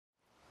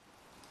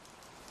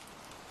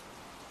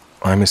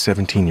I'm a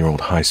 17-year-old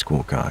high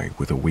school guy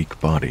with a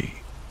weak body.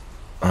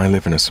 I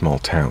live in a small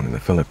town in the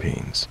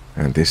Philippines,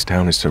 and this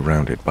town is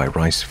surrounded by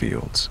rice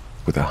fields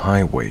with a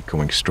highway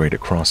going straight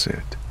across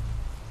it.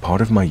 Part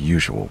of my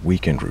usual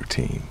weekend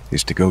routine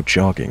is to go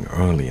jogging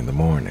early in the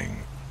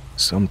morning,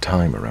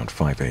 sometime around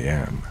 5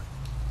 a.m.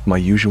 My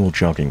usual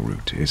jogging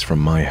route is from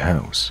my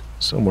house,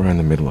 somewhere in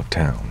the middle of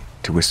town,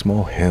 to a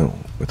small hill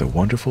with a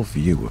wonderful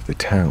view of the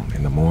town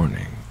in the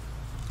morning.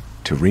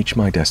 To reach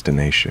my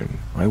destination,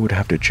 I would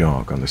have to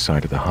jog on the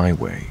side of the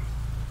highway.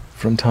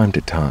 From time to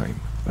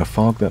time, a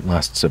fog that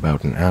lasts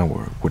about an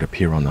hour would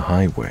appear on the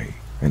highway,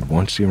 and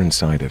once you're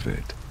inside of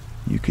it,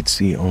 you could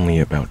see only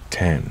about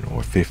 10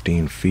 or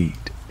 15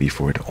 feet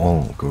before it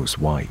all goes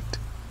white.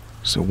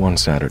 So one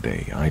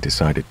Saturday, I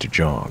decided to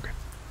jog.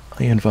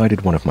 I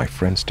invited one of my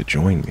friends to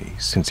join me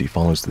since he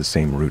follows the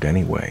same route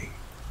anyway.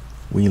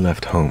 We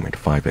left home at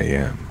 5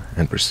 a.m.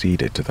 and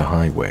proceeded to the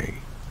highway.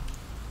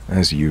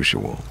 As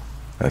usual,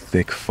 a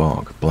thick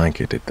fog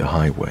blanketed the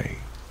highway.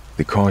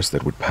 The cars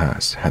that would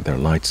pass had their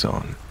lights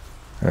on,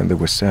 and there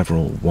were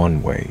several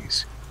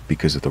one-ways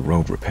because of the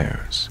road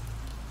repairs.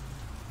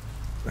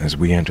 As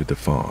we entered the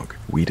fog,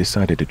 we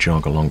decided to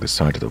jog along the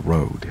side of the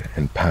road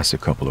and pass a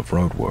couple of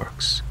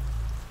roadworks.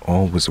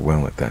 All was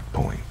well at that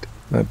point,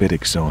 a bit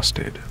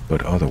exhausted,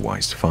 but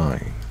otherwise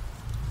fine.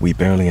 We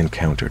barely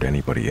encountered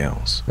anybody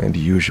else, and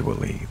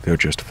usually they're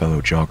just fellow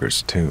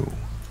joggers too.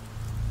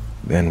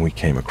 Then we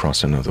came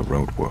across another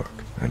roadwork,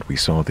 and we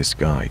saw this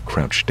guy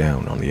crouched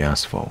down on the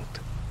asphalt.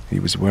 He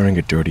was wearing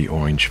a dirty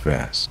orange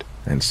vest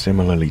and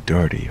similarly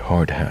dirty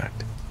hard hat.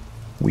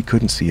 We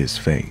couldn't see his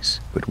face,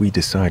 but we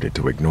decided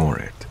to ignore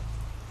it.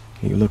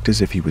 He looked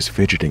as if he was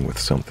fidgeting with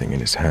something in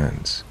his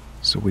hands,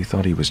 so we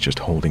thought he was just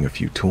holding a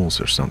few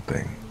tools or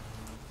something.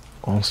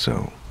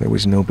 Also, there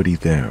was nobody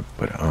there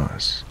but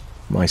us,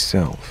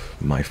 myself,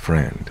 my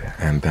friend,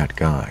 and that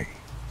guy.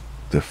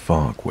 The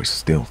fog was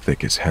still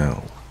thick as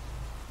hell.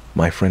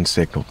 My friend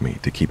signaled me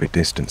to keep a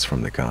distance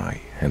from the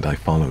guy, and I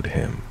followed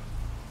him.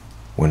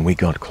 When we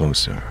got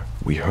closer,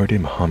 we heard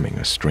him humming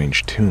a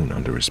strange tune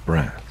under his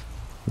breath,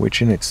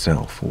 which in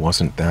itself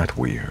wasn't that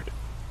weird.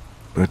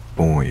 But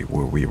boy,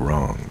 were we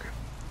wrong.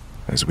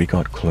 As we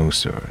got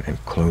closer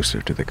and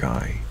closer to the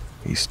guy,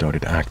 he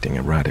started acting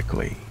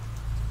erratically.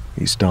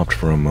 He stopped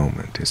for a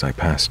moment as I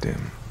passed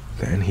him.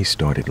 Then he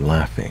started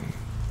laughing.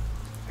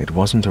 It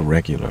wasn't a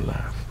regular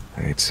laugh.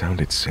 It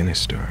sounded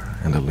sinister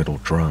and a little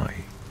dry.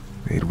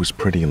 It was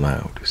pretty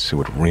loud,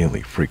 so it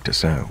really freaked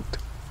us out.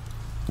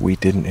 We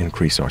didn't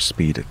increase our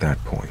speed at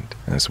that point,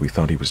 as we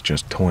thought he was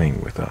just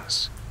toying with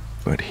us.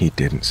 But he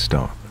didn't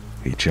stop.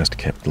 He just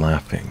kept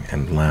laughing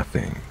and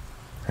laughing,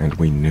 and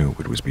we knew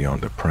it was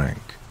beyond a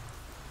prank.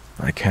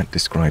 I can't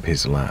describe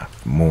his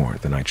laugh more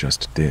than I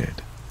just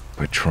did,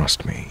 but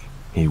trust me,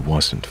 he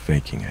wasn't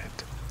faking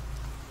it.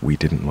 We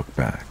didn't look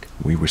back.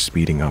 We were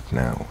speeding up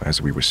now as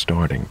we were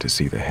starting to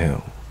see the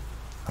hill.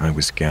 I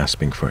was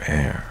gasping for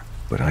air,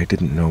 but I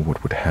didn't know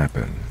what would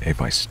happen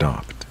if I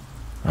stopped.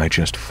 I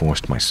just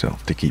forced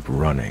myself to keep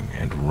running,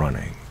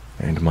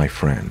 and my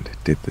friend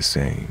did the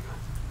same.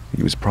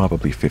 He was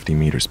probably 50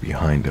 meters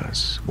behind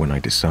us when I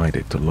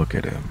decided to look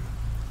at him.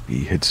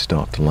 He had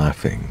stopped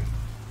laughing,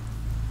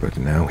 but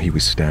now he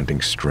was standing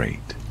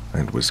straight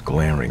and was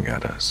glaring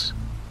at us.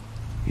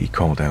 He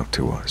called out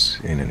to us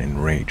in an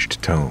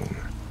enraged tone.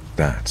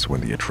 That's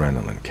when the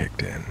adrenaline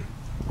kicked in.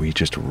 We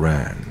just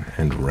ran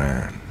and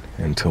ran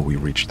until we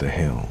reached the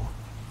hill.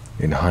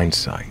 In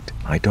hindsight,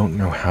 I don't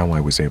know how I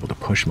was able to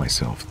push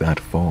myself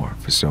that far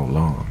for so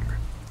long.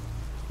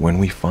 When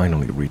we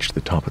finally reached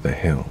the top of the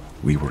hill,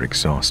 we were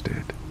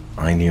exhausted.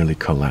 I nearly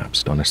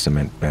collapsed on a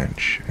cement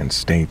bench and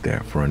stayed there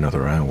for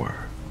another hour.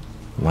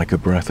 Like a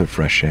breath of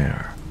fresh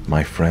air,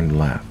 my friend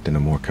laughed in a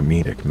more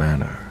comedic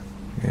manner,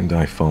 and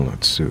I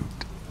followed suit.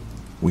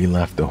 We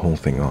laughed the whole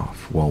thing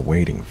off while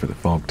waiting for the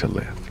fog to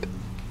lift.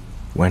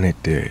 When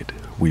it did,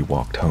 we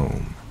walked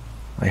home.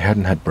 I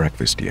hadn't had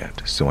breakfast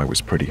yet, so I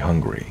was pretty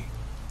hungry.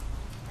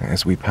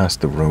 As we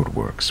passed the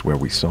roadworks where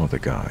we saw the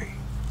guy,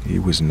 he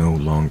was no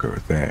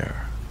longer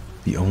there.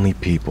 The only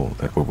people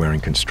that were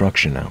wearing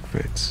construction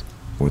outfits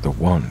were the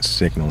ones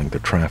signaling the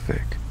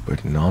traffic,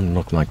 but none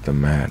looked like the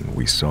man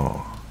we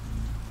saw.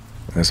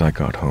 As I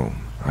got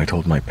home, I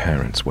told my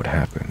parents what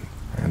happened,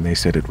 and they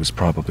said it was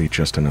probably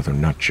just another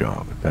nut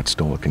job that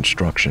stole a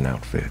construction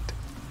outfit.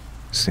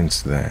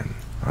 Since then,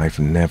 I've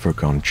never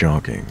gone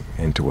jogging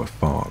into a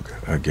fog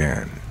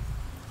again.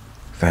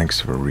 Thanks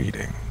for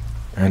reading.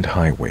 And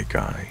highway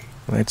guy,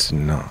 let's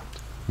not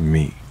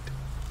meet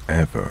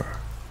ever.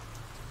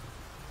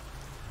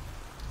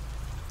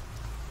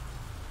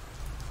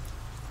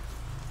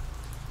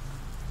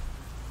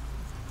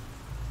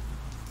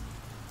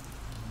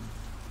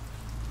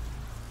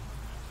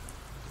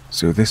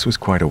 So this was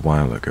quite a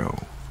while ago.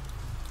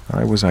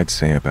 I was, I'd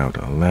say, about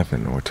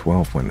 11 or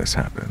 12 when this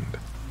happened.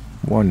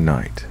 One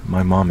night,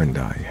 my mom and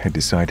I had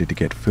decided to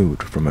get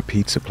food from a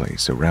pizza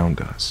place around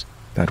us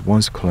that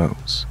was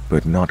close,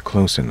 but not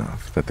close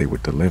enough that they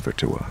would deliver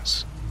to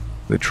us.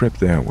 The trip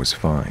there was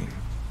fine.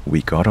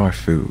 We got our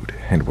food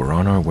and were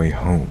on our way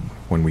home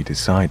when we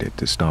decided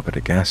to stop at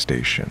a gas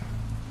station.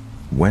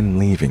 When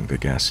leaving the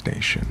gas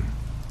station,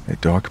 a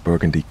dark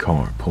burgundy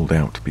car pulled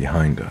out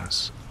behind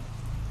us.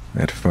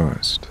 At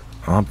first,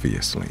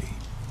 obviously,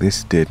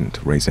 this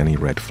didn't raise any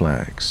red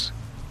flags,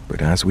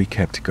 but as we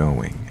kept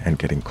going and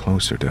getting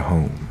closer to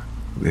home,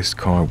 this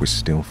car was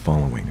still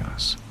following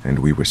us, and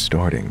we were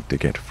starting to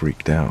get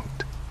freaked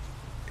out.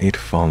 It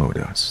followed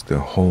us the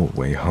whole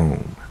way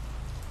home.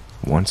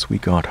 Once we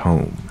got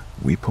home,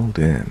 we pulled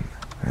in,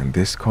 and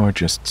this car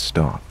just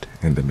stopped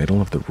in the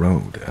middle of the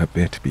road a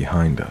bit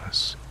behind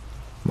us.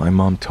 My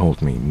mom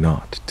told me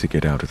not to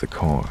get out of the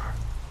car.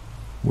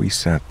 We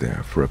sat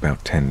there for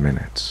about 10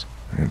 minutes,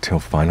 until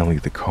finally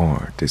the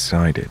car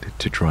decided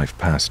to drive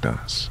past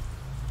us.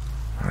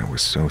 I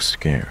was so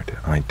scared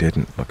I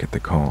didn't look at the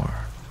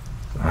car.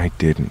 I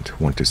didn't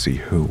want to see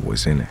who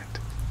was in it.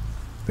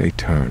 They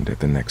turned at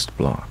the next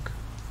block.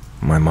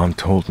 My mom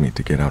told me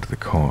to get out of the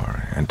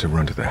car and to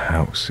run to the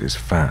house as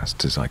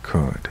fast as I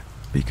could,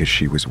 because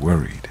she was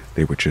worried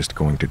they were just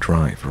going to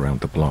drive around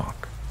the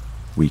block.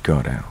 We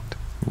got out,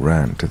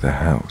 ran to the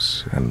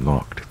house, and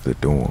locked the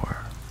door.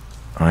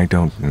 I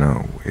don't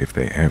know if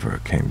they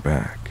ever came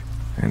back,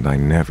 and I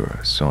never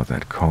saw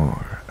that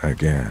car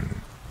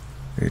again.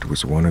 It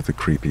was one of the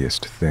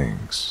creepiest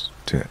things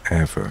to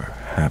ever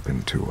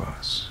happen to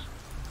us.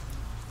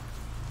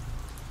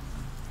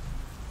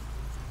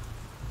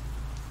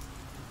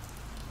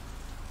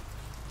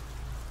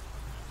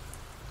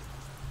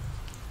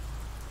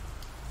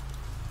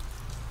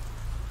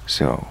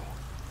 So,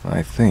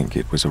 I think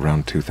it was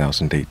around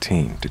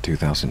 2018 to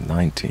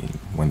 2019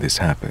 when this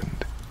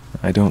happened.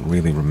 I don't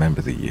really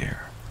remember the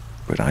year,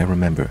 but I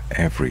remember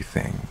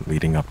everything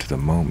leading up to the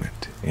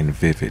moment in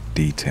vivid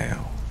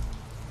detail.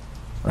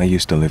 I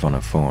used to live on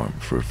a farm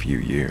for a few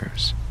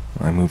years.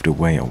 I moved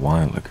away a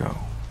while ago,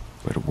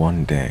 but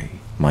one day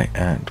my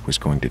aunt was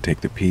going to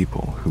take the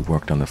people who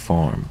worked on the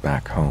farm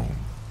back home,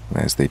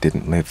 as they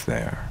didn't live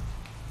there,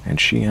 and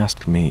she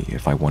asked me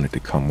if I wanted to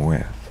come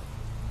with.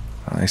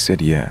 I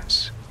said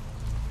yes.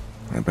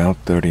 About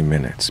 30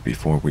 minutes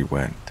before we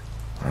went,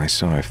 I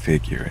saw a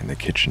figure in the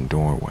kitchen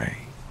doorway.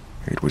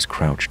 It was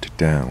crouched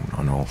down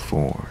on all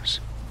fours,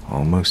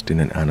 almost in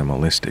an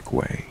animalistic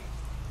way.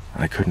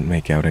 I couldn't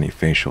make out any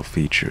facial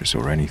features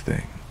or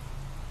anything.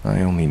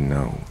 I only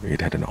know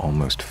it had an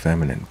almost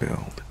feminine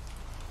build.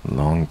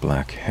 Long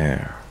black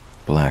hair,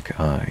 black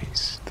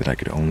eyes that I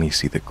could only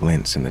see the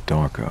glints in the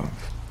dark of,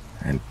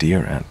 and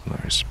deer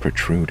antlers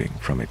protruding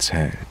from its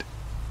head.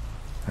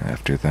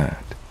 After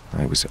that,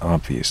 I was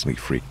obviously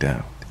freaked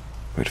out,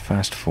 but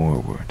fast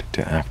forward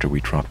to after we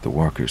dropped the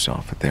workers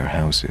off at their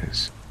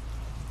houses.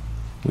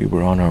 We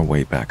were on our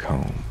way back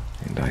home,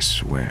 and I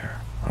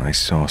swear I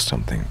saw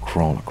something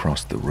crawl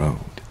across the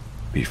road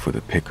before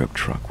the pickup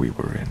truck we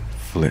were in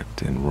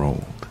flipped and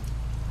rolled.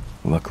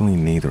 Luckily,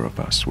 neither of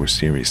us were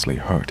seriously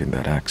hurt in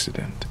that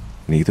accident.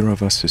 Neither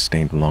of us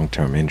sustained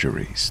long-term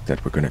injuries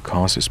that were going to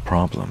cause us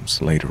problems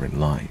later in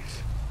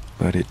life,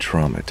 but it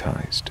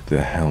traumatized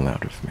the hell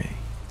out of me.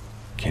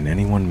 Can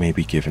anyone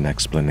maybe give an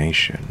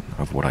explanation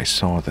of what I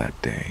saw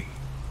that day?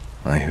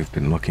 I have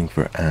been looking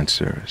for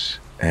answers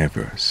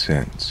ever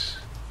since.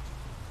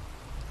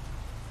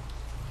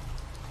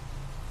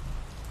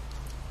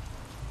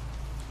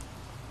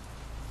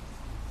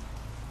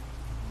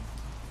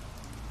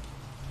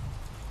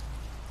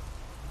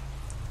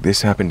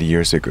 This happened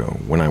years ago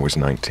when I was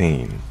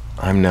 19.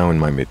 I'm now in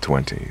my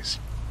mid-20s.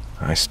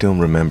 I still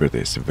remember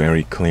this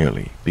very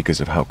clearly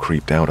because of how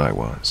creeped out I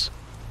was.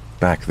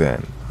 Back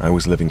then, I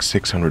was living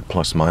 600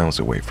 plus miles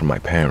away from my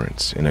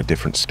parents in a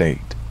different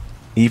state.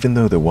 Even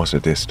though there was a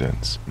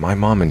distance, my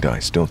mom and I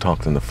still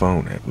talked on the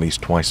phone at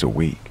least twice a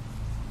week,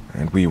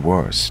 and we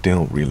were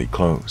still really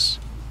close.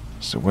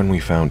 So when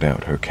we found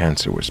out her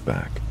cancer was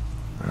back,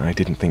 I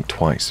didn't think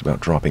twice about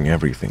dropping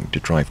everything to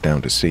drive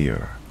down to see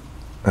her.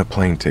 A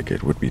plane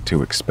ticket would be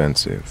too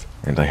expensive,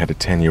 and I had a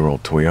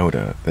 10-year-old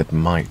Toyota that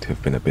might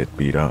have been a bit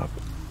beat up,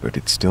 but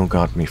it still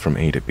got me from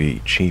A to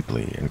B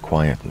cheaply and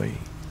quietly.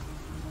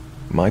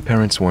 My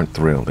parents weren't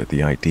thrilled at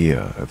the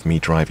idea of me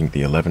driving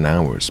the 11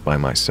 hours by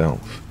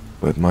myself,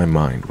 but my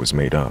mind was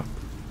made up,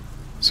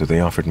 so they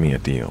offered me a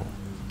deal.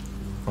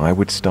 I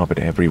would stop at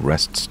every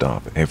rest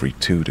stop every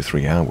 2 to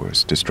 3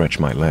 hours to stretch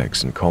my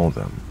legs and call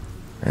them,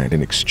 and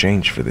in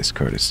exchange for this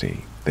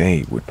courtesy,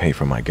 they would pay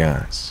for my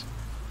gas.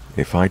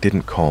 If I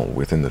didn't call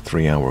within the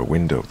 3-hour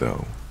window,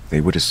 though,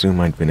 they would assume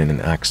I'd been in an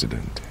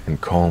accident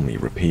and call me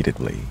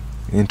repeatedly,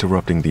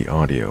 interrupting the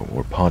audio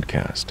or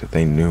podcast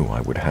they knew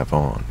I would have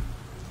on.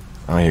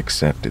 I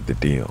accepted the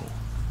deal,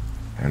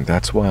 and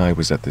that's why I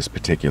was at this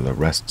particular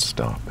rest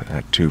stop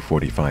at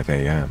 2:45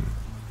 a.m.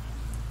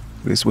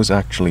 This was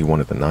actually one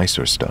of the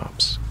nicer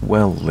stops,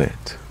 well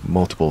lit,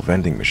 multiple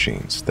vending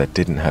machines that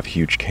didn't have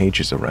huge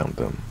cages around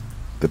them.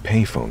 The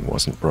payphone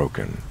wasn't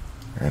broken,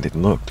 and it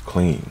looked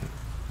clean.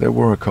 There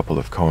were a couple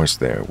of cars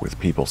there with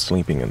people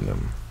sleeping in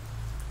them.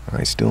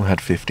 I still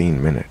had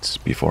 15 minutes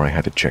before I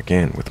had to check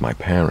in with my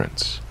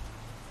parents.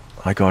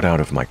 I got out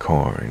of my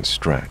car and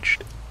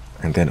stretched,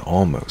 and then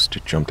almost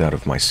jumped out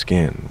of my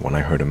skin when I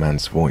heard a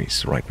man's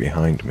voice right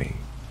behind me.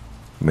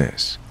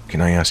 "Miss,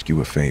 can I ask you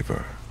a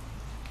favor?"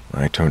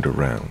 I turned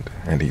around,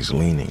 and he's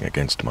leaning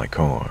against my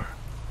car.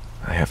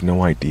 I have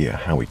no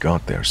idea how he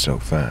got there so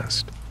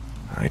fast.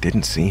 I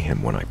didn't see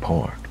him when I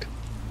parked,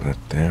 but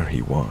there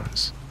he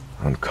was,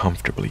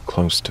 uncomfortably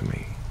close to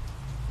me.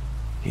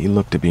 He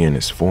looked to be in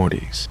his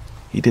 40s.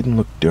 He didn't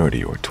look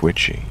dirty or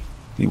twitchy.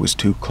 He was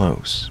too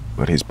close,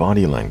 but his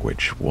body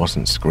language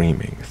wasn't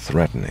screaming,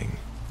 threatening.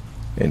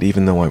 And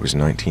even though I was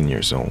 19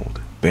 years old,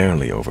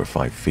 barely over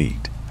 5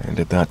 feet, and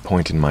at that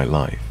point in my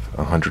life,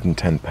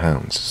 110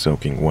 pounds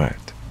soaking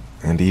wet,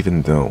 and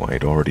even though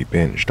I'd already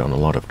binged on a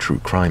lot of true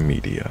crime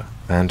media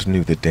and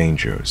knew the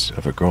dangers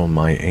of a girl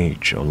my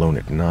age alone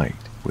at night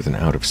with an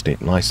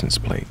out-of-state license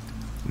plate,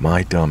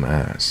 my dumb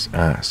ass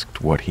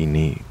asked what he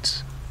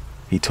needs.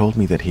 He told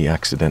me that he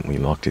accidentally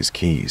locked his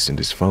keys and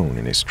his phone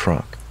in his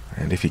truck,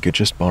 and if he could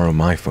just borrow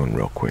my phone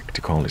real quick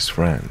to call his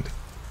friend,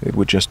 it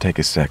would just take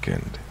a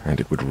second and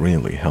it would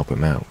really help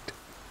him out.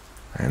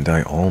 And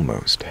I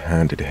almost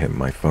handed him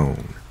my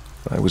phone.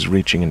 I was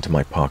reaching into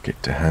my pocket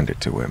to hand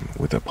it to him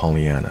with a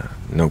Pollyanna,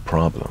 no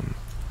problem.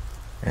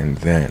 And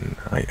then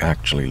I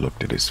actually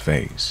looked at his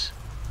face.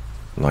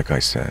 Like I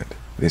said,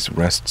 this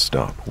rest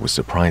stop was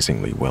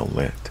surprisingly well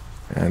lit,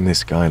 and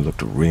this guy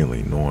looked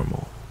really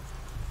normal.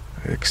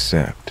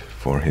 Except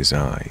for his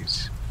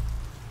eyes.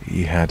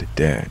 He had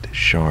dead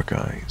shark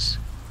eyes.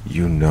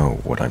 You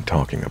know what I'm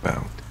talking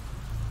about.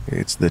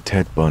 It's the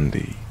Ted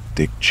Bundy,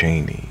 Dick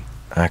Cheney,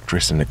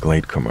 actress in a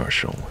Glade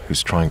commercial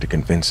who's trying to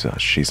convince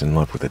us she's in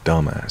love with a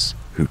dumbass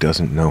who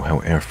doesn't know how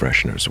air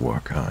fresheners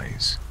work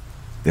eyes.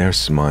 They're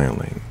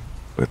smiling,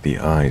 but the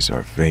eyes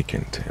are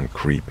vacant and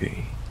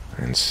creepy,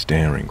 and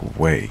staring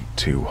way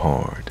too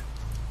hard.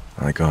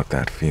 I got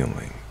that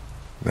feeling,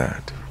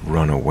 that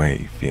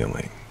runaway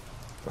feeling.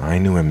 I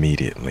knew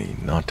immediately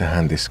not to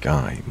hand this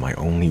guy my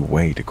only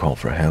way to call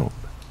for help.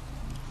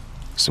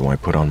 So I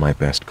put on my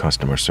best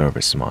customer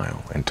service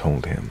smile and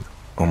told him,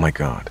 "Oh my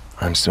God,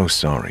 I'm so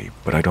sorry,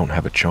 but I don't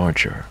have a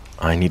charger.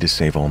 I need to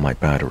save all my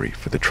battery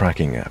for the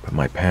tracking app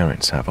my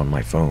parents have on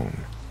my phone,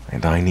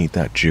 and I need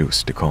that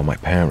juice to call my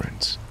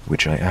parents,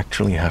 which I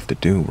actually have to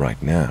do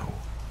right now,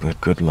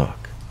 but good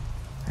luck."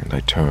 And I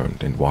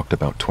turned and walked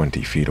about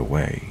 20 feet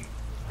away,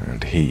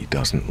 and he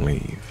doesn't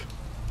leave.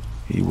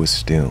 He was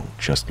still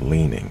just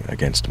leaning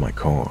against my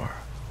car,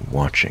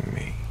 watching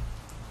me.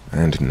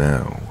 And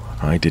now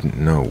I didn't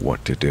know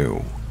what to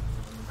do.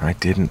 I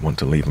didn't want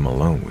to leave him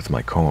alone with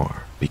my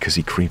car, because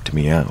he creeped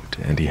me out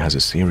and he has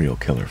a serial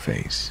killer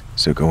face,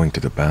 so going to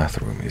the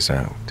bathroom is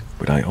out.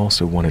 But I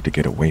also wanted to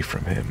get away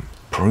from him,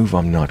 prove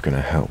I'm not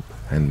gonna help,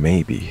 and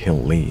maybe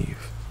he'll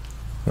leave.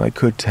 I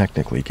could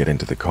technically get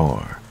into the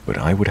car, but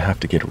I would have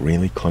to get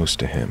really close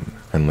to him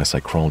unless I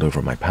crawled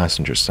over my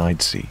passenger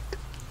side seat,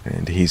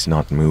 and he's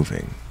not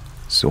moving.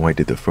 So I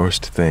did the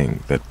first thing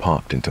that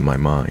popped into my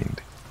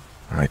mind.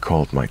 I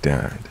called my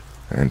dad,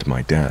 and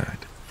my dad,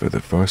 for the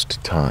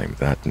first time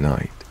that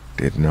night,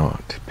 did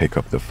not pick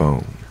up the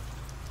phone.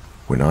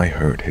 When I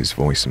heard his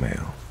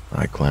voicemail,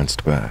 I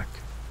glanced back.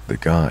 The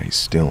guy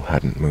still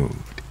hadn't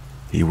moved.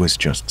 He was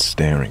just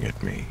staring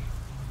at me.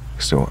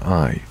 So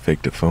I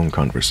faked a phone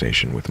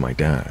conversation with my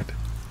dad.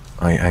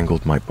 I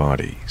angled my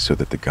body so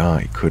that the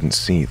guy couldn't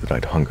see that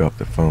I'd hung up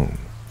the phone,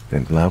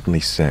 then loudly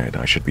said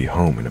I should be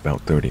home in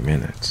about 30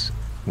 minutes,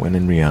 when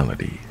in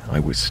reality I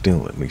was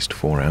still at least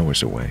 4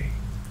 hours away.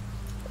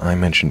 I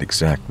mentioned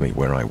exactly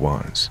where I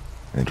was,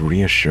 and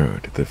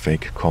reassured the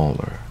fake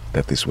caller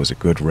that this was a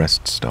good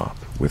rest stop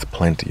with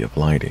plenty of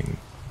lighting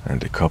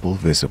and a couple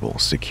visible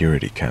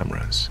security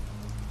cameras.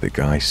 The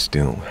guy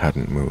still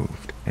hadn't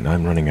moved, and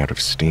I'm running out of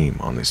steam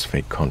on this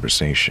fake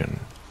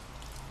conversation.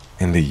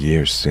 In the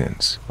years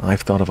since,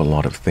 I've thought of a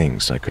lot of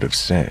things I could have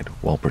said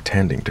while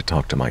pretending to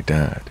talk to my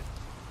dad.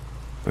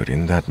 But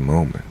in that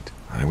moment,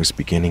 I was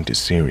beginning to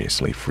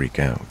seriously freak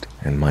out,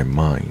 and my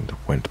mind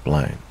went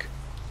blank.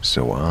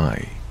 So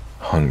I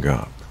hung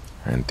up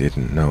and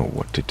didn't know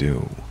what to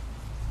do.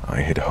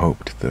 I had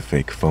hoped the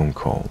fake phone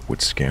call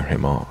would scare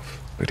him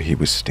off, but he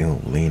was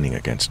still leaning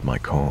against my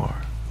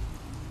car.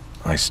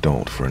 I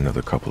stalled for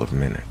another couple of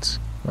minutes.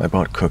 I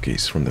bought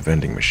cookies from the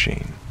vending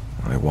machine.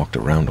 I walked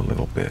around a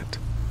little bit.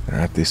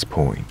 At this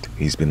point,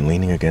 he's been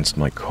leaning against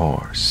my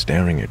car,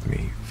 staring at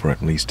me for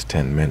at least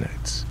 10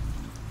 minutes.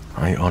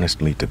 I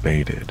honestly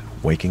debated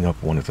waking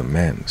up one of the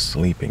men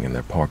sleeping in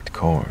their parked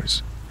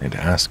cars and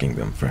asking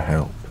them for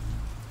help.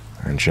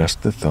 And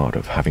just the thought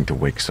of having to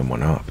wake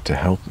someone up to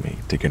help me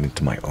to get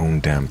into my own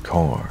damn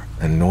car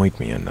annoyed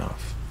me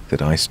enough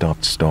that I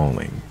stopped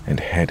stalling and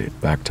headed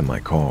back to my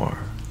car.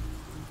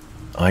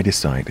 I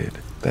decided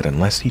that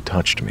unless he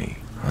touched me,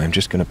 I'm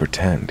just gonna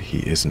pretend he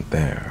isn't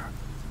there.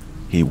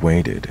 He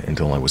waited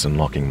until I was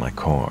unlocking my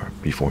car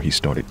before he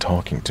started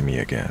talking to me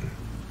again.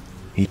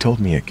 He told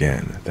me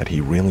again that he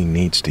really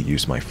needs to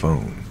use my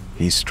phone.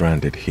 He's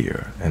stranded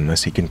here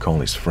unless he can call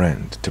his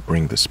friend to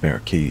bring the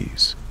spare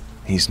keys.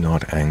 He's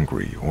not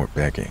angry or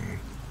begging.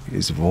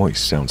 His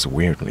voice sounds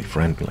weirdly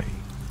friendly,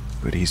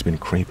 but he's been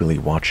creepily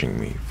watching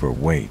me for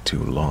way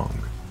too long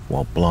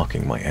while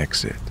blocking my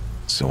exit,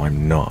 so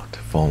I'm not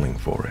falling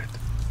for it.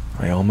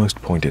 I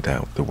almost pointed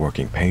out the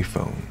working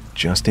payphone,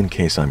 just in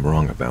case I'm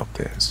wrong about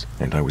this,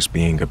 and I was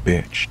being a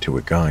bitch to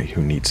a guy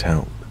who needs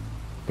help.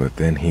 But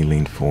then he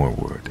leaned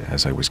forward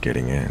as I was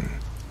getting in,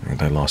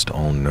 and I lost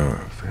all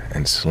nerve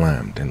and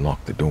slammed and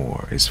locked the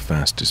door as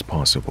fast as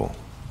possible.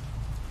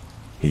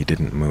 He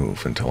didn't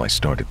move until I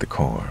started the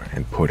car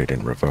and put it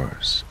in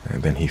reverse,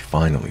 and then he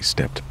finally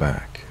stepped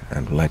back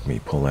and let me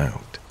pull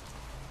out.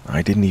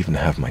 I didn't even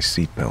have my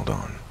seatbelt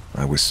on.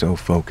 I was so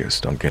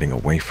focused on getting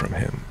away from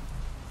him.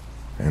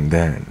 And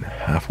then,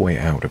 halfway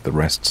out of the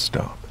rest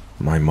stop,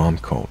 my mom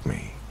called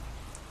me.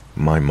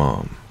 My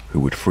mom, who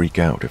would freak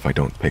out if I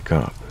don't pick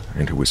up,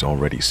 and who was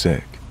already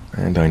sick,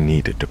 and I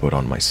needed to put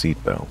on my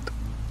seatbelt.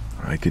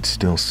 I could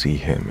still see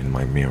him in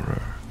my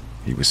mirror.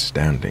 He was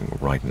standing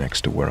right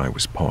next to where I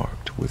was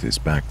parked with his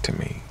back to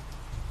me.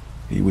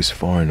 He was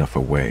far enough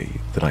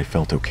away that I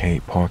felt okay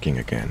parking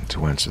again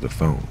to answer the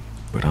phone,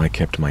 but I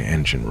kept my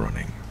engine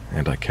running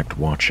and I kept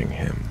watching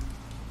him.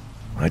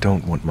 I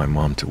don't want my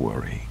mom to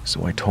worry,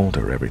 so I told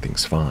her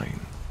everything's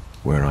fine.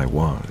 Where I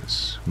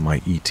was,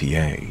 my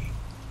ETA.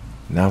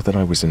 Now that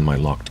I was in my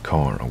locked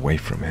car away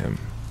from him,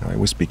 I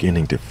was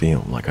beginning to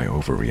feel like I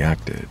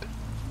overreacted.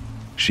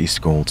 She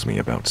scolds me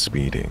about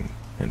speeding,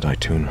 and I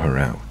tune her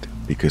out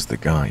because the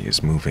guy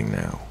is moving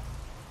now.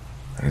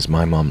 As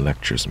my mom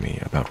lectures me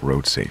about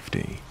road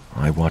safety,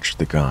 I watched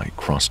the guy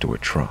cross to a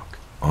truck,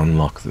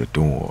 unlock the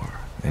door,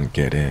 and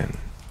get in.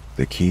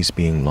 The keys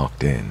being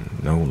locked in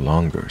no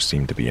longer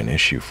seemed to be an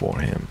issue for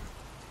him.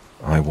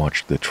 I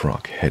watched the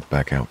truck head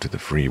back out to the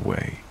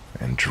freeway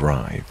and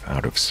drive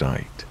out of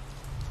sight.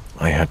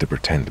 I had to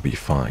pretend to be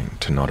fine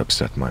to not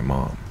upset my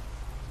mom.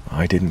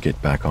 I didn't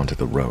get back onto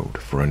the road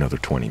for another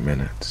 20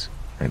 minutes,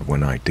 and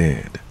when I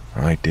did,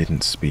 I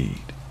didn't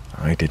speed.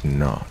 I did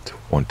not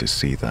want to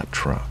see that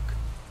truck.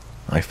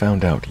 I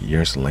found out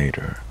years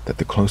later that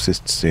the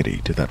closest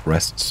city to that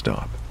rest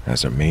stop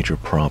has a major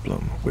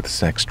problem with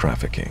sex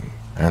trafficking,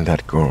 and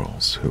that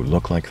girls who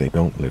look like they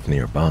don't live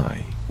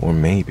nearby, or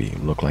maybe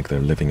look like they're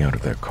living out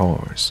of their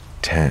cars,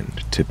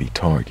 tend to be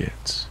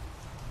targets.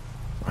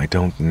 I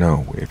don't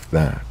know if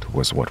that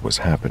was what was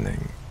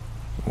happening,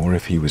 or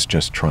if he was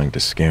just trying to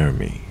scare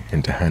me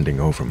into handing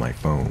over my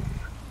phone.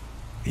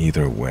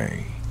 Either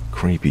way,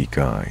 creepy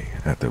guy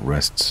at the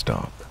rest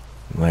stop.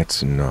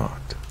 Let's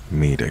not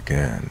meet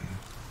again.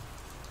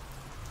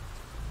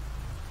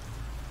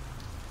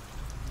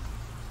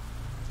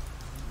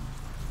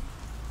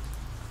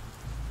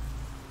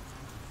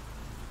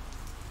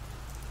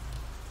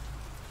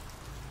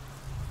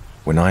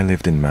 When I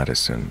lived in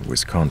Madison,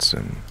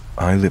 Wisconsin,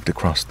 I lived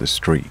across the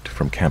street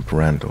from Camp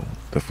Randall,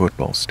 the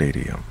football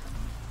stadium.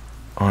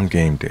 On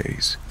game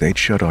days, they'd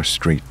shut our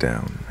street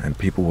down and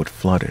people would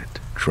flood it,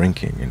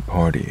 drinking and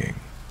partying.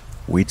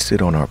 We'd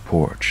sit on our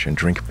porch and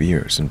drink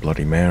beers and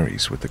Bloody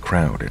Marys with the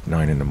crowd at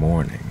 9 in the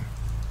morning.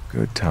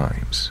 Good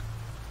times.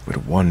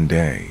 But one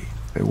day,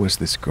 there was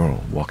this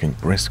girl walking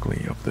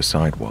briskly up the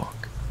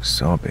sidewalk,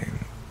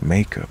 sobbing,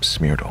 makeup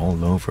smeared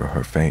all over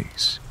her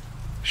face.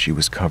 She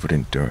was covered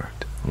in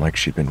dirt, like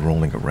she'd been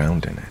rolling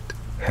around in it,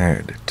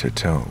 head to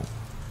toe.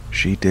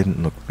 She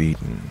didn't look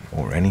beaten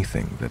or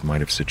anything that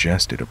might have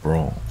suggested a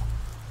brawl,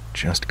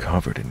 just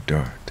covered in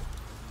dirt.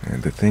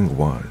 And the thing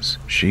was,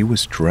 she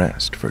was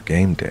dressed for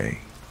game day,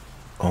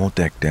 all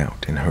decked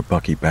out in her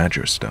Bucky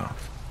Badger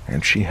stuff,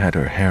 and she had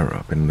her hair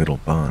up in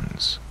little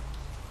buns.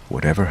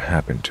 Whatever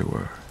happened to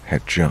her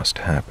had just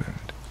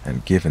happened,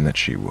 and given that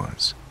she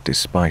was,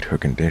 despite her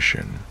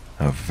condition,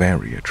 a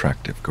very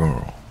attractive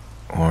girl,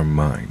 our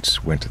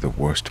minds went to the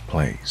worst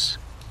place,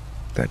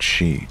 that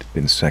she'd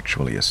been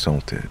sexually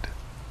assaulted.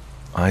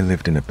 I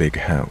lived in a big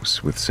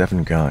house with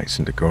 7 guys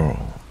and a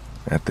girl.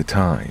 At the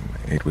time,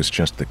 it was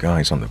just the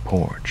guys on the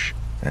porch,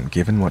 and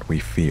given what we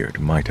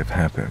feared might have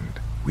happened,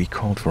 we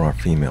called for our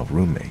female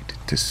roommate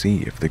to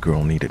see if the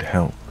girl needed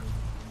help.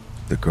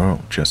 The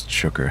girl just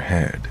shook her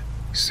head,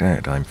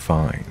 said I'm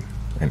fine,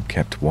 and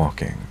kept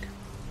walking.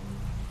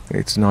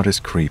 It's not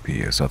as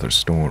creepy as other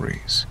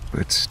stories,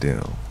 but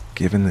still,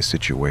 given the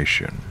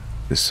situation,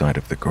 the sight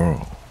of the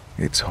girl,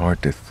 it's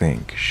hard to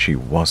think she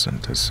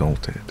wasn't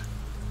assaulted.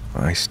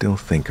 I still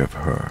think of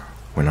her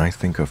when I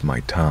think of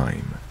my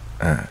time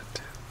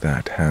at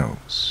that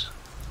house.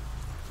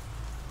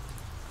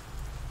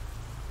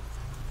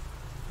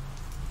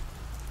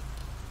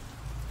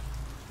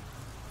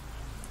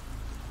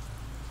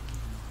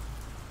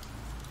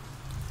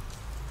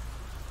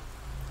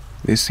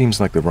 This seems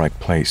like the right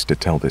place to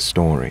tell this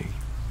story.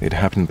 It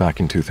happened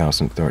back in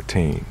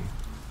 2013.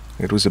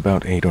 It was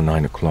about 8 or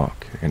 9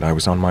 o'clock, and I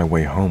was on my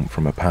way home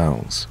from a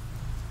pal's.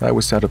 I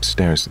was sat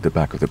upstairs at the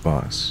back of the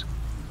bus.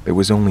 There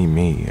was only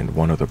me and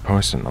one other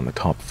person on the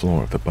top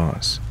floor of the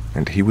bus,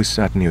 and he was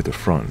sat near the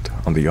front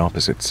on the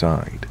opposite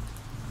side.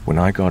 When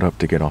I got up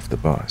to get off the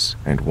bus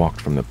and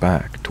walked from the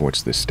back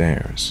towards the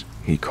stairs,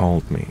 he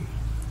called me.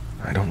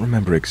 I don't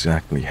remember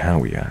exactly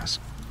how he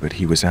asked, but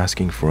he was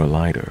asking for a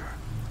lighter.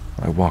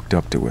 I walked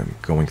up to him,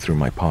 going through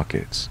my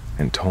pockets,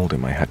 and told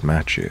him I had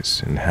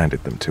matches and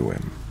handed them to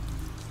him.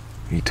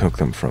 He took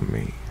them from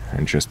me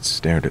and just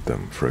stared at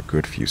them for a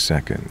good few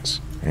seconds,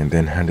 and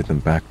then handed them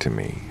back to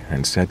me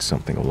and said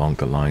something along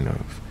the line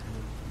of,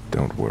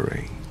 "Don't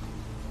worry."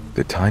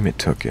 The time it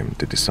took him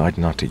to decide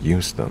not to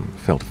use them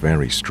felt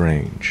very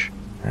strange,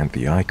 and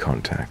the eye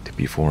contact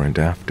before and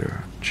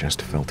after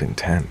just felt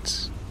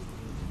intense.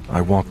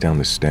 I walked down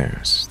the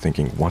stairs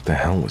thinking what the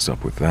hell was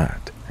up with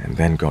that, and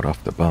then got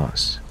off the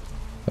bus.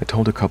 I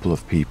told a couple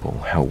of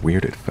people how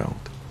weird it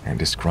felt and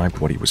described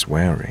what he was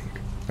wearing,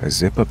 a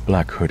zip-up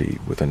black hoodie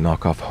with a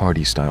knockoff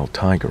Hardy-style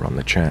tiger on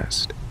the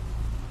chest.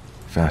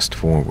 Fast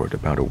forward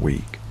about a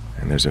week,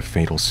 and there's a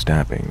fatal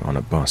stabbing on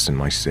a bus in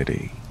my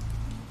city.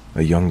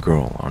 A young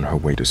girl on her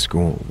way to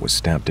school was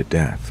stabbed to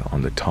death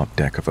on the top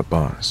deck of a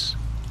bus.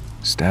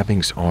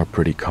 Stabbings are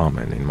pretty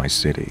common in my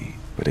city,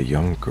 but a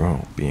young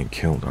girl being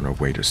killed on her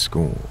way to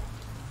school,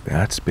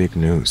 that's big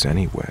news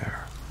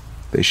anywhere.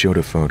 They showed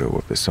a photo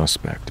of the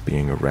suspect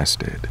being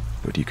arrested,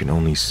 but you can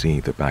only see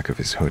the back of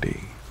his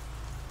hoodie.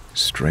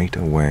 Straight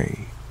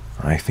away,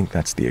 I think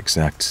that's the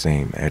exact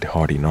same Ed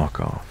Hardy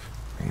knockoff,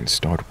 and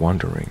start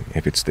wondering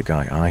if it's the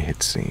guy I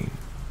had seen.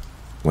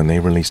 When they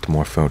released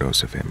more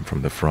photos of him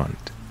from the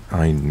front,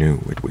 I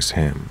knew it was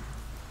him.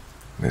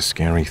 The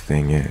scary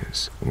thing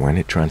is, when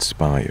it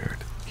transpired,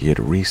 he had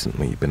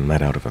recently been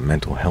let out of a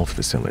mental health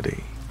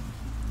facility.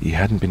 He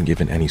hadn't been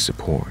given any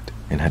support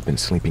and had been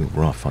sleeping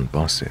rough on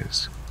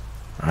buses.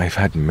 I've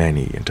had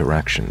many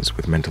interactions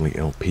with mentally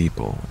ill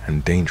people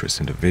and dangerous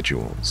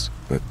individuals,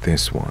 but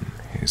this one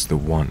is the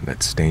one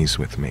that stays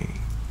with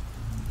me.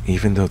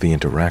 Even though the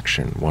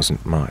interaction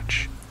wasn't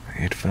much,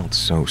 it felt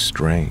so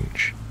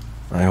strange.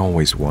 I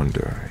always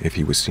wonder if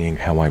he was seeing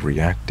how I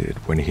reacted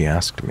when he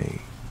asked me,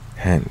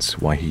 hence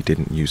why he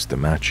didn't use the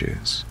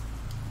matches.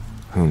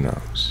 Who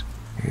knows?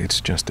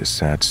 It's just a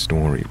sad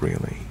story,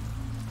 really.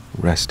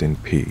 Rest in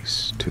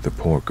peace to the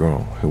poor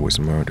girl who was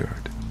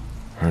murdered.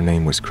 Her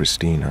name was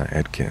Christina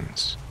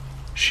Edkins.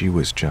 She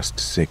was just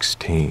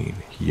 16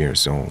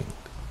 years old.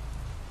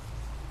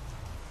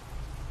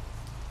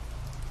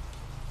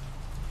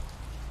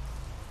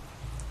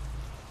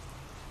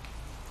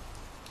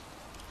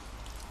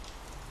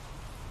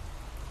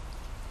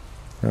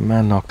 A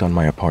man knocked on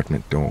my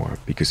apartment door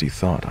because he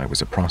thought I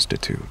was a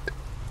prostitute.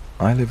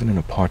 I live in an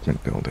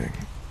apartment building,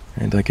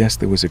 and I guess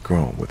there was a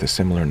girl with a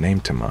similar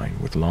name to mine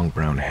with long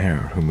brown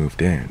hair who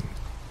moved in,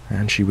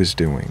 and she was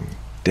doing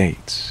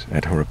dates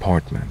at her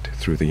apartment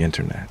through the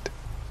internet.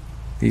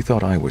 He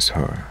thought I was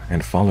her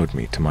and followed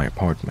me to my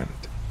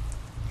apartment.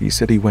 He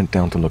said he went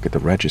down to look at the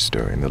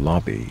register in the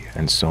lobby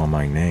and saw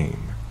my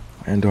name,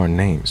 and our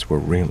names were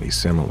really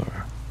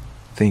similar.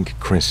 Think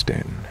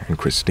Kristen and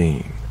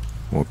Christine,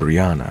 or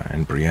Brianna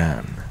and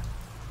Brianne.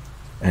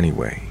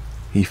 Anyway,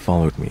 he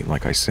followed me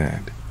like I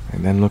said,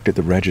 and then looked at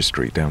the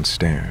registry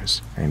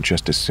downstairs and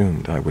just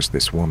assumed I was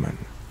this woman.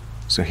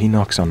 So he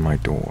knocks on my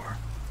door.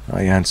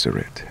 I answer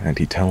it, and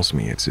he tells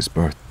me it's his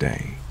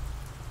birthday.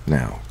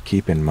 Now,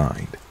 keep in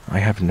mind, I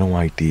have no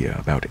idea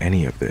about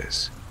any of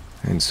this,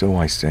 and so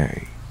I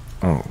say,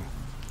 "Oh,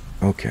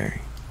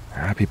 okay,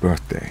 happy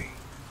birthday."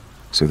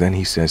 So then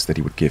he says that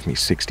he would give me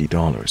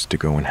 $60 to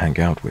go and hang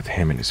out with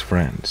him and his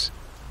friends,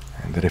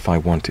 and that if I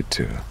wanted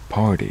to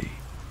party,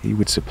 he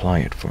would supply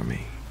it for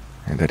me,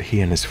 and that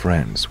he and his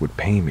friends would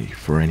pay me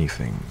for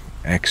anything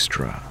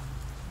extra.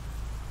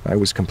 I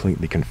was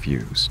completely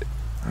confused.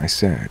 I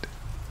said,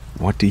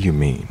 "What do you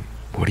mean?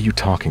 What are you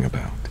talking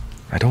about?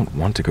 I don't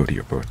want to go to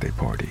your birthday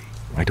party.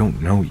 I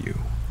don't know you."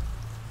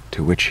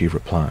 To which he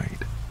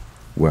replied,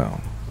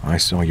 "Well, I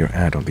saw your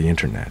ad on the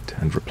internet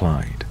and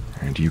replied,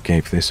 and you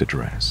gave this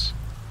address,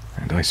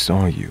 and I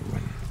saw you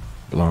and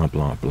blah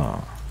blah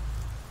blah."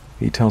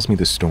 He tells me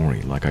the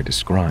story like I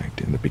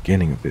described in the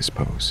beginning of this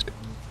post.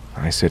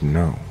 I said,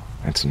 "No,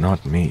 that's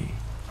not me.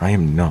 I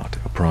am not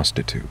a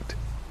prostitute."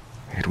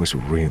 It was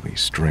really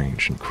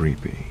strange and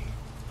creepy.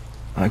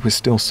 I was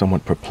still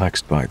somewhat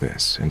perplexed by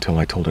this until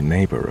I told a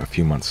neighbor a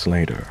few months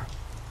later,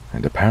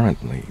 and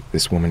apparently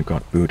this woman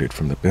got booted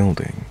from the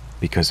building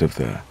because of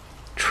the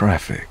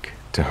traffic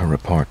to her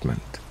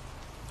apartment.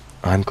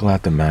 I'm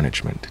glad the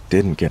management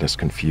didn't get us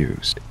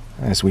confused,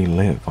 as we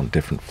live on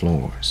different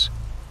floors.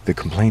 The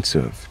complaints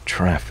of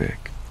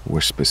traffic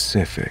were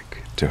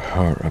specific to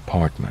her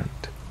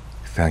apartment.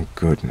 Thank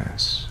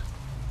goodness.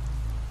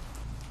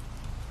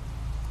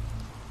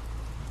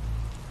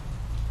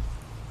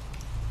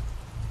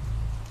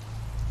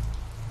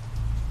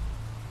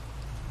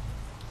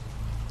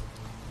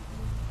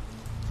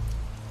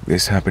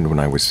 This happened when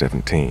I was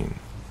 17.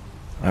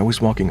 I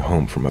was walking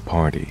home from a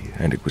party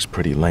and it was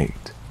pretty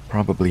late,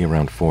 probably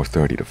around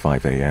 4:30 to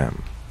 5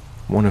 a.m.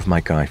 One of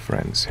my guy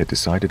friends had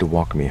decided to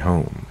walk me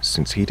home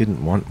since he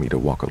didn't want me to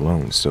walk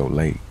alone so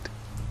late.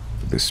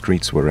 The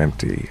streets were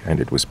empty and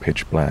it was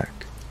pitch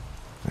black.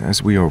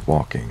 As we are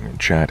walking and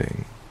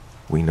chatting,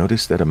 we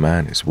notice that a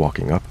man is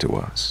walking up to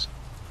us.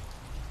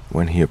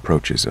 When he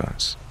approaches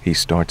us, he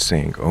starts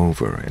saying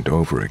over and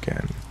over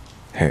again,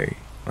 "Hey,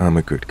 I'm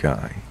a good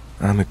guy.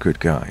 I'm a good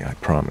guy, I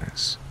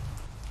promise."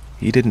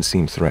 He didn't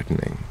seem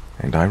threatening,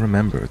 and I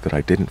remember that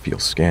I didn't feel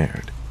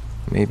scared.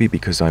 Maybe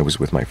because I was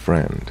with my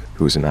friend,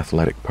 who is an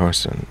athletic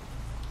person.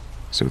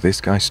 So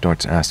this guy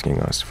starts asking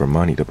us for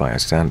money to buy a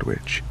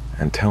sandwich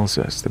and tells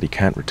us that he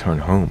can't return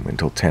home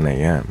until 10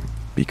 a.m.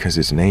 because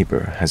his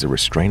neighbor has a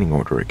restraining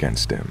order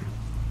against him.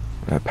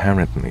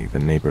 Apparently, the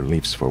neighbor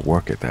leaves for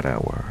work at that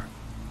hour.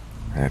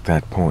 At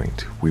that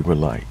point, we were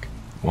like,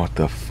 what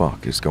the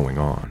fuck is going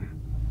on?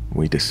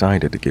 We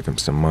decided to give him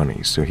some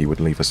money so he would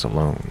leave us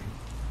alone.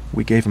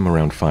 We gave him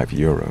around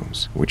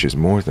 €5, which is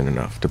more than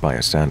enough to buy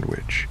a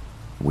sandwich.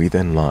 We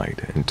then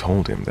lied and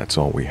told him that's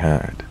all we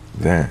had.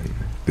 Then,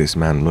 this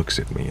man looks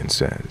at me and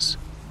says,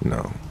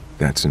 "No,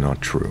 that's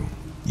not true.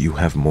 You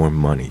have more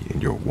money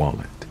in your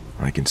wallet.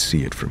 I can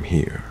see it from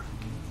here."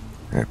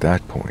 At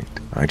that point,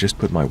 I just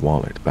put my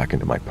wallet back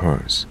into my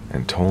purse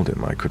and told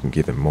him I couldn't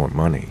give him more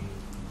money.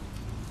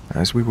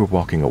 As we were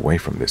walking away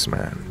from this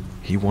man,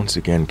 he once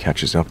again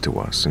catches up to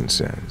us and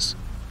says,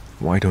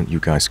 "Why don't you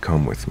guys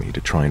come with me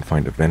to try and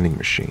find a vending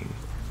machine?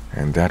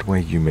 And that way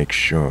you make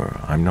sure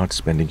I'm not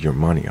spending your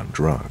money on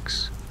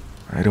drugs."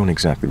 I don't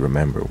exactly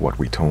remember what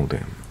we told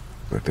him,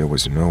 but there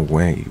was no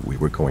way we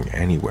were going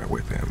anywhere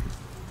with him.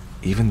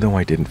 Even though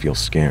I didn't feel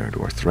scared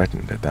or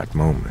threatened at that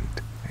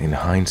moment, in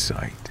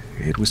hindsight,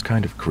 it was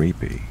kind of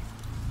creepy.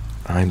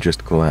 I'm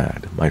just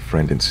glad my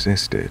friend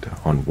insisted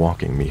on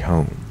walking me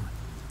home.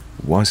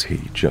 Was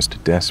he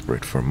just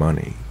desperate for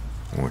money,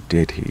 or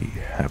did he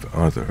have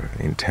other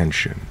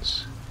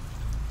intentions?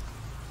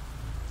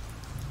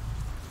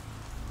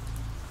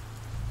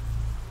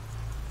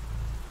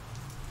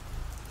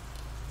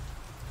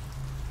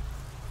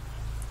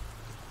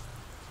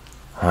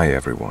 Hi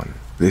everyone.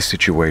 This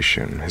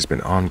situation has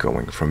been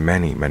ongoing for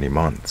many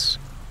months,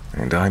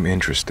 and I'm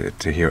interested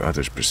to hear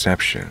others'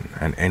 perception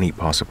and any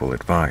possible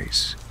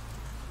advice.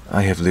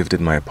 I have lived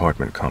in my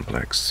apartment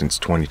complex since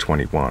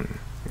 2021.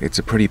 It's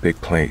a pretty big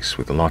place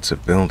with lots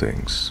of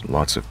buildings,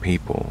 lots of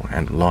people,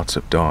 and lots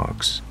of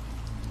dogs.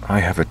 I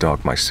have a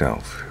dog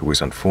myself who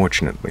is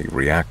unfortunately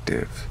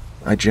reactive.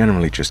 I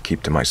generally just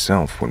keep to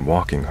myself when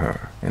walking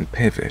her and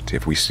pivot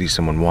if we see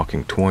someone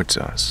walking towards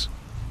us.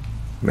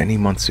 Many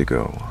months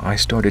ago, I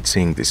started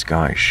seeing this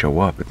guy show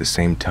up at the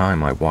same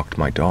time I walked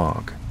my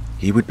dog.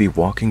 He would be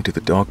walking to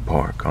the dog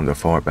park on the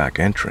far back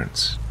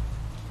entrance.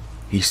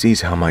 He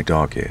sees how my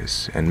dog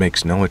is and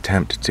makes no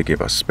attempt to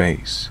give us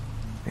space.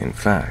 In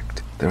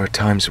fact, there are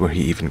times where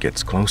he even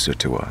gets closer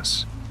to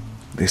us.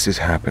 This has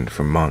happened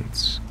for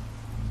months.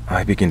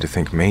 I begin to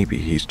think maybe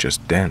he's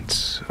just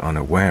dense,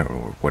 unaware,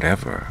 or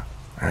whatever,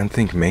 and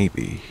think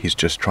maybe he's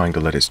just trying to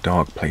let his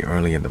dog play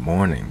early in the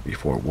morning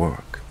before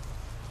work.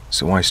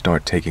 So I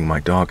start taking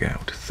my dog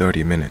out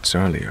 30 minutes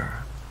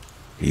earlier.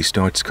 He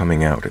starts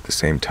coming out at the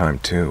same time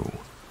too,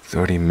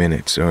 30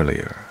 minutes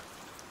earlier.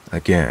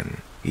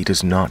 Again, he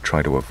does not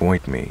try to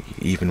avoid me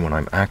even when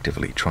I'm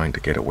actively trying to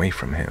get away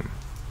from him.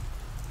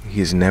 He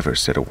has never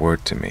said a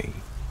word to me.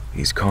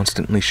 He's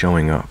constantly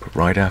showing up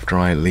right after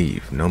I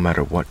leave, no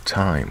matter what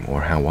time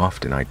or how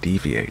often I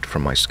deviate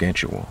from my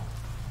schedule.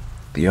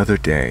 The other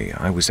day,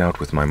 I was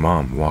out with my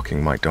mom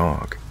walking my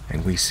dog,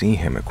 and we see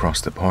him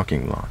across the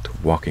parking lot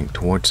walking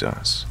towards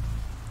us.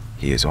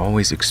 He has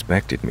always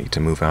expected me to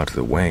move out of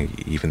the way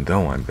even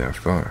though I'm there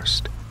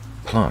first.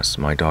 Plus,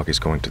 my dog is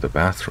going to the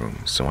bathroom,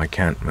 so I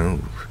can't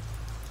move.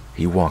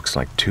 He walks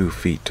like 2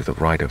 feet to the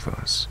right of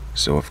us,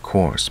 so of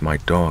course my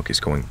dog is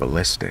going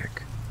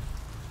ballistic.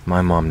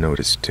 My mom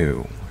noticed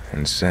too,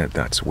 and said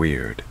that's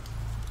weird.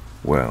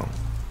 Well,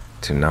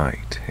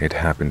 tonight it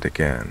happened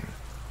again.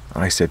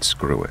 I said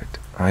screw it,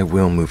 I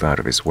will move out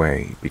of his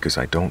way because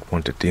I don't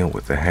want to deal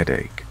with the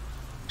headache.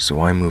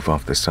 So I move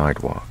off the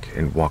sidewalk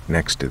and walk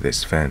next to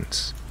this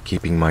fence,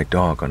 keeping my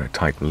dog on a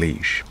tight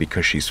leash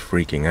because she's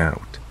freaking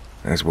out,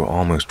 as we're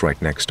almost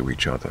right next to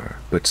each other,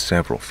 but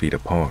several feet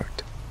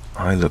apart.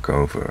 I look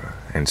over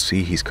and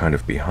see he's kind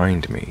of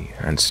behind me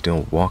and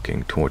still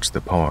walking towards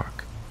the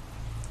park.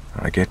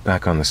 I get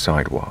back on the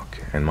sidewalk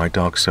and my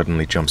dog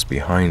suddenly jumps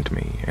behind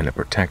me in a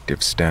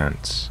protective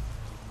stance.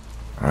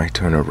 I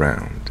turn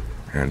around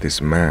and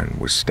this man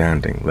was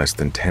standing less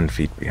than 10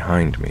 feet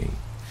behind me,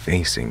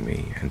 facing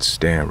me and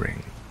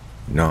staring,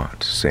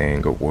 not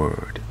saying a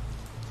word.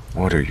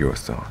 What are your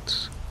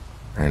thoughts?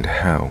 And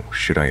how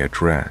should I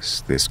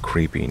address this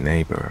creepy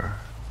neighbor?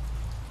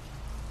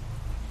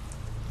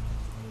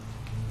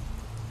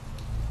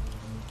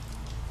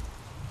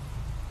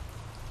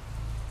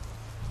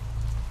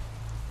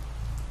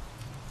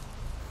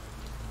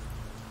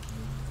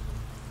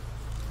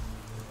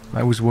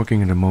 I was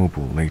working in a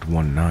mobile late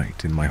one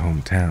night in my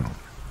hometown,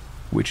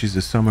 which is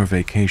a summer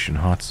vacation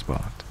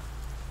hotspot,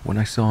 when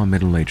I saw a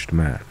middle-aged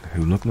man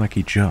who looked like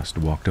he just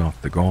walked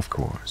off the golf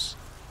course.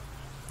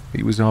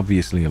 He was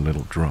obviously a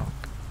little drunk,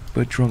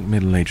 but drunk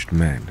middle-aged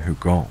men who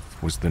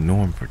golf was the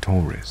norm for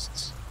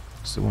tourists,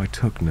 so I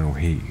took no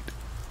heed.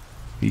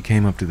 He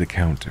came up to the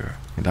counter,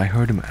 and I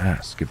heard him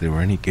ask if there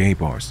were any gay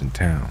bars in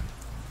town.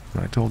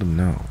 I told him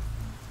no,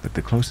 that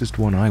the closest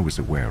one I was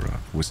aware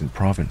of was in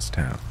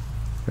Provincetown,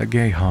 a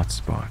gay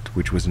hotspot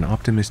which was an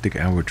optimistic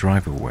hour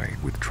drive away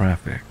with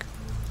traffic.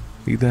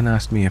 He then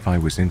asked me if I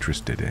was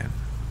interested in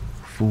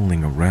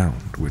fooling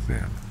around with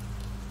him.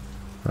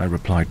 I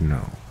replied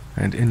no,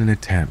 And in an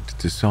attempt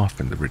to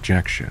soften the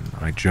rejection,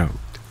 I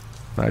joked,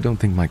 "I don't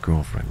think my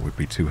girlfriend would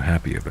be too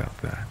happy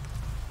about that,"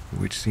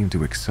 which seemed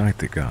to excite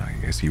the guy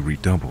as he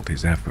redoubled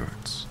his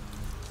efforts.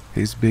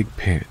 His big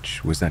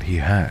pitch was that he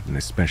had an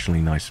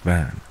especially nice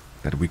van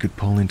that we could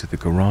pull into the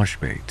garage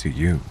bay to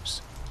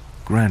use.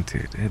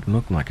 Granted, it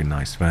looked like a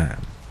nice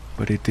van,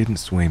 but it didn't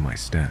sway my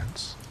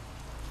stance.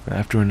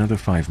 After another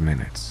 5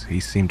 minutes, he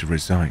seemed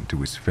resigned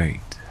to his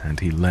fate, and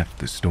he left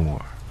the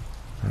store.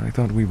 I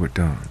thought we were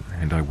done,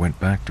 and I went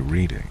back to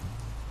reading.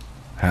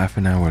 Half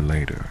an hour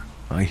later,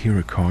 I hear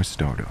a car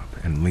start up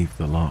and leave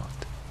the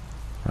lot.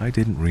 I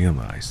didn't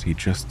realize he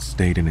just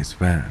stayed in his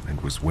van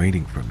and was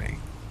waiting for me.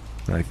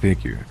 I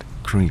figured,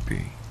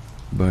 creepy,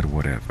 but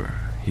whatever,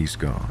 he's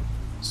gone,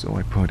 so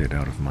I put it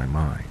out of my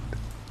mind.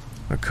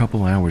 A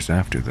couple hours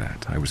after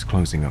that, I was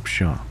closing up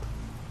shop.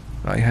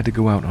 I had to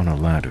go out on a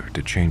ladder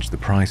to change the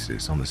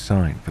prices on the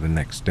sign for the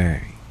next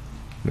day.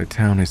 The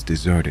town is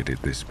deserted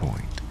at this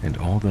point, and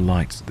all the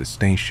lights at the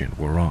station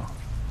were off,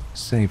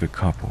 save a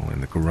couple in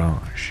the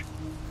garage.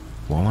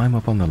 While I'm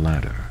up on the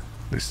ladder,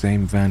 the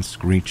same van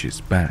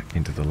screeches back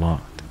into the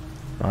lot.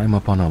 I'm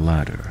up on a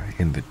ladder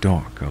in the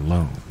dark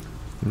alone,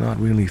 not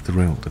really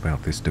thrilled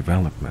about this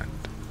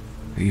development.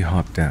 He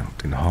hopped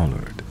out and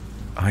hollered,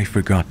 "I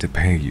forgot to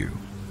pay you."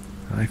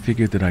 I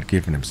figured that I'd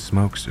given him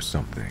smokes or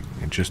something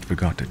and just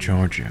forgot to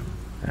charge him,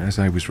 as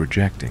I was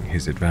rejecting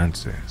his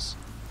advances.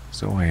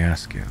 So I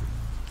asked him,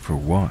 "For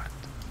what?"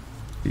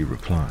 He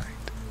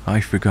replied, "I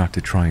forgot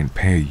to try and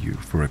pay you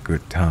for a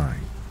good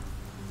time."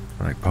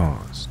 I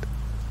paused.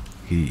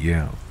 He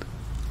yelled,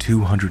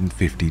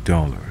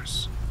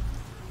 $250.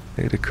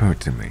 It occurred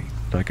to me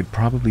that I could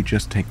probably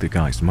just take the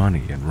guy's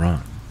money and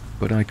run,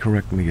 but I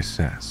correctly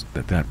assessed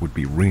that that would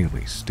be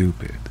really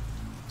stupid.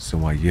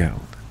 So I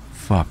yelled,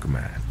 "Fuck,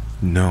 man.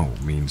 No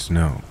means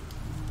no."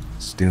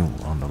 Still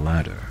on the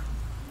ladder.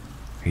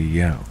 He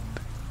yelled,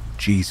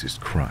 "Jesus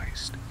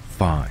Christ,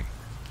 fine,"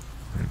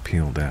 and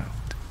peeled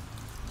out.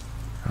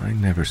 I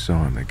never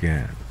saw him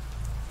again,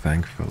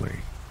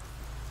 thankfully.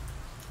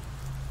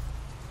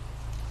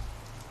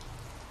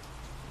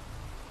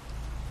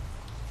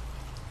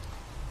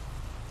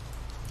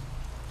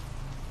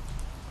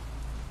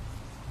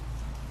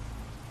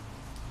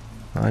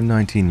 I'm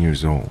 19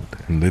 years old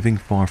and living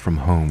far from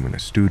home in a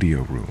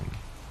studio room.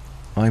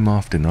 I'm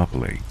often up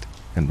late,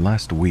 and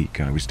last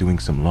week I was doing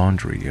some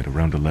laundry at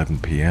around 11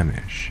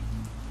 p.m.-ish.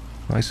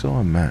 I saw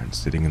a man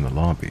sitting in the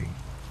lobby.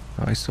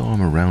 I saw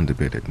him around a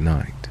bit at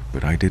night,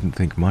 but I didn't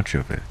think much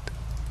of it.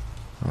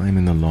 I'm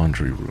in the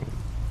laundry room.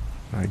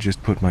 I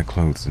just put my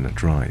clothes in a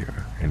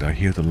dryer, and I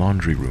hear the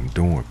laundry room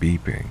door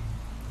beeping.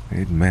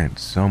 It meant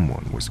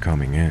someone was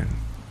coming in.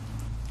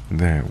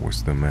 There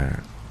was the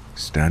man,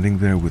 standing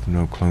there with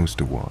no clothes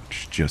to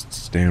wash, just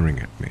staring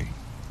at me.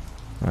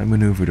 I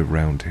maneuvered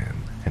around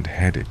him and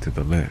headed to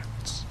the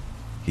lifts.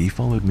 He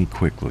followed me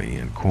quickly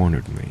and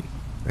cornered me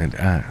and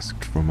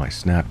asked for my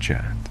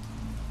Snapchat.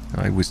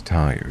 I was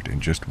tired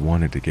and just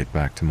wanted to get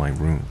back to my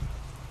room,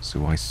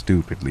 so I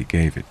stupidly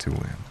gave it to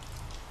him.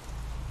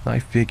 I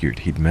figured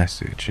he'd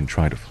message and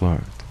try to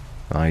flirt.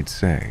 I'd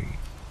say,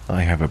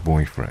 "I have a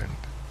boyfriend.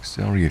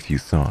 Sorry if you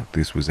thought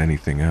this was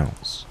anything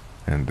else,"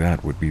 and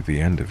that would be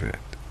the end of it.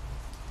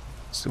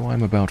 So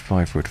I'm about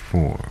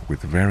 5'4"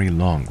 with very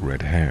long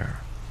red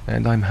hair,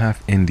 and I'm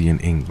half Indian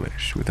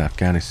English with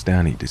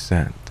Afghanistani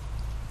descent.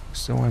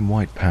 So I'm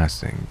white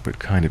passing but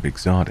kind of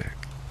exotic,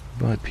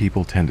 but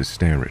people tend to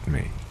stare at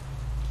me.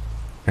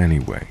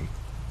 Anyway,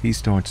 he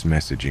starts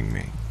messaging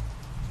me.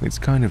 It's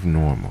kind of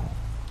normal.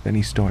 Then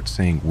he starts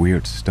saying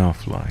weird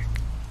stuff like,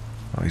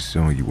 "I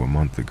saw you a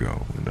month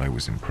ago and I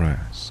was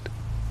impressed.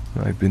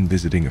 I've been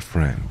visiting a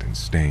friend and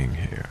staying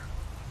here.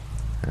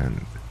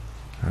 And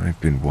I've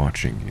been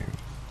watching you.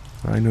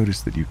 I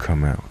noticed that you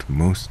come out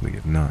mostly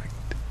at night."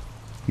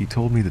 He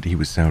told me that he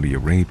was Saudi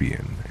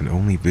Arabian and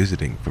only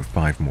visiting for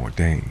 5 more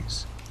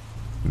days.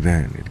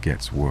 Then it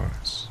gets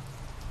worse.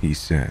 He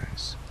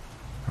says,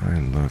 "I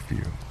love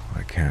you,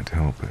 I can't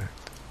help it."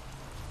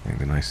 And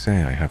then I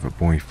say I have a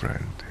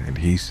boyfriend, and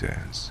he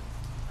says,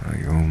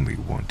 "I only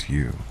want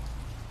you,"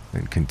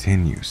 and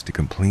continues to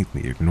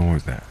completely ignore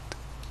that.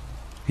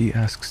 He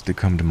asks to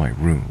come to my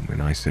room,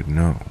 and I said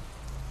no,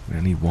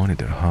 and he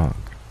wanted a hug.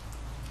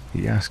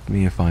 He asked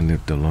me if I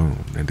lived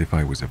alone and if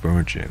I was a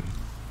virgin.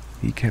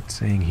 He kept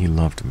saying he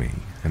loved me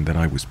and that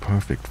I was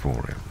perfect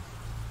for him,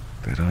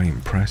 that I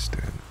impressed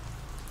him.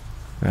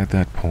 At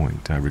that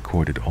point, I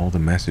recorded all the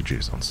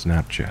messages on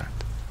Snapchat,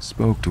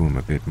 spoke to him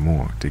a bit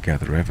more to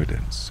gather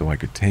evidence so I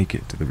could take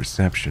it to the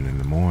reception in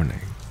the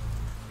morning.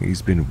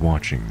 He's been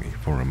watching me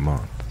for a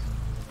month.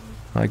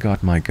 I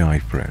got my guy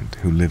friend,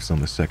 who lives on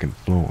the 2nd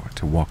floor,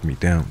 to walk me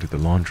down to the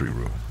laundry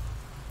room.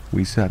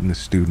 We sat in the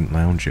student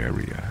lounge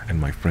area and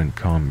my friend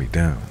calmed me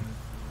down.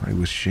 I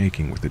was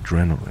shaking with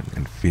adrenaline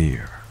and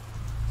fear.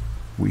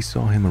 We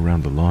saw him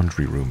around the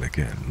laundry room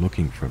again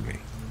looking for me,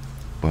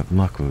 but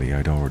luckily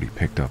I'd already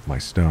picked up my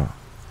stuff.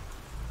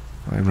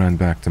 I ran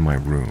back to my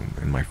room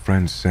and my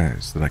friend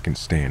says that I can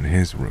stay in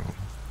his room,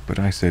 but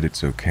I said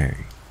it's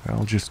okay,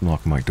 I'll just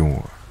lock my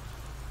door.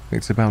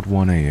 It's about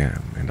 1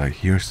 a.m. and I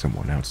hear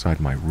someone outside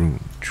my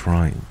room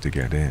trying to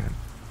get in.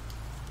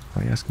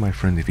 I ask my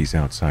friend if he's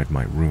outside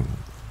my room,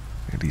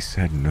 and he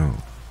said no,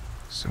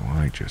 so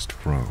I just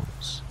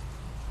froze.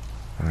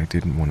 I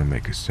didn't want to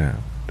make a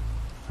sound.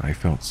 I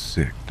felt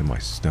sick to my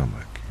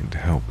stomach and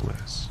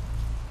helpless.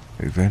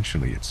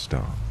 Eventually it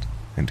stopped,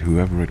 and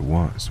whoever it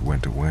was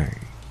went away.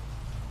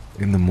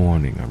 In the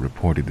morning, I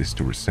reported this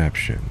to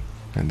reception,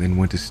 and then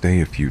went to stay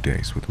a few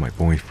days with my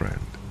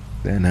boyfriend.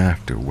 Then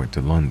after went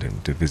to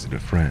London to visit a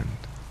friend.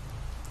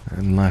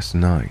 And last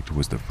night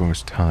was the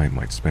first time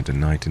I'd spent a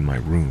night in my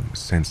room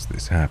since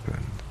this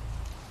happened.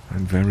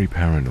 I'm very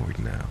paranoid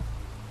now.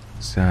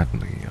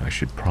 Sadly, I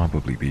should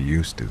probably be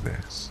used to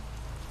this.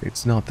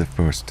 It's not the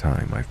first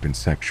time I've been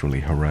sexually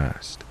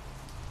harassed.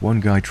 One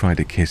guy tried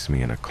to kiss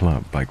me in a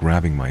club by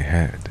grabbing my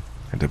head,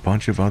 and a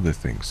bunch of other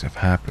things have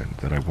happened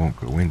that I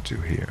won't go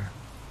into here.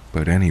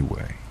 But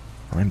anyway,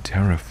 I'm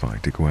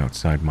terrified to go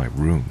outside my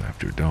room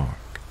after dark.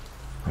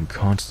 I'm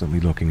constantly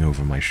looking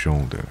over my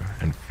shoulder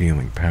and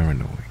feeling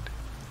paranoid.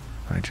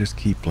 I just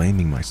keep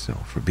blaming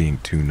myself for being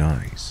too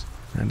nice,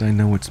 and I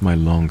know it's my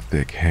long,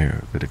 thick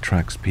hair that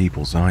attracts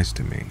people's eyes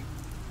to me.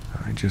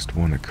 I just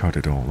want to cut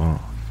it all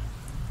off.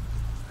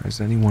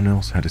 Has anyone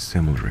else had a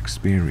similar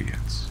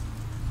experience?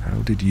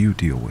 How did you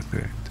deal with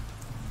it?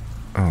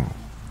 Oh,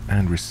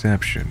 and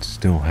reception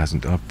still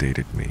hasn't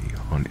updated me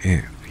on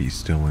if he's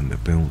still in the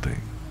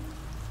building.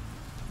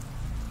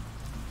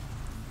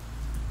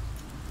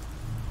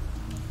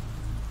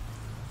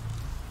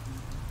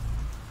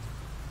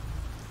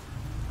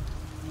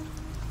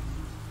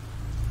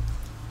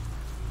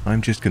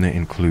 I'm just going to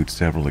include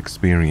several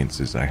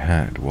experiences I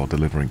had while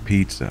delivering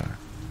pizza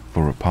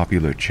for a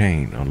popular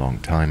chain a long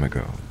time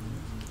ago.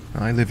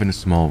 I live in a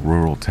small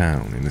rural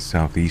town in the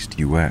southeast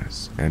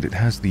US, and it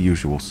has the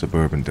usual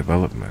suburban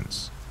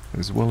developments,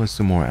 as well as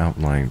some more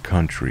outlying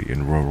country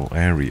and rural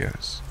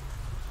areas.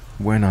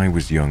 When I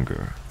was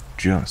younger,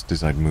 just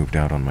as I'd moved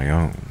out on my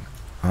own,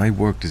 I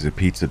worked as a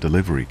pizza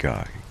delivery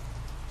guy.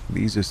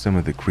 These are some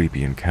of the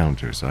creepy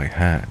encounters I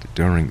had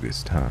during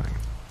this time.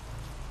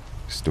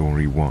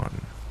 Story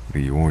 1.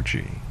 The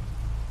Orgy.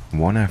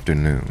 One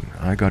afternoon,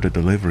 I got a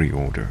delivery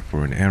order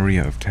for an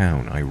area of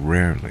town I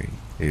rarely,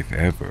 if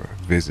ever,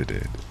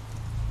 visited.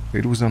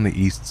 It was on the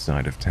east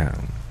side of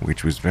town,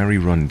 which was very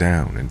run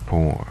down and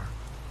poor.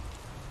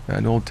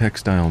 An old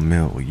textile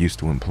mill used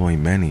to employ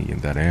many in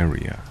that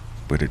area,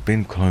 but had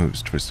been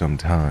closed for some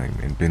time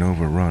and been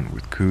overrun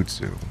with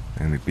kudzu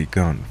and had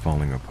begun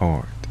falling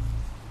apart.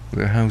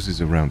 The houses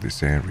around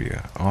this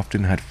area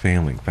often had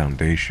failing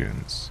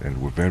foundations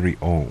and were very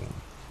old,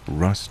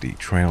 rusty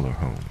trailer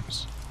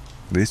homes.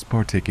 This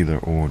particular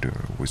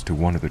order was to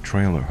one of the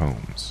trailer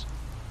homes.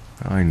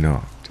 I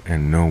knocked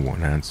and no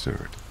one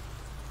answered.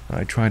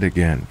 I tried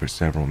again for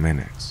several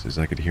minutes as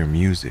I could hear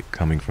music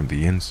coming from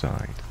the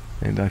inside,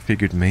 and I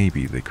figured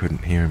maybe they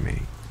couldn't hear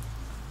me.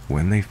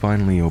 When they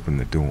finally opened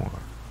the door,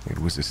 it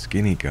was a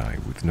skinny guy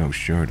with no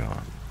shirt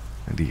on,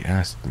 and he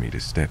asked me to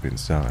step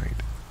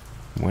inside.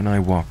 When I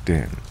walked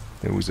in,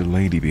 there was a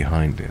lady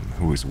behind him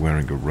who was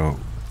wearing a robe,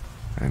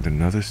 and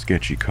another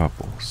sketchy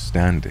couple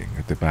standing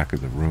at the back of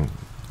the room.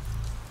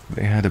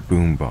 They had a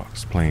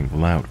boombox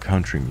playing loud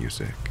country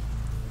music.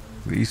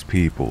 These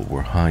people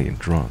were high and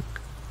drunk,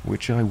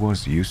 which I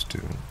was used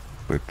to,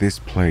 but this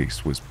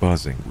place was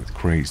buzzing with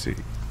crazy.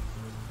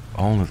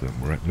 All of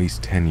them were at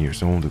least 10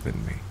 years older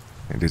than me,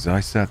 and as I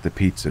sat the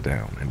pizza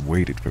down and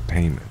waited for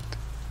payment,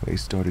 they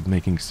started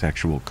making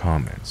sexual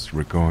comments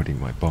regarding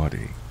my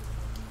body.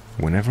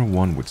 Whenever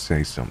one would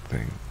say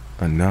something,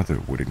 another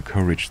would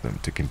encourage them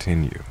to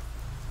continue.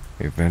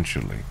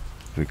 Eventually,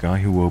 the guy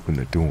who opened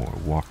the door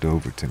walked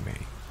over to me,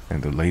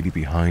 and the lady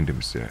behind him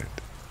said,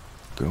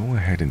 "Go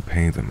ahead and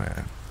pay the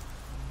man."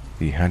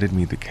 He handed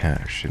me the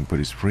cash and put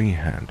his free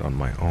hand on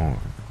my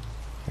arm,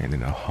 and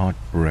in a hot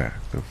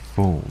breath of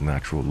full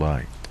natural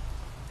light,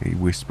 he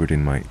whispered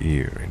in my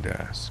ear and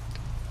asked,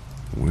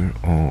 "We're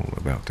all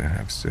about to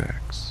have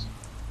sex.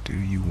 Do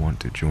you want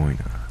to join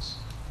us?"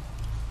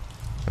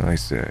 I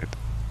said,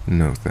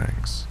 "No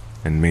thanks,"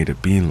 and made a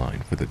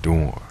beeline for the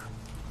door.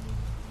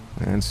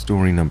 And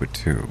story number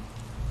 2,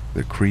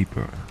 the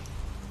creeper.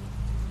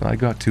 I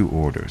got 2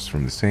 orders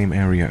from the same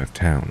area of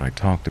town I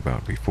talked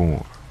about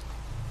before.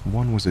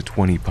 One was a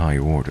 20 pie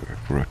order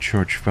for a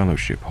church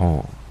fellowship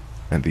hall,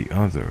 and the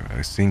other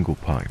a single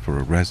pie for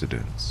a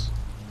residence.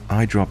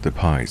 I dropped the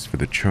pies for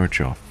the church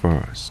off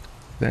first,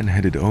 then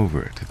headed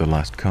over to the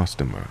last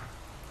customer.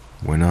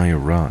 When I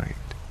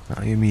arrived,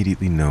 I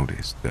immediately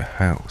noticed the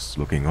house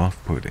looking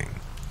off-putting,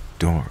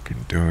 dark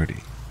and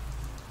dirty.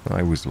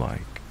 I was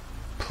like,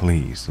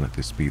 please let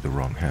this be the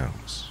wrong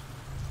house.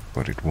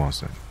 But it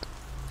wasn't.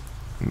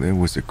 There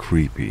was a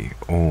creepy,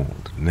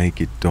 old,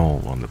 naked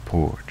doll on the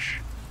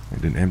porch,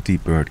 and an empty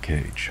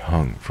birdcage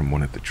hung from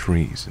one of the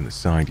trees in the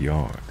side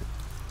yard.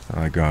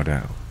 I got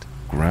out,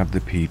 grabbed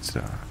the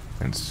pizza,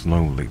 and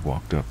slowly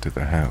walked up to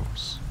the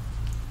house.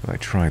 I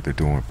tried the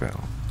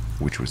doorbell,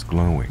 which was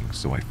glowing,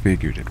 so I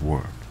figured it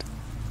worked.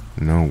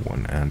 No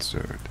one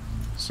answered,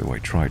 so I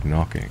tried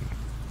knocking.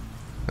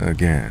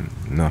 Again,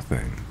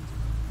 nothing,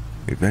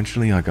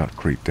 Eventually I got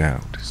creeped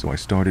out, so I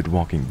started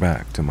walking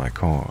back to my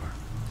car.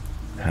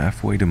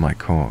 Halfway to my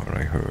car,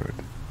 I heard,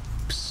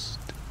 "Psst,"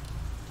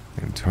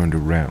 and turned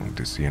around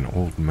to see an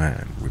old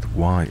man with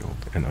wild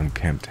and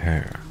unkempt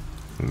hair,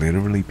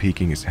 literally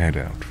peeking his head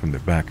out from the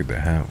back of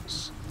the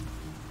house.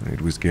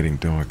 It was getting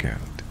dark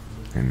out,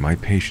 and my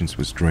patience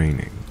was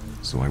draining,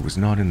 so I was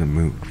not in the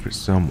mood for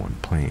someone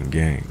playing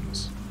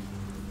games.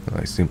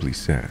 I simply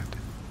said,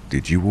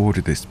 "Did you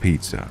order this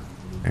pizza?"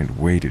 and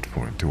waited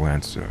for him to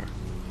answer,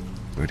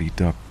 but he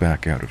ducked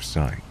back out of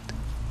sight.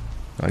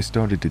 I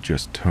started to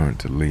just turn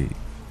to leave,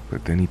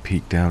 but then he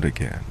peeked out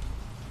again.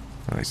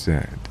 I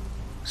said,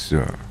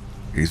 "Sir,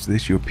 is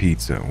this your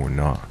pizza or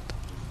not?"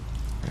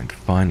 And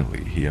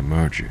finally he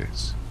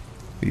emerges.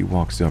 He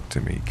walks up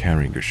to me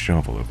carrying a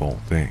shovel of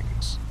all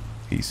things.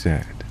 He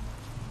said,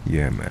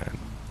 "Yeah man,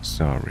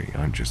 sorry,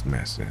 I'm just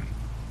messing.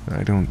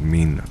 I don't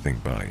mean nothing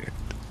by it."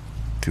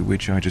 To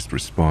which I just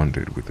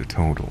responded with the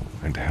total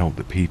and held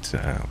the pizza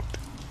out.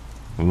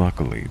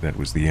 Luckily, that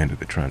was the end of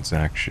the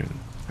transaction,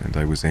 and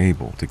I was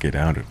able to get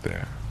out of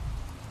there.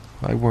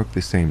 I worked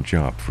the same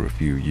job for a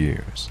few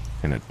years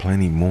and had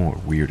plenty more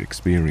weird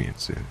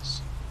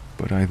experiences,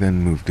 but I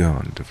then moved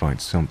on to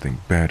find something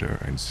better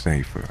and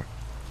safer.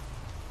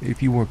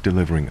 If you work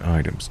delivering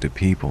items to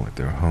people at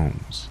their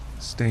homes,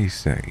 stay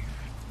safe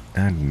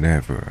and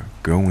never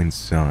go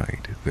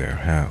inside their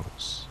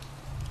house.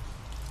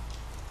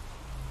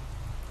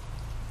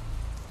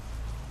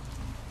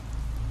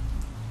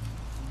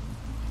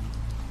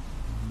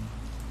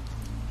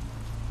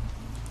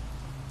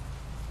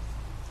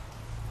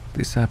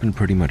 This happened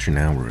pretty much an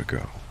hour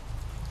ago.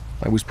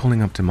 I was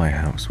pulling up to my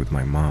house with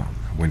my mom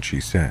when she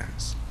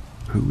says,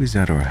 "Who is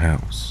at our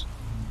house?"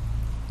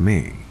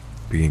 Me,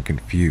 being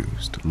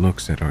confused,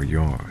 looks at our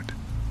yard.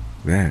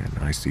 Then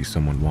I see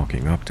someone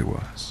walking up to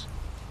us.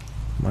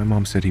 My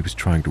mom said he was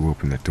trying to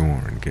open the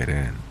door and get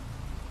in.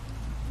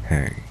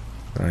 "Hey,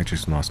 I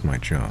just lost my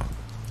job.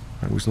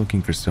 I was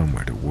looking for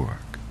somewhere to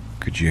work.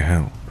 Could you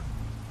help?"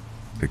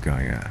 The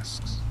guy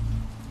asks.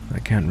 I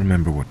can't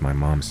remember what my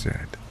mom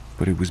said,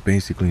 but it was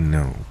basically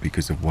no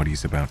because of what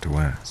he's about to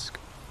ask.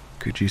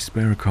 "Could you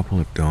spare a couple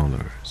of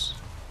dollars?"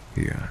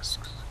 he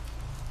asks.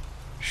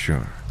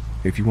 "Sure,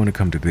 if you want to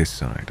come to this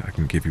side, I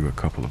can give you a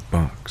couple of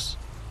bucks,"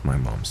 my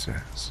mom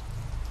says.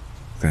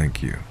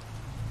 "Thank you,"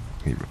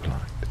 he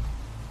replied.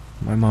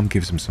 My mom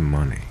gives him some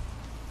money.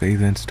 They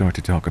then start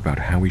to talk about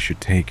how he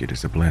should take it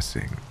as a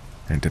blessing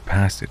and to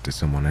pass it to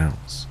someone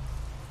else.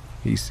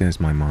 He says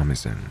my mom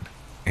is an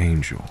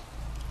angel.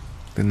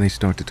 Then they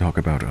start to talk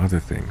about other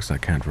things I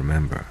can't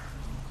remember.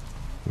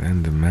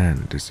 Then the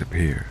man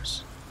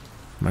disappears.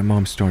 My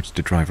mom starts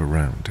to drive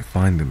around to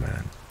find the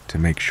man to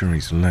make sure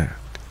he's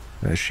left,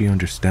 as she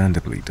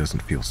understandably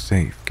doesn't feel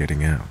safe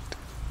getting out.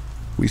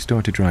 We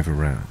start to drive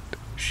around.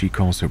 She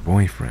calls her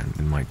boyfriend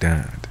and my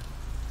dad.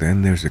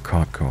 Then there's a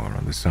cop car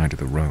on the side of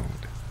the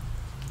road.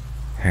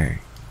 Hey,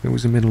 there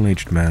was a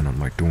middle-aged man on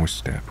my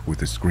doorstep with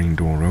the screen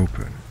door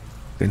open.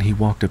 Then he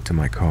walked up to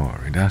my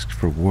car and asked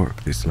for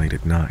work this late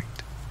at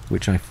night,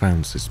 which I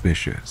found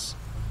suspicious.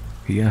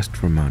 He asked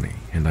for money,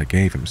 and I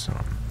gave him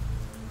some.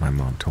 My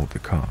mom told the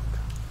cop.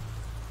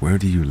 "Where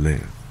do you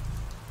live?"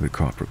 The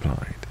cop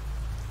replied.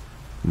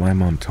 My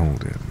mom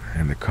told him,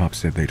 and the cop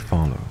said they'd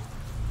follow.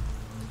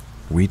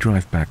 We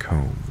drive back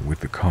home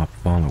with the cop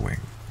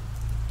following.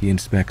 He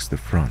inspects the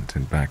front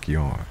and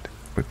backyard,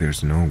 but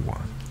there's no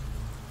one.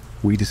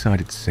 We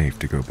decided it's safe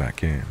to go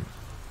back in.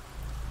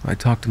 I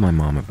talked to my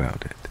mom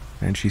about it,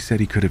 and she said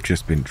he could have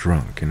just been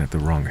drunk and at the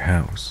wrong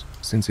house,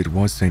 since it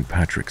was St.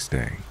 Patrick's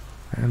Day,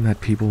 and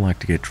that people like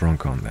to get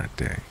drunk on that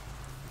day.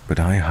 But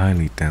I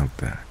highly doubt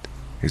that,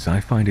 as I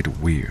find it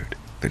weird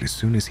that as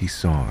soon as he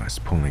saw us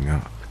pulling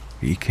up,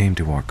 he came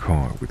to our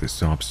car with a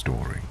sob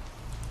story.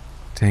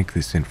 Take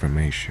this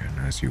information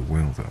as you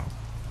will, though.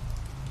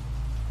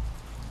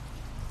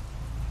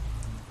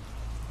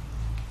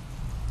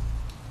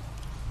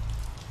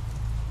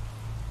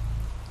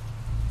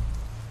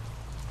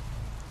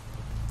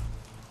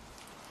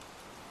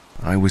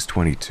 I was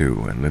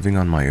 22 and living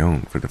on my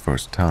own for the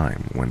first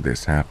time when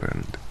this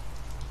happened.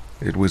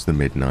 It was the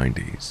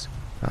mid-90s.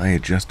 I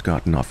had just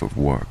gotten off of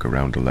work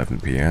around 11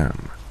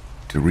 p.m.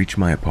 To reach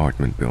my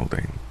apartment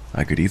building,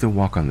 I could either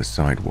walk on the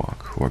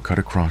sidewalk or cut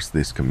across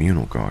this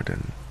communal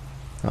garden.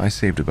 I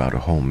saved about a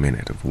whole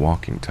minute of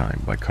walking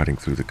time by cutting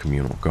through the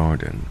communal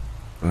garden,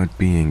 but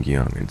being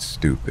young and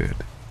stupid,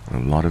 a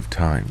lot of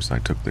times I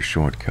took the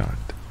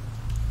shortcut.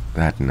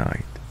 That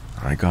night,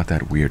 I got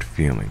that weird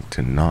feeling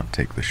to not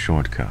take the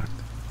shortcut.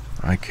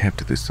 I kept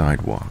to the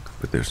sidewalk,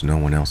 but there's no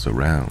one else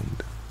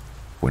around.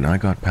 When I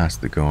got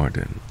past the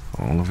garden,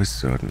 all of a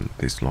sudden,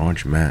 this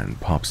large man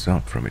pops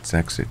up from its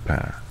exit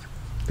path.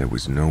 There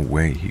was no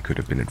way he could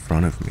have been in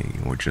front of me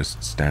or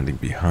just standing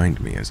behind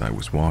me as I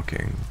was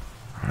walking.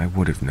 I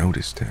would have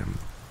noticed him.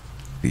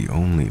 The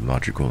only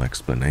logical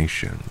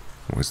explanation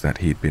was that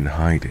he'd been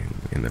hiding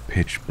in the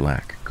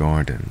pitch-black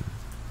garden.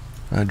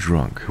 A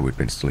drunk who had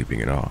been sleeping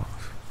it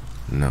off.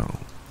 No,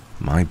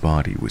 my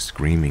body was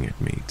screaming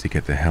at me to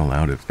get the hell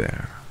out of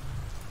there.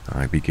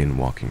 I begin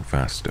walking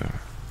faster.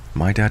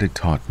 My dad had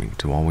taught me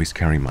to always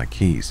carry my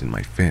keys in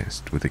my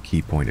fist with a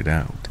key pointed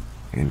out,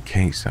 in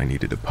case I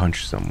needed to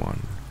punch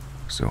someone,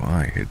 so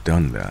I had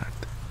done that.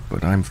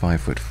 But I'm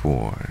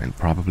 5'4" and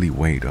probably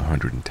weighed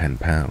 110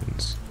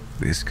 pounds.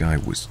 This guy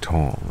was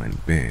tall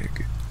and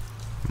big.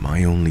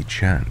 My only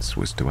chance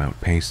was to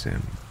outpace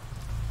him.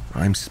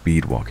 I'm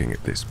speed walking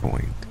at this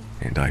point,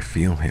 and I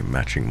feel him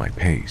matching my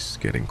pace,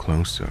 getting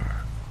closer.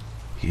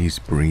 He's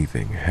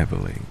breathing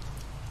heavily.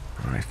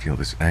 I feel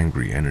this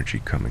angry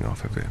energy coming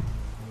off of him.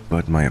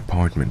 But my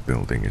apartment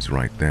building is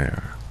right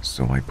there,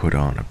 so I put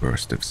on a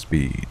burst of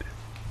speed.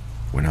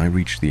 When I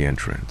reach the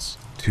entrance,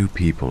 2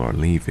 people are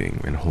leaving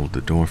and hold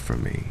the door for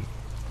me.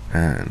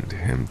 And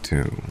him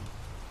too.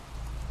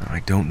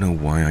 I don't know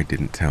why I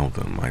didn't tell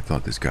them I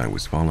thought this guy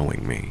was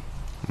following me.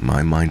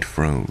 My mind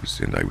froze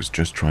and I was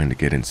just trying to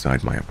get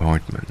inside my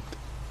apartment.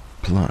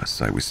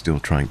 Plus, I was still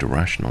trying to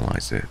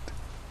rationalize it.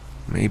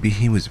 Maybe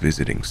he was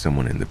visiting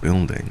someone in the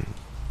building.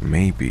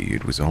 Maybe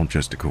it was all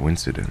just a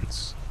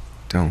coincidence.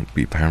 Don't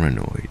be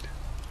paranoid.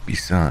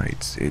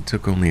 Besides, it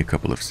took only a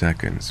couple of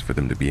seconds for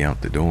them to be out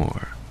the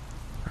door.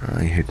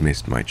 I had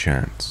missed my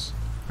chance.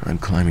 I'm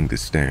climbing the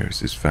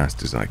stairs as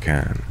fast as I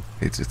can.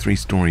 It's a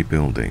 3-story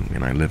building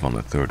and I live on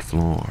the 3rd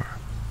floor.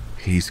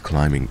 He's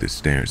climbing the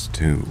stairs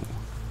too,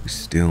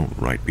 still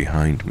right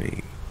behind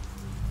me.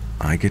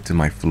 I get to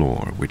my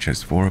floor, which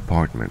has 4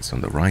 apartments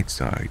on the right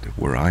side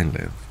where I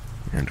live,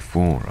 and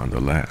 4 on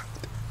the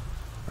left.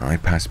 I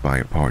pass by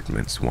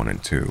apartments 1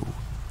 and 2.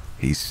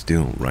 He's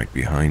still right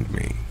behind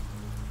me.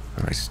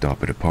 I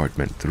stop at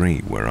apartment 3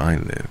 where I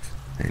live,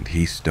 and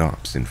he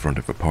stops in front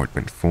of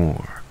apartment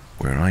 4,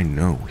 where I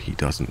know he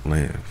doesn't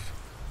live.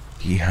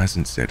 He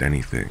hasn't said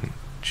anything,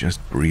 just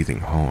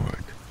breathing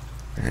hard,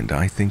 and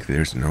I think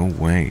there's no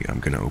way I'm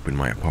gonna open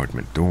my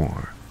apartment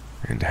door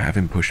and have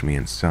him push me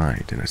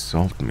inside and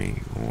assault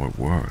me or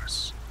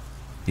worse.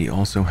 He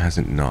also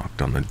hasn't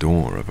knocked on the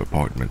door of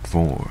apartment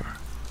 4.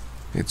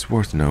 It's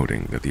worth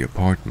noting that the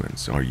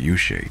apartments are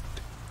U-shaped,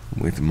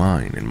 with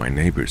mine and my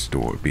neighbor's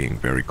door being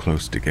very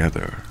close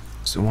together,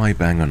 so I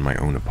bang on my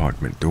own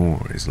apartment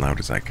door as loud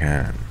as I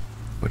can,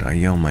 but I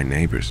yell my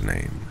neighbor's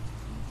name.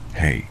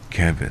 "Hey,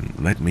 Kevin,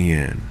 let me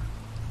in."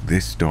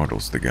 This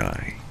startles the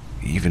guy,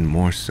 even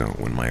more so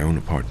when my own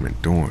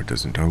apartment door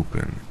doesn't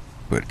open,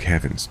 but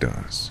Kevin's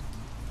does.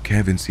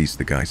 Kevin sees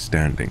the guy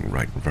standing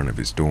right in front of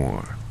his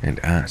door and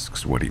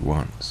asks what he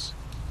wants.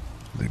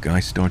 The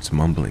guy starts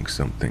mumbling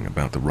something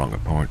about the wrong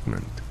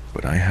apartment,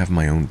 but I have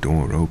my own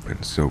door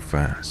open so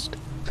fast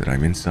that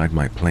I'm inside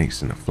my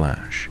place in a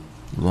flash,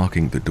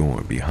 locking the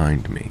door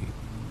behind me.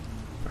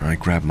 I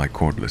grab my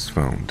cordless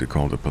phone to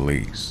call the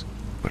police,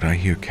 but I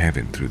hear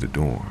Kevin through the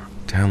door,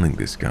 telling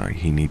this guy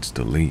he needs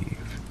to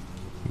leave.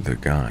 The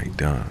guy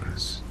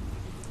does.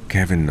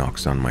 Kevin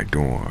knocks on my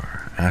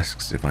door,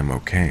 asks if I'm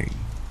okay.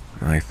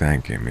 I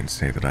thank him and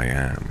say that I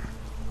am,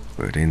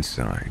 but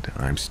inside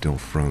I'm still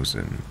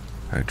frozen,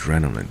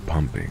 adrenaline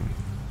pumping,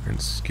 and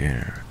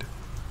scared.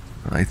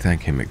 I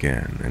thank him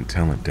again and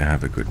tell him to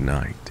have a good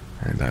night,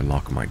 and I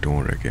lock my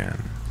door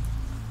again.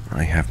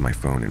 I have my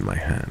phone in my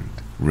hand,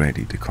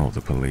 ready to call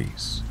the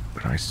police,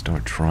 but I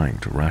start trying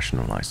to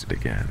rationalize it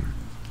again.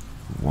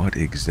 What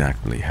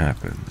exactly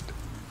happened?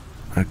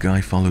 A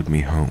guy followed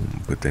me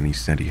home, but then he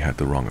said he had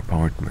the wrong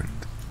apartment.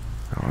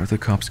 Are the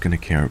cops gonna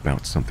care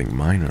about something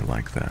minor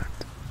like that?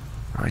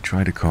 I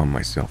try to calm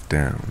myself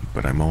down,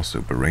 but I'm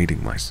also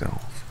berating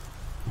myself.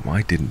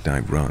 Why didn't I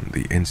run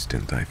the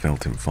instant I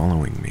felt him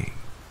following me?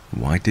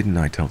 Why didn't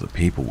I tell the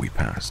people we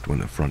passed when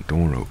the front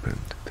door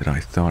opened that I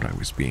thought I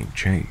was being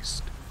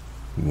chased?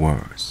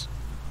 Worse,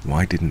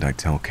 why didn't I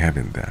tell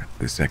Kevin that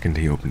the second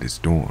he opened his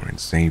door and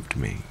saved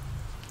me?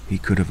 He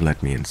could have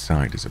let me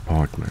inside his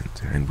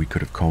apartment and we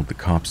could have called the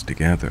cops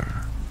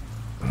together.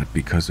 But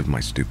because of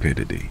my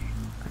stupidity,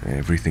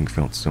 everything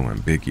felt so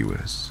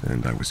ambiguous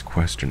and I was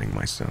questioning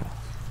myself.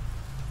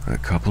 A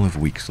couple of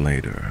weeks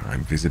later,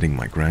 I'm visiting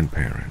my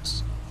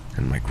grandparents,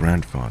 and my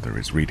grandfather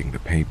is reading the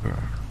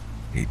paper.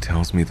 He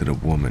tells me that a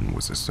woman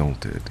was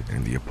assaulted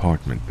in the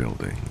apartment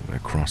building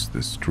across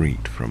the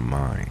street from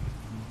mine.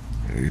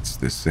 It's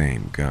the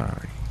same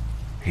guy.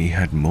 He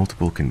had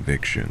multiple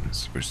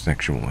convictions for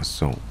sexual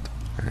assault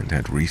and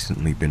had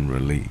recently been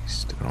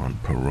released on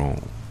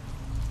parole.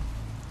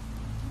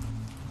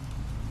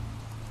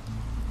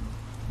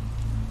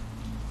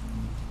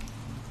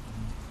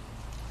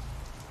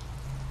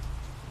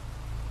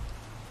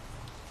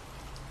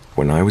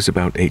 When I was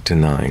about 8 to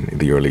 9 in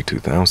the early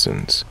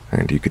 2000s,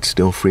 and you could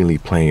still freely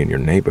play in your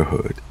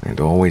neighborhood and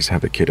always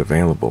have a kid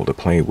available to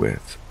play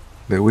with,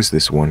 there was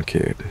this one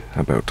kid,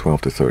 about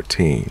 12 to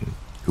 13,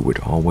 who would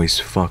always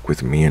fuck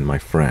with me and my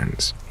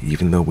friends,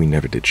 even though we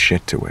never did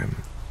shit to him.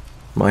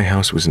 My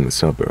house was in the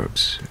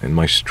suburbs, and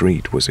my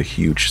street was a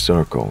huge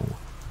circle,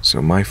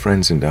 so my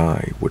friends and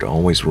I would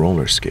always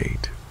roller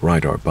skate,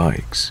 ride our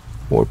bikes,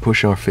 or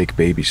push our fake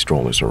baby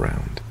strollers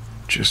around.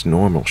 Just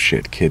normal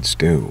shit kids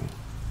do.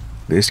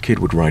 This kid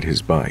would ride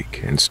his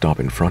bike and stop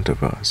in front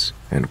of us,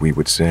 and we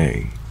would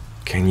say,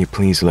 "Can you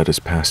please let us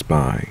pass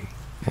by?"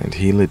 And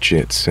he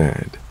legit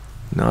said,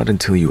 Not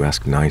until you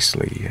ask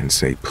nicely and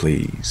say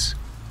please.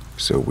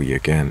 So we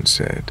again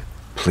said,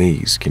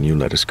 "Please, can you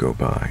let us go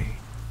by?"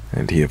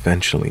 And he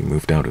eventually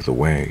moved out of the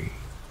way.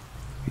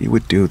 He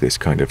would do this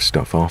kind of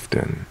stuff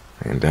often,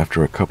 and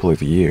after a couple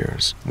of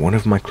years, one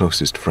of my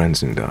closest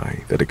friends and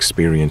I that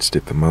experienced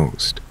it the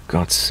most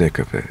got sick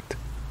of it.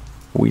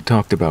 We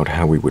talked about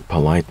how we would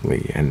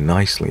politely and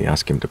nicely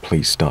ask him to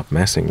please stop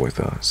messing with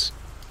us.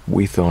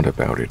 We thought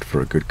about it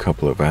for a good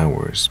couple of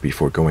hours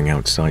before going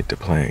outside to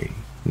play,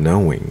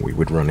 knowing we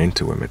would run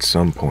into him at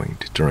some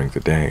point during the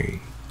day.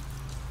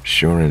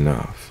 Sure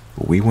enough,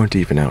 we weren't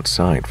even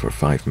outside for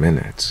 5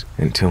 minutes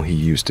until he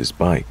used his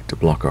bike to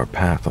block our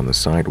path on the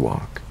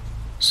sidewalk.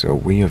 So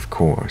we, of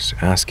course,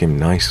 asked him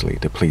nicely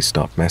to please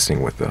stop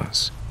messing with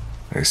us,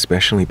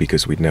 especially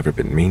because we'd never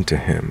been mean to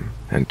him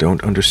and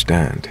don't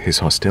understand his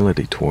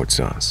hostility towards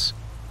us.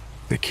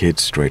 The kid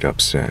straight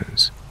up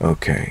says,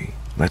 "Okay,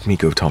 let me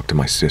go talk to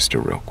my sister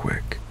real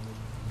quick."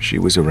 She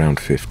was around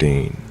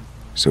 15,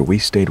 so we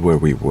stayed where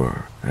we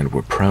were and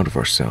were proud of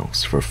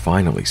ourselves for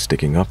finally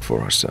sticking up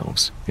for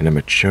ourselves in a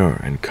mature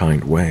and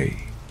kind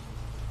way.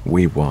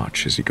 We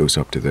watch as he goes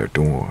up to their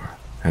door,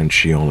 and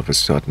she all of a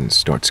sudden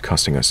starts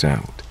cussing us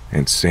out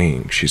and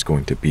saying she's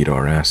going to beat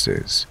our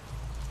asses.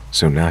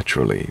 So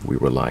naturally, we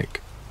were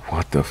like,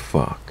 "What the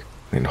fuck?"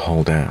 and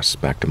hauled ass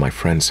back to my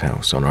friend's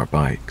house on our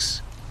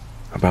bikes.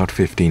 About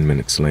 15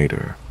 minutes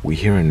later, we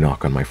hear a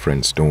knock on my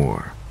friend's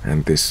door,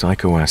 and this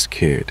psycho-ass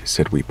kid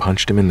said we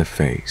punched him in the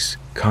face,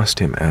 cussed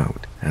him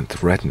out, and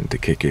threatened to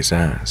kick his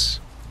ass.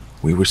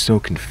 We were so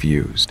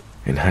confused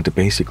and had to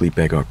basically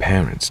beg our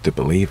parents to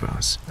believe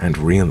us and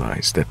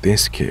realize that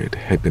this kid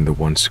had been the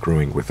one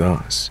screwing with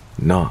us,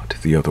 not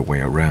the other way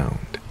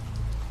around.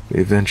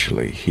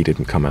 Eventually, he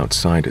didn't come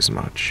outside as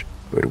much,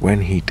 but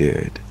when he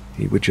did,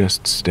 he would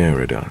just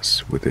stare at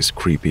us with this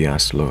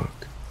creepy-ass look.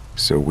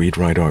 So we'd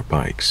ride our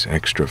bikes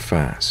extra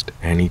fast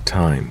any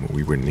time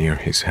we were near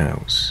his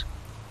house.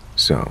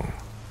 So,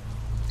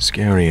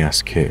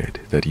 scary-ass kid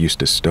that used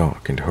to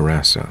stalk and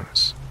harass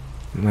us,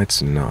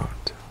 let's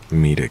not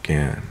meet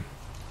again.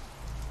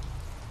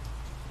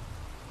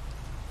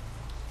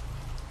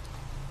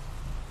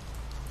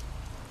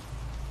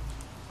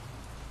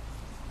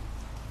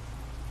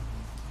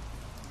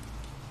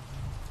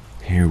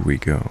 Here we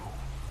go.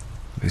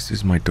 This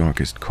is my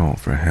darkest call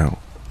for help.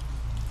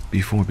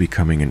 Before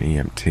becoming an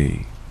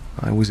EMT,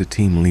 I was a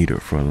team leader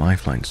for a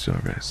lifeline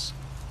service.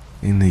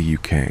 In the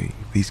UK,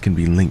 these can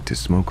be linked to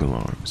smoke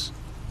alarms.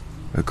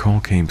 A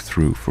call came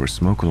through for a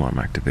smoke alarm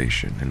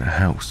activation in a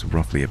house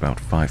roughly about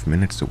 5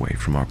 minutes away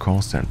from our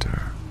call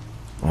center.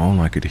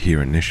 All I could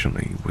hear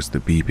initially was the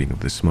beeping of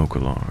the smoke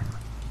alarm.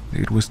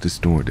 It was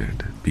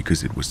distorted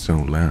because it was so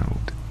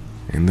loud.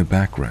 In the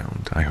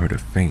background, I heard a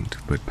faint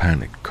but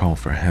panicked call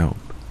for help,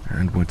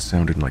 and what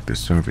sounded like the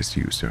service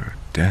user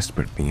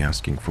desperately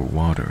asking for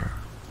water.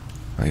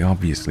 I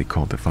obviously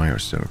called the fire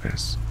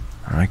service.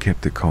 I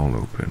kept the call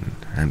open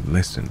and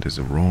listened as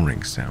a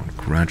roaring sound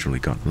gradually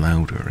got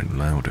louder and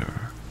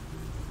louder.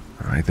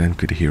 I then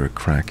could hear a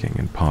cracking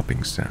and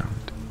popping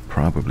sound,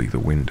 probably the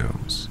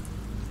windows.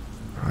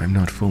 I'm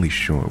not fully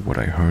sure what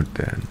I heard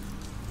then,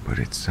 but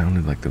it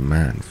sounded like the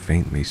man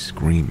faintly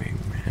screaming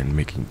and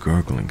making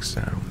gurgling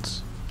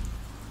sounds.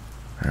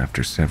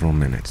 After several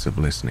minutes of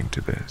listening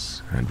to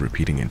this and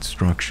repeating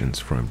instructions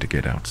for him to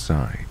get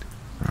outside,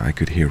 I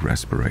could hear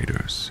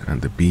respirators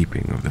and the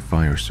beeping of the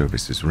fire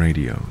service's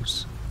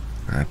radios.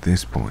 At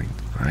this point,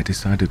 I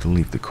decided to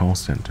leave the call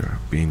center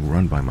being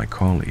run by my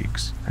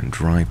colleagues and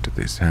drive to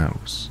this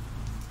house.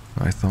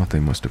 I thought they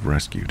must have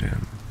rescued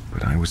him,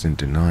 but I was in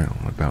denial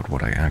about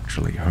what I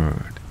actually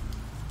heard.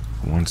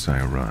 Once I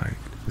arrived,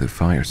 the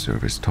fire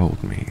service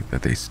told me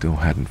that they still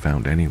hadn't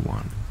found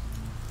anyone.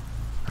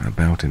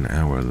 About an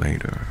hour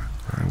later,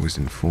 I was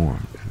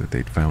informed that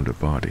they'd found a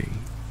body.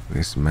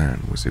 This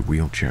man was a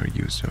wheelchair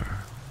user.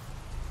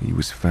 He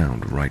was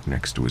found right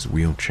next to his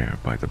wheelchair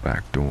by the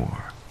back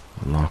door,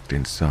 locked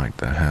inside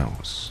the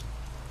house.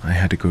 I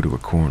had to go to a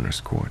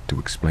coroner's court to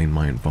explain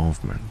my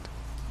involvement.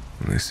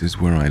 This is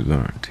where I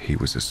learned he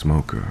was a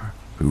smoker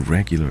who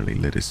regularly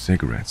lit his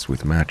cigarettes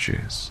with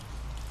matches.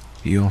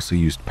 He also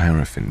used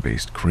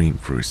paraffin-based cream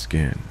for his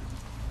skin.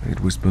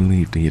 It was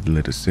believed he had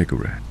lit a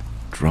cigarette,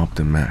 dropped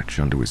a match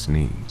onto his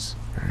knees,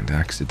 and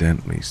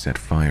accidentally set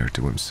fire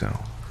to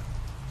himself.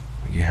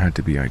 He had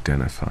to be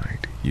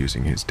identified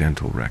using his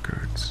dental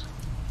records.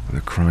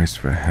 The cries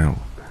for help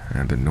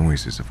and the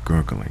noises of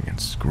gurgling and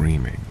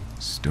screaming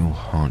still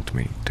haunt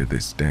me to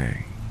this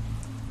day.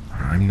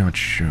 I'm not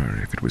sure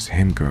if it was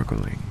him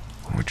gurgling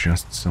or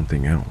just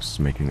something else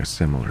making a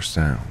similar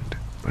sound,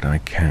 but I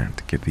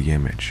can't get the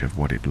image of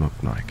what it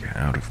looked like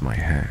out of my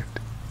head.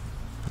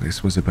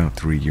 This was about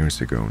 3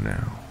 years ago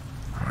now.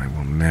 I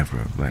will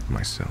never let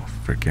myself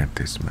forget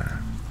this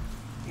man.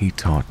 He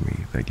taught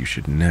me that you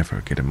should never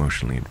get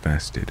emotionally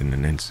invested in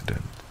an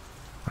incident.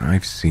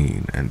 I've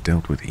seen and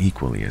dealt with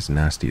equally as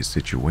nasty a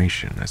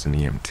situation as an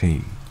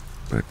EMT,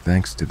 but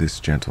thanks to this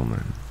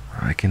gentleman,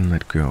 I can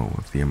let go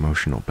of the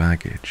emotional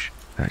baggage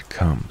that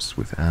comes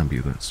with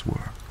ambulance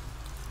work.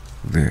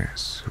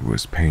 This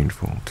was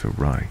painful to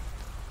write,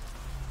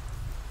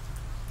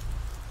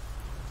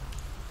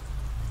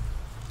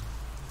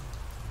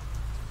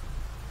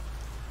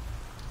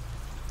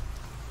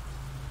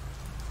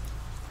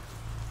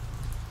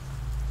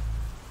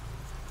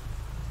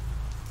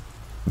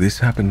 This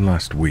happened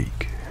last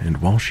week,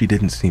 and while she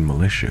didn't seem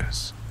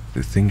malicious,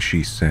 the things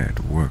she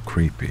said were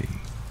creepy.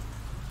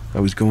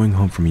 I was going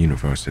home from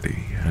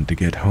university, and to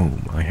get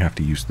home, I have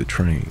to use the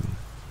train.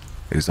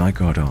 As I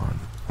got on,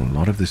 a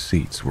lot of the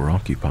seats were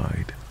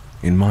occupied.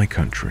 In my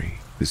country,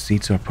 the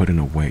seats are put in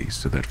a way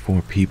so that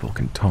 4 people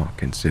can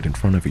talk and sit in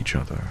front of each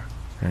other,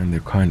 and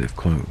they're kind of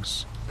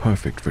close,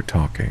 perfect for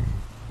talking,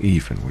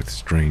 even with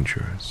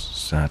strangers,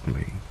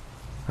 sadly.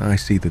 I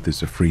see that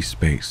there's a free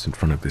space in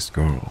front of this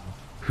girl,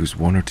 who's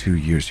 1 or 2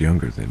 years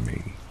younger than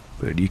me,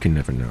 but you can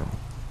never know.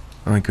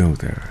 I go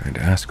there and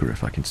ask her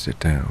if I can sit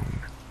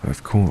down.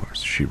 Of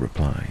course, she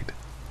replied,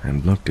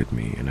 and looked at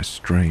me in a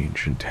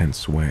strange,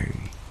 intense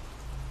way.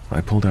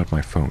 I pulled out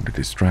my phone to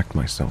distract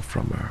myself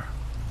from her.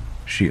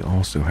 She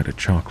also had a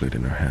chocolate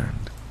in her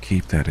hand.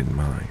 Keep that in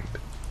mind.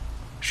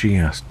 She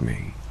asked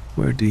me,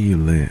 "Where do you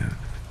live?"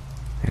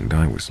 And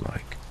I was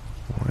like,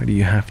 "Why do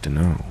you have to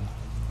know?"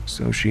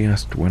 So she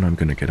asked when I'm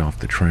gonna get off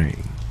the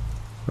train.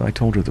 I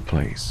told her the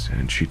place,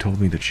 and she told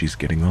me that she's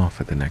getting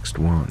off at the next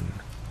one.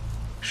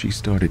 She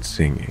started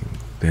singing,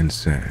 then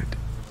said,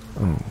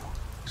 "Oh,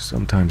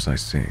 sometimes I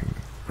sing.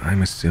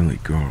 I'm a silly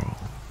girl,"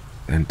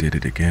 and did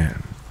it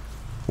again.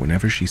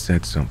 Whenever she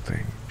said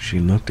something, she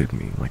looked at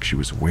me like she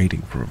was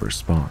waiting for a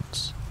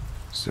response.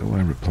 So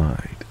I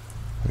replied,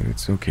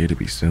 "It's okay to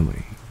be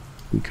silly,"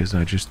 because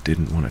I just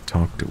didn't want to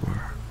talk to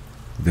her.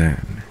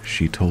 Then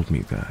she told me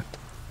that,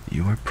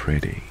 "You're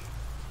pretty."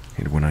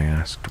 And when I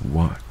asked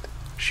what,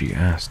 she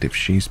asked if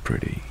she's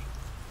pretty.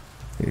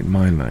 In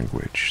my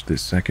language, the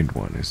second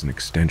one is an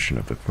extension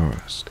of the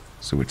first,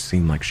 so it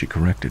seemed like she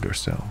corrected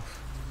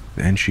herself.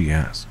 Then she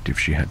asked if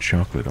she had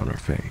chocolate on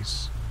her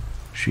face.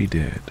 She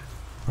did.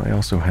 I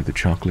also had the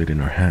chocolate in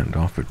her hand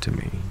offered to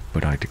me,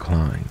 but I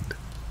declined.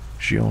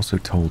 She also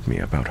told me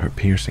about her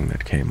piercing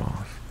that came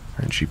off,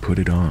 and she put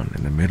it on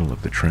in the middle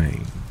of the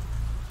train.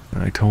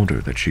 I told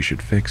her that she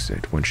should fix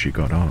it when she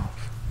got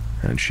off,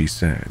 and she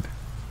said,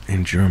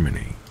 "In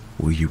Germany,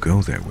 will you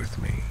go there with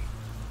me?"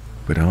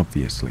 But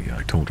obviously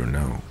I told her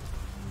no.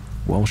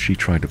 While she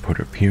tried to put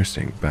her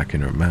piercing back in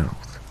her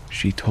mouth,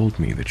 she told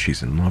me that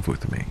she's in love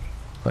with me.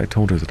 I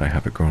told her that I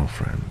have a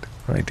girlfriend.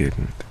 I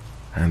didn't,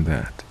 and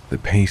that the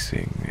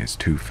pacing is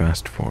too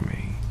fast for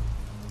me.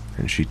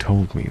 And she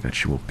told me that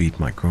she will beat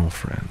my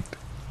girlfriend.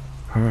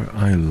 Her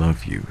 "I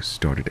love you"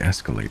 started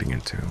escalating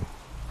into,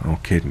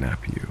 "I'll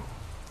kidnap you,"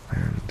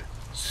 and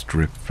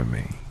 "strip for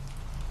me."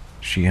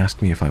 She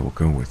asked me if I will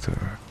go with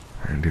her,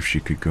 and if she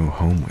could go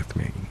home with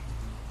me.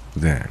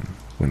 Then,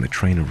 when the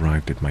train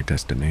arrived at my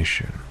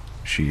destination,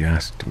 she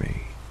asked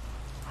me,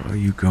 "Are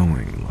you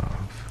going,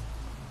 love?"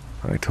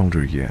 I told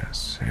her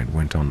yes, and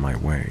went on my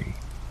way.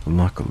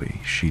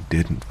 Luckily, she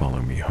didn't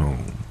follow me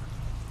home.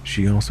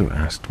 She also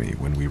asked me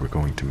when we were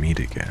going to meet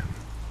again,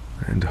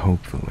 and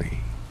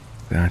hopefully,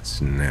 that's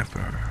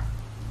never.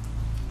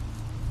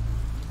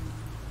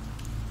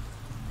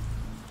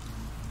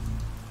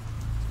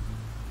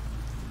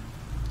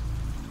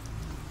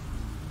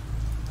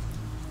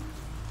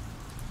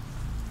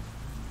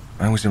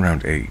 I was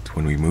around 8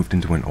 when we moved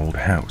into an old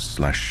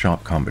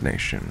house/shop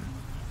combination.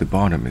 The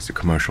bottom is a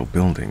commercial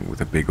building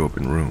with a big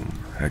open room,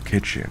 a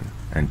kitchen,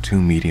 and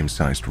 2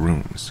 medium-sized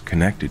rooms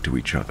connected to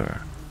each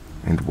other,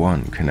 and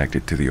one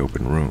connected to the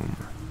open room.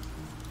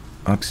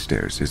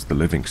 Upstairs is the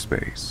living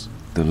space.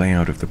 The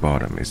layout of the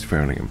bottom is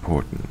fairly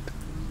important.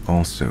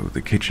 Also,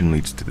 the kitchen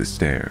leads to the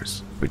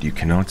stairs, but you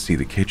cannot see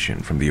the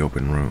kitchen from the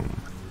open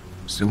room.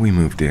 So we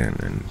moved in,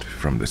 and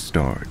from the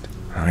start,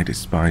 I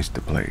despised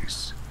the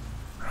place.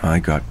 I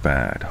got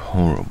bad,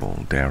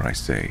 horrible, dare I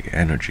say,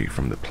 energy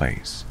from the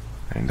place,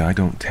 and I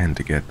don't tend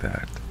to get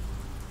that.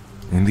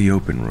 In the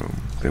open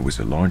room, there was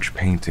a large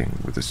painting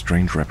with a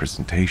strange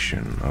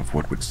representation of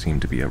what would seem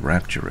to be a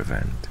rapture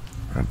event,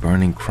 a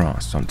burning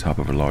cross on top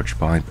of a large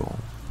Bible,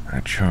 a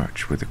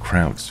church with a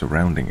crowd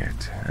surrounding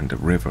it, and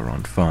a river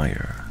on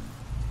fire.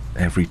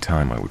 Every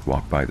time I would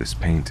walk by this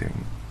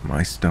painting,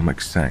 my stomach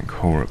sank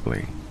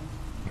horribly.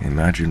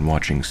 Imagine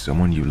watching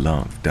someone you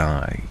love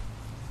die.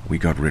 We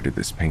got rid of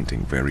this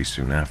painting very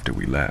soon after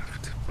we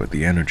left, but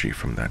the energy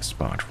from that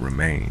spot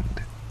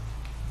remained.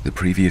 The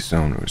previous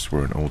owners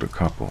were an older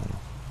couple,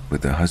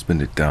 but the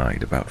husband had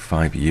died about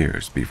 5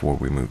 years before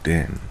we moved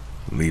in,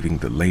 leaving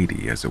the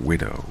lady as a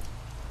widow.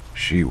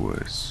 She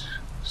was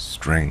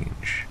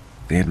strange.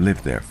 They had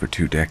lived there for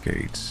 2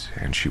 decades,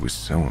 and she was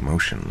so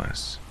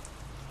emotionless.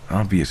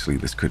 Obviously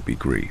this could be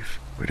grief,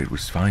 but it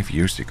was 5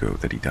 years ago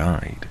that he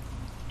died.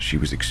 She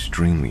was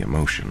extremely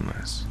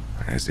emotionless,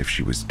 as if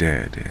she was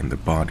dead in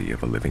the body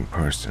of a living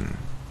person.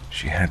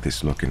 She had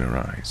this look in her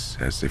eyes,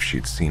 as if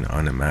she'd seen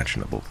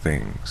unimaginable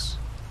things.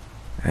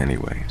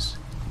 Anyways,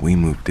 we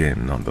moved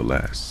in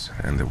nonetheless,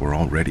 and there were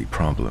already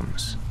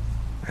problems.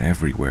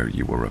 Everywhere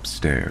you were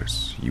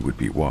upstairs, you would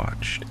be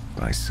watched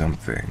by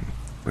something,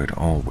 but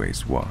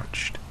always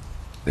watched.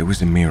 There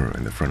was a mirror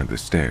in the front of the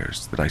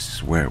stairs that I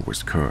swear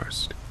was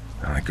cursed.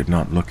 I could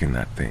not look in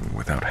that thing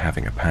without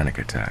having a panic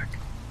attack.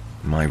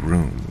 My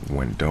room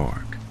went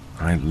dark.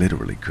 I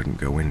literally couldn't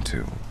go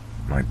into.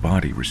 My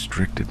body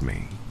restricted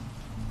me.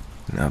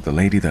 Now, the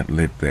lady that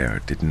lived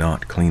there did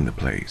not clean the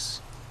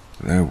place.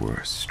 There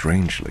were,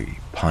 strangely,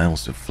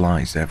 piles of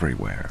flies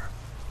everywhere.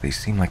 They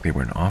seemed like they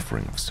were an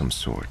offering of some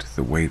sort,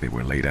 the way they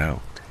were laid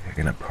out,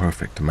 in a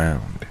perfect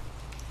mound.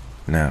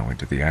 Now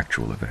into the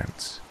actual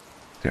events.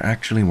 There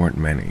actually weren't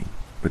many,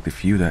 but the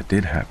few that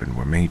did happen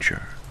were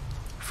major.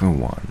 For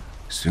one,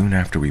 soon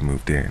after we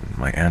moved in,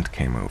 my aunt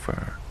came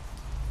over.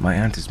 My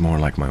aunt is more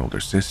like my older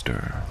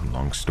sister,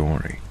 long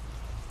story.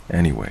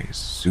 Anyways,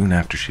 soon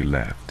after she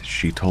left,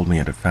 she told me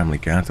at a family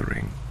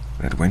gathering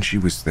that when she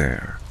was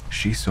there,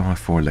 she saw a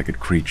four-legged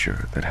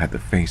creature that had the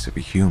face of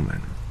a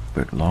human,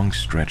 but long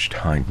stretched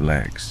hind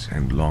legs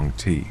and long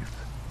teeth.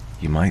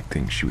 You might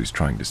think she was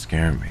trying to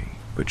scare me,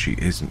 but she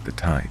isn't the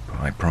type,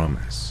 I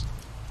promise.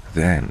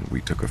 Then we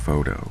took a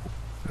photo,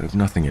 of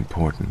nothing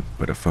important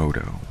but a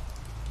photo.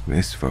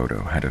 This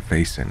photo had a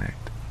face in it,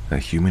 a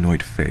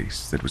humanoid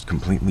face that was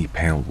completely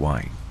pale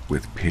white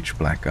with pitch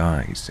black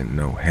eyes and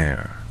no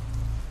hair.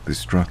 The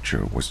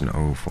structure was an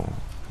oval,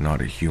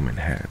 not a human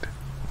head,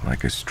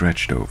 like a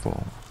stretched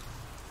oval.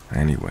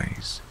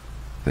 Anyways,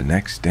 the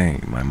next day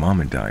my mom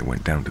and I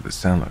went down to the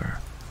cellar.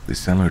 The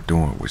cellar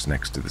door was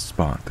next to the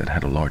spot that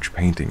had a large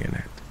painting in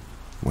it.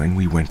 When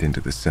we went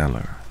into the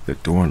cellar, the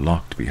door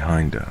locked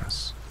behind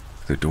us.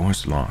 The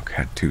door's lock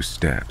had 2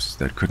 steps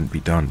that couldn't be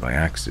done by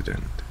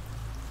accident.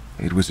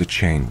 It was a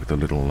chain with a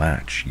little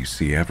latch you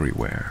see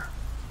everywhere.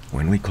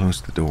 When we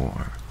closed the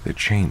door, the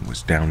chain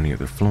was down near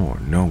the floor,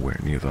 nowhere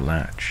near the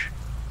latch.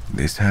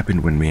 This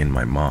happened when me and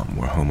my mom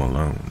were home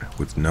alone,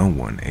 with no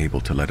one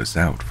able to let us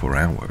out for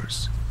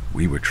hours.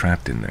 We were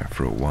trapped in there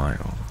for a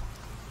while.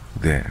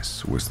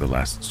 This was the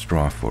last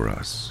straw for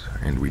us,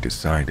 and we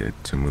decided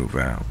to move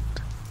out.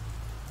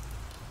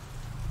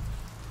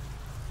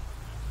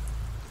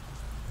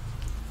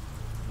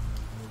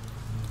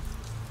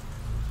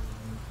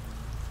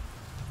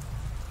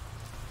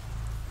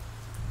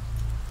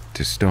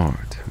 To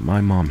start, my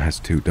mom has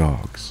 2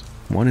 dogs.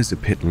 One is a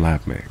pit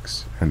lab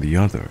mix, and the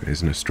other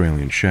is an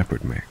Australian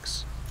Shepherd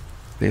mix.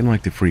 They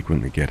like to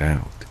frequently get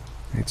out.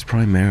 It's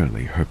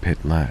primarily her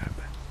pit lab.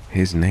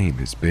 His name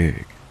is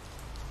Big.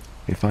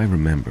 If I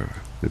remember,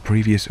 the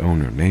previous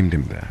owner named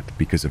him that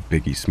because of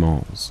Biggie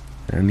Smalls,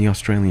 and the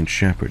Australian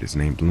Shepherd is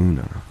named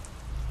Luna.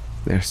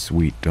 They're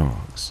sweet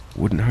dogs,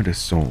 wouldn't hurt a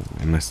soul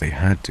unless they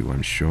had to,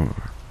 I'm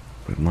sure.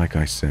 But like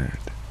I said,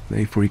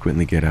 they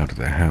frequently get out of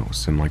the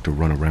house and like to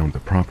run around the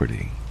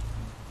property.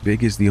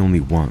 Big is the only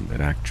one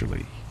that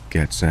actually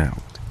gets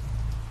out.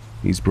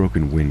 He's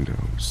broken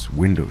windows,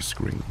 window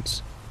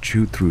screens,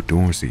 chewed through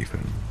doors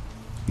even.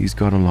 He's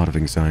got a lot of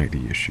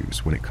anxiety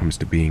issues when it comes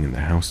to being in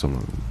the house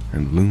alone,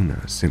 and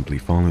Luna simply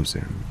follows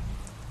him.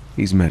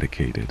 He's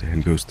medicated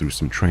and goes through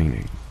some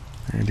training,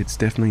 and it's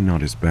definitely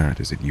not as bad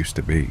as it used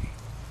to be,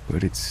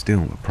 but it's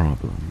still a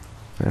problem,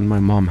 and my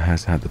mom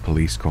has had the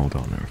police called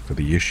on her for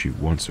the issue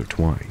once or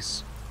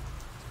twice.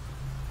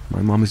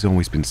 My mom has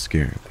always been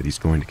scared that he's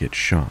going to get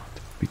shot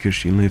because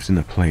she lives in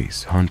a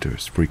place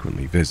hunters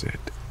frequently visit,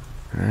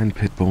 and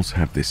pit bulls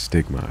have this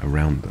stigma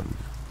around them.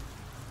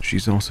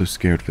 She's also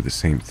scared for the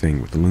same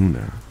thing with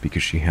Luna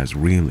because she has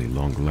really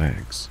long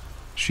legs.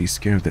 She's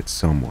scared that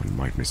someone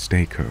might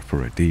mistake her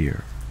for a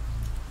deer.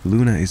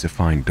 Luna is a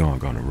fine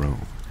dog on her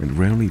own and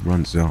rarely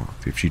runs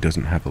off if she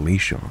doesn't have a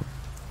leash on.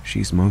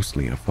 She's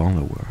mostly a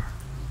follower.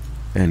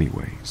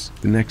 Anyways,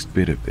 the next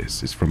bit of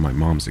this is from my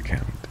mom's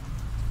account,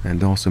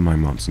 and also my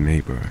mom's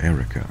neighbor,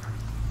 Erica.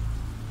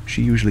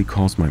 She usually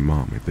calls my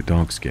mom if the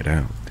dogs get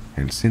out,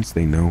 and since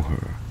they know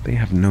her, they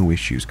have no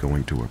issues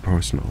going to her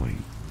personally.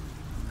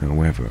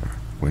 However,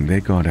 when they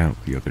got out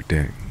the other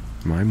day,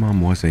 my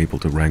mom was able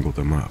to wrangle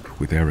them up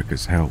with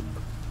Erica's help.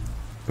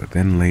 But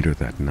then later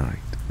that night,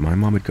 my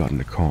mom had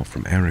gotten a call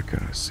from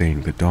Erica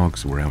saying the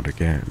dogs were out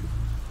again.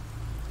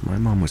 My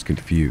mom was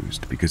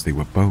confused because they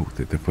were both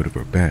at the foot of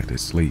her bed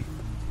asleep.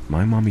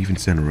 My mom even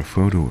sent her a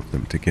photo of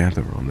them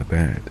together on the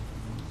bed.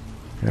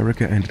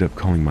 Erica ended up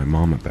calling my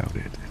mom about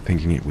it,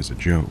 thinking it was a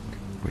joke,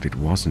 but it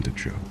wasn't a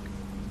joke,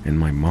 and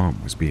my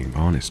mom was being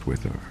honest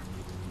with her.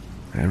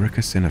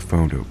 Erica sent a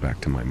photo back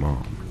to my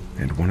mom,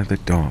 and one of the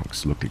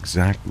dogs looked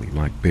exactly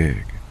like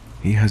Big.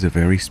 He has a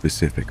very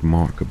specific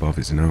mark above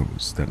his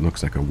nose that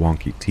looks like a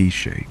wonky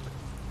T-shape,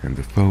 and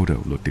the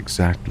photo looked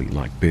exactly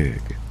like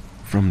Big,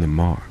 from the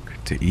mark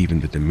to even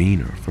the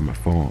demeanor from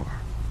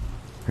afar.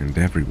 And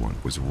everyone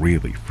was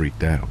really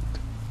freaked out.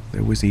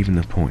 There was even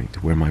a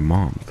point where my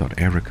mom thought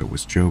Erica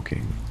was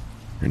joking,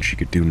 and she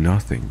could do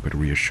nothing but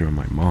reassure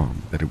my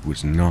mom that it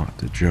was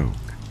not a joke.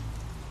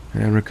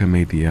 Erica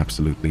made the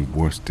absolutely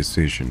worst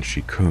decision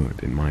she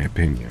could, in my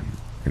opinion,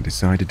 and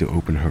decided to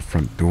open her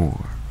front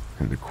door,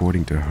 and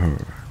according to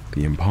her,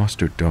 the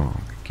imposter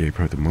dog gave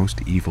her the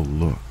most evil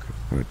look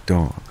a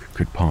dog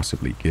could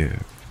possibly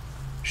give.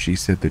 She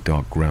said the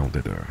dog growled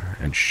at her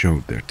and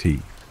showed their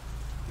teeth.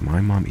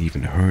 My mom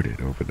even heard it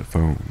over the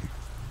phone.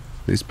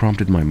 This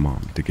prompted my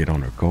mom to get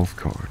on her golf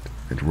cart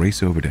and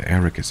race over to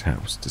Erica's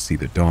house to see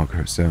the dog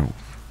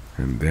herself,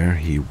 and there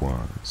he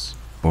was,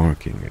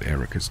 barking at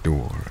Erica's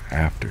door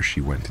after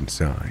she went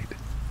inside.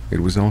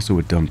 It was also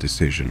a dumb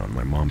decision on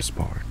my mom's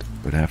part,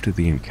 But after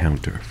the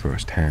encounter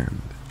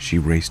firsthand, she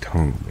raced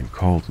home and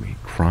called me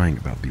crying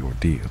about the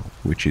ordeal,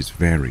 which is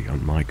very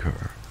unlike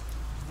her.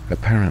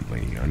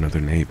 Apparently,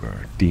 another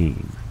neighbor,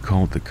 Dean,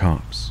 called the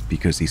cops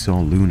because he saw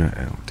Luna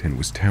out and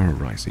was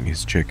terrorizing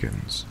his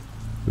chickens.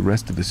 The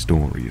rest of the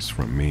story is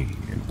from me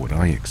and what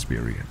I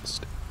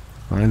experienced.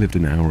 I lived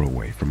an hour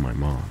away from my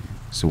mom,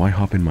 so I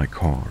hop in my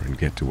car and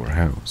get to her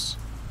house.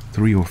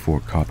 3 or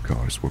 4 cop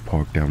cars were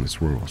parked down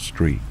this rural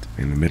street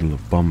in the middle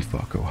of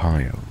bumfuck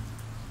Ohio.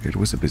 It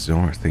was a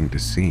bizarre thing to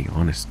see,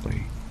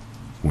 honestly.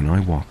 When I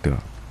walked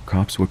up,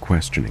 cops were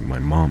questioning my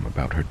mom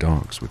about her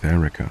dogs with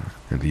Erica,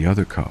 and the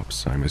other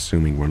cops, I'm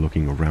assuming, were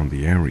looking around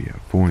the area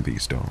for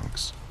these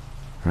dogs.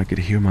 I could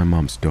hear my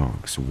mom's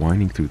dogs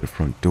whining through the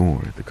front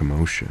door at the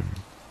commotion.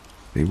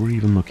 They were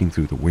even looking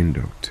through the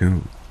window,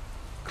 too.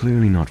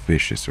 Clearly not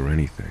vicious or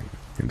anything,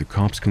 and the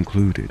cops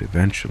concluded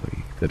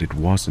eventually that it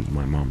wasn't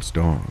my mom's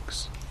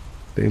dogs.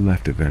 They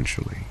left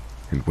eventually,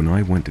 and when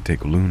I went to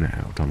take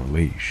Luna out on a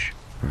leash,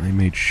 I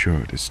made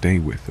sure to stay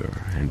with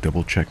her and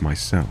double-check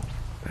myself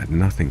that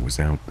nothing was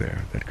out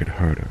there that could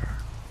hurt her.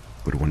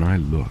 But when I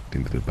looked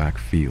into the back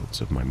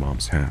fields of my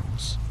mom's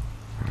house,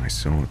 I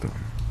saw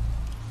them.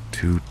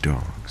 2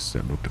 dogs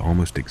that looked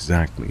almost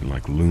exactly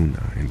like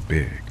Luna and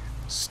Big,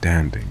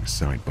 standing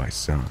side by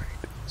side,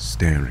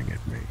 staring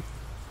at me,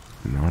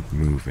 not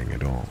moving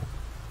at all.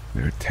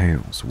 Their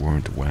tails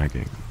weren't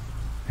wagging,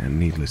 and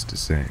needless to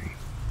say,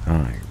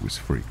 I was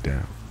freaked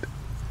out.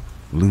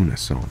 Luna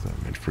saw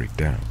them and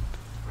freaked out.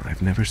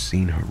 I've never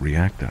seen her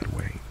react that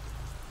way.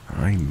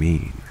 I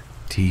mean,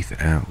 teeth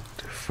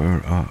out,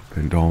 fur up,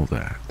 and all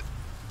that.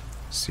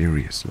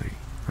 Seriously,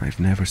 I've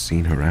never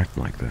seen her act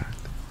like that.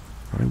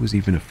 I was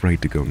even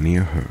afraid to go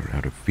near her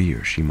out of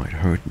fear she might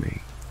hurt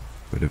me.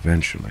 But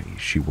eventually,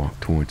 she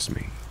walked towards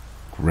me,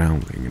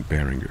 growling and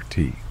baring her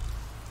teeth.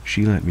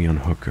 She let me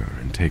unhook her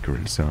and take her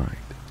inside.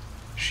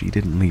 She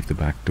didn't leave the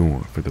back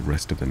door for the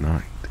rest of the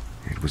night.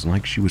 It was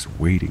like she was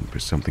waiting for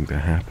something to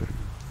happen.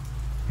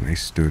 They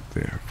stood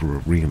there for a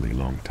really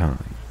long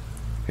time.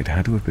 It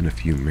had to have been a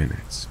few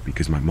minutes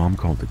because my mom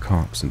called the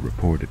cops and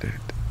reported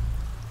it.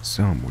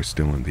 Some were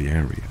still in the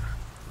area,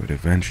 but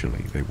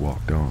eventually they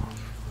walked off.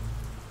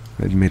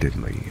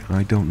 Admittedly,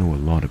 I don't know a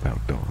lot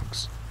about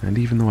dogs, and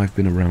even though I've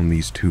been around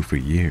these 2 for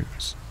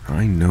years,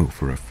 I know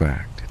for a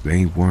fact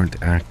they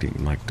weren't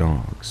acting like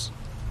dogs.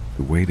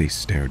 The way they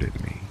stared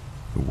at me,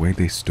 the way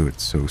they stood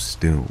so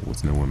still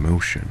with no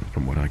emotion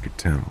from what I could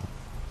tell,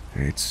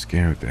 it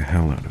scared the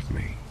hell out of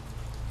me.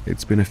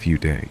 It's been a few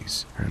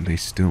days, and they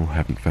still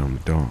haven't found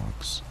the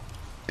dogs.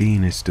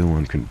 Dean is still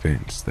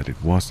unconvinced that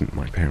it wasn't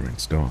my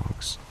parents'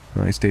 dogs.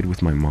 I stayed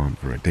with my mom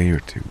for a day or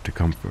 2 to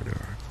comfort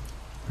her.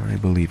 I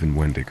believe in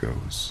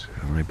Wendigos,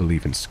 I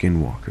believe in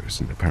skinwalkers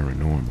and the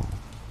paranormal,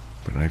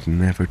 but I've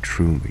never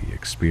truly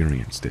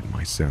experienced it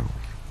myself.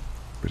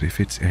 But if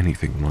it's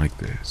anything like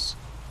this,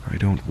 I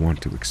don't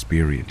want to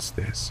experience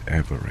this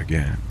ever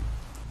again.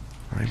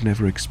 I've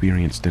never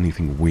experienced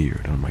anything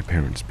weird on my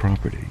parents'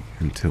 property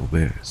until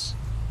this.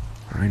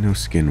 I know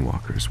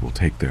skinwalkers will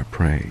take their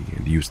prey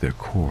and use their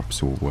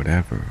corpse or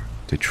whatever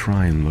to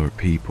try and lure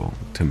people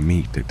to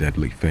meet a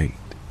deadly fate,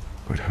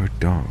 but her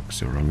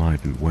dogs are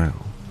alive and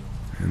well,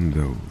 and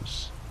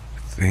those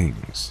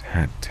things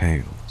had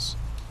tails.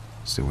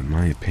 So in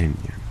my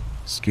opinion,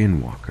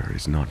 skinwalker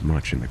is not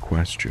much in the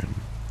question.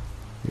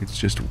 It's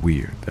just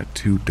weird that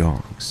 2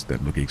 dogs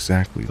that look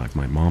exactly like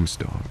my mom's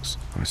dogs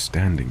are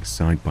standing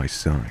side by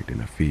side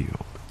in a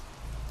field.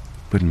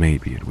 But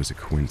maybe it was a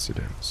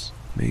coincidence.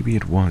 Maybe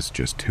it was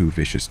just 2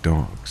 vicious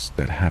dogs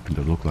that happened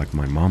to look like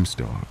my mom's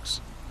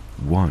dogs,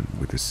 one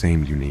with the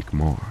same unique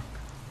mark.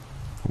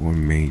 Or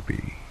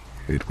maybe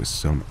it was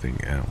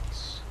something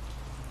else.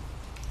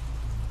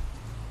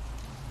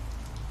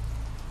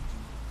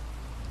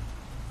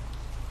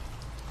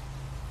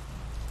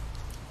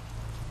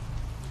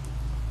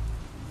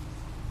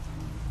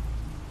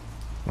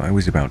 I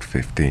was about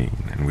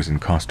 15 and was in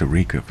Costa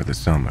Rica for the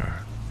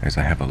summer, as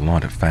I have a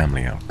lot of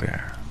family out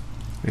there.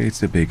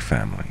 It's a big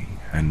family,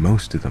 and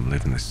most of them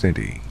live in the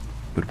city,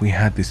 but we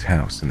had this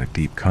house in the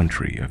deep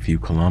country a few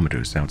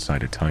kilometers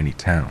outside a tiny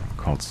town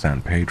called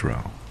San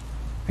Pedro.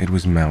 It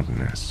was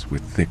mountainous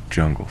with thick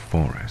jungle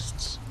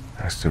forests,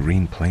 a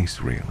serene place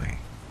really,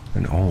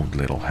 an old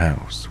little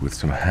house with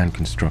some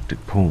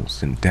hand-constructed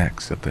pools and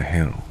decks up the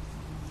hill.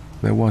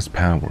 There was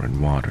power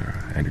and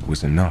water, and it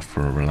was enough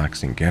for a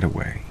relaxing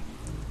getaway.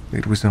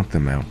 It was up the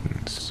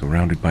mountains,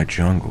 surrounded by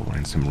jungle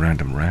and some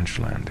random ranch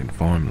land and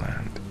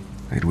farmland.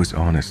 It was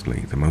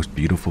honestly the most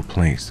beautiful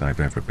place I've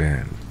ever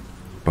been,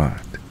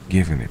 but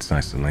given its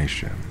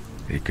isolation,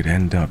 it could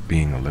end up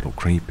being a little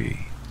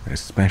creepy,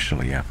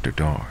 especially after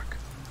dark.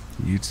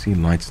 You'd see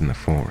lights in the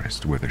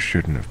forest where there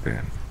shouldn't have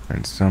been,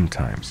 and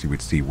sometimes you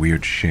would see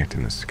weird shit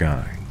in the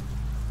sky.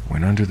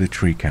 When under the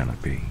tree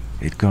canopy,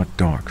 it got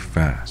dark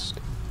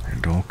fast,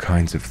 and all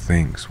kinds of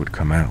things would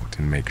come out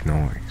and make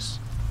noise.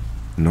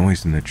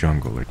 Noise in the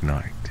jungle at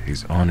night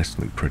is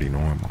honestly pretty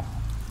normal,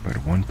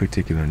 but one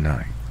particular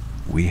night,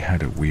 we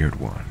had a weird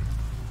one.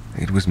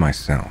 It was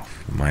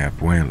myself, my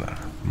abuela,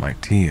 my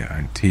tia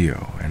and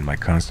tio, and my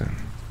cousin.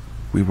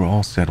 We were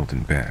all settled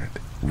in bed,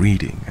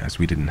 reading as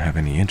we didn't have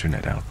any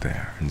internet out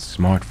there and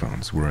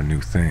smartphones were a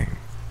new thing.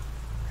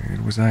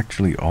 It was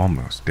actually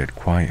almost dead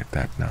quiet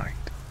that night.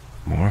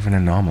 More of an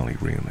anomaly,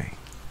 really.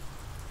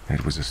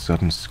 It was a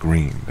sudden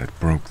scream that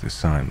broke the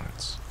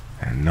silence,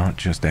 and not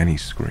just any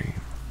scream.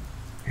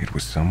 It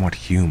was somewhat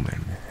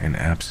human and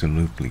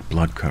absolutely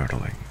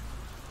blood-curdling,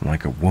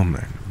 like a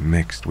woman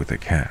mixed with a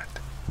cat,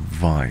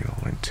 vile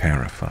and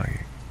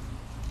terrifying.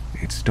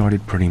 It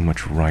started pretty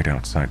much right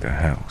outside the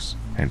house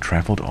and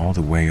traveled all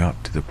the way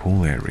up to the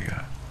pool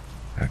area,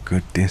 a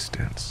good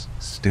distance,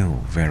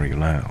 still very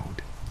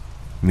loud.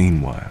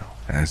 Meanwhile,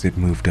 as it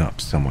moved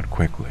up somewhat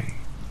quickly,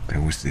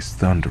 there was this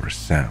thunderous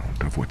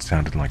sound of what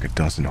sounded like a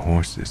dozen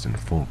horses in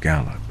full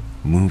gallop,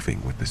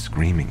 moving with the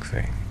screaming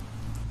thing.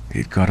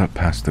 It got up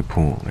past the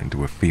pool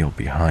into a field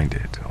behind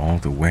it, all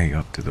the way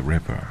up to the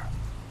river.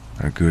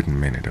 A good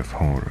minute of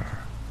horror.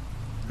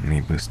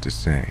 Needless to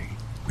say,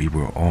 we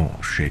were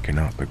all shaken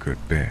up a good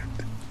bit.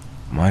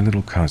 My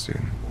little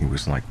cousin, who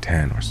was like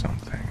 10 or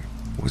something,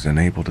 was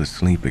unable to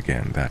sleep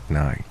again that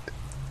night.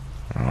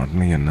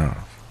 Oddly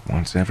enough,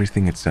 once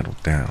everything had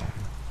settled down,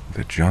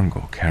 the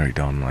jungle carried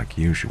on like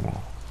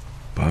usual,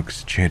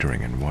 bugs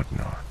chittering and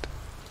whatnot.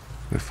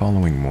 The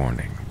following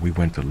morning, we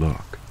went to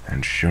look,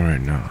 and sure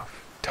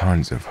enough,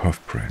 tons of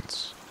hoof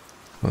prints.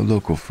 A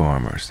local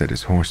farmer said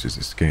his horses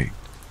escaped,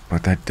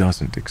 but that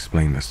doesn't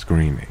explain the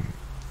screaming.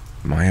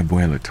 My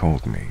abuela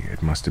told me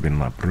it must have been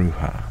La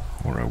Bruja,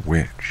 or a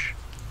witch.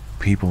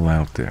 People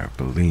out there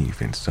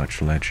believe in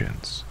such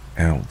legends,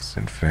 elves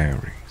and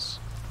fairies.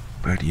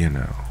 But you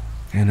know,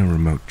 in a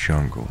remote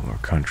jungle or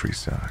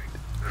countryside,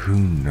 who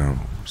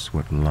knows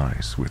what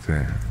lies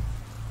within?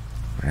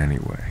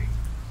 Anyway,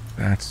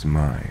 that's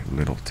my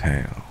little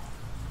tale.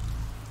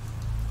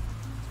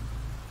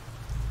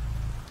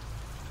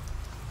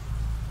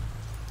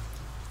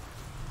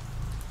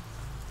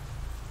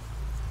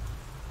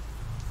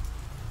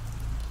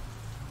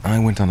 I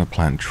went on a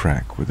planned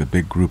trek with a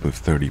big group of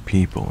 30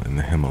 people in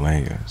the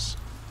Himalayas.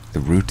 The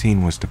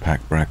routine was to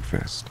pack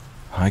breakfast,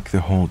 hike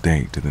the whole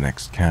day to the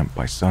next camp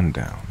by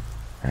sundown,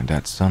 and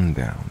at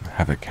sundown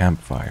have a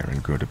campfire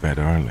and go to bed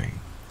early.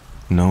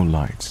 No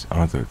lights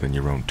other than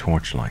your own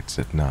torchlights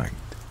at night.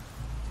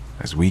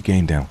 As we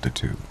gained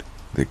altitude,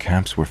 the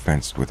camps were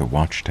fenced with a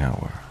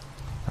watchtower.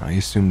 I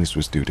assume this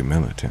was due to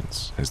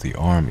militants, as the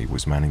army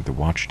was manning the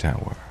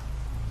watchtower.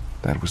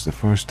 That was the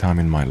first time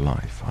in my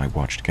life I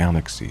watched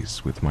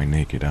galaxies with my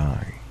naked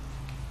eye.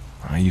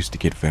 I used to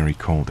get very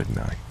cold at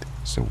night,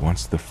 so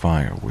once the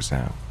fire was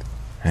out,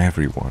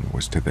 everyone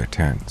was to their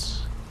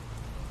tents.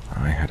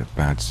 I had a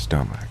bad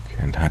stomach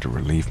and had to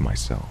relieve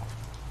myself,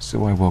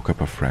 so I woke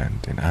up a friend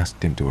and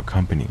asked him to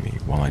accompany me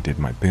while I did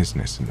my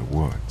business in the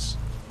woods.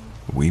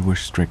 We were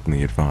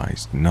strictly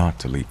advised not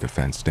to leave the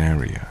fenced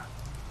area,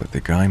 but the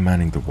guy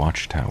manning the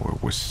watchtower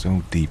was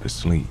so deep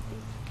asleep,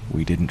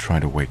 we didn't try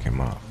to wake him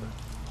up.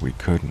 We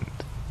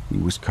couldn't. He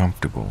was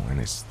comfortable in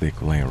his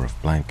thick layer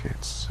of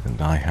blankets, and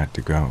I had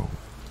to go.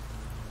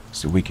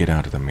 So we get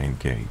out of the main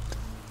gate.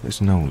 There's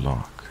no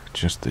lock,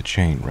 just the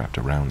chain wrapped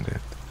around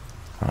it.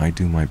 I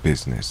do my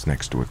business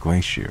next to a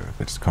glacier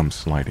that's come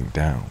sliding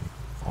down,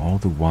 all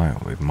the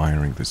while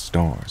admiring the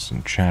stars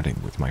and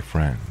chatting with my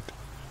friend.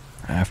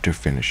 After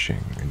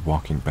finishing and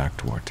walking back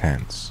to our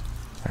tents,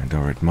 and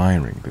are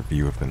admiring the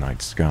view of the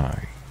night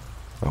sky,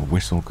 a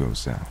whistle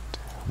goes out.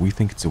 We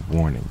think it's a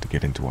warning to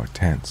get into our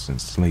tents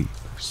and sleep,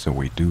 so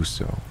we do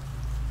so.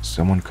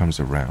 Someone comes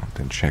around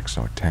and checks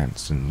our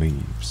tents and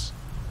leaves.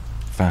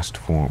 Fast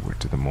forward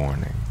to the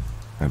morning.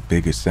 A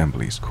big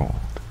assembly is called.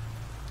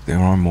 There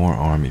are more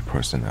army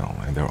personnel,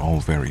 and they're all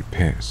very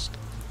pissed.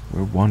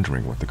 We're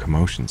wondering what the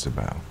commotion's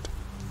about.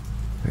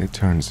 It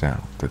turns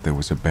out that there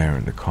was a bear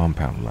in the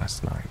compound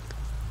last night,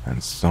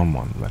 and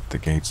someone left the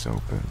gates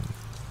open.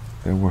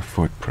 There were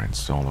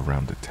footprints all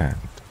around the tent.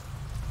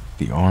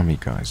 The army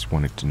guys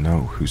wanted to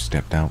know who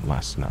stepped out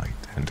last night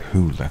and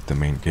who left the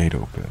main gate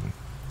open.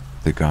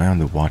 The guy on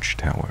the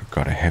watchtower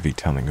got a heavy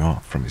telling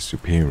off from his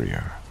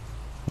superior.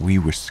 We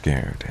were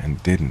scared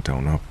and didn't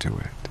own up to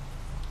it.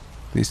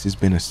 This has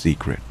been a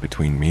secret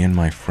between me and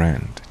my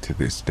friend to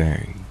this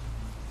day.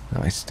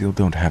 I still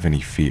don't have any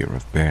fear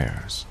of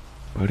bears,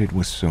 but it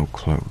was so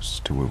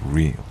close to a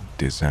real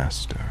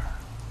disaster.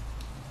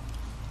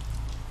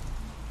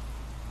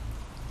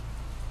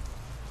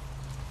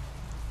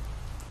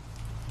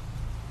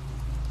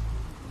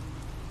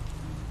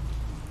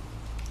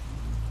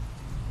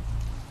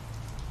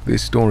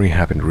 This story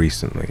happened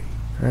recently,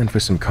 and for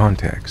some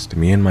context,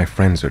 me and my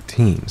friends are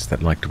teens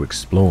that like to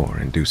explore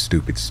and do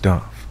stupid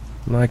stuff,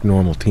 like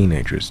normal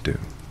teenagers do.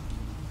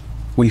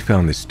 We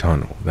found this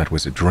tunnel that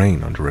was a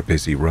drain under a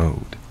busy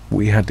road.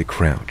 We had to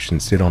crouch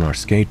and sit on our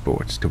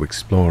skateboards to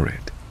explore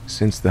it,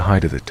 since the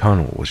height of the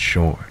tunnel was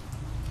short.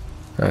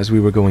 As we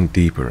were going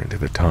deeper into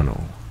the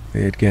tunnel,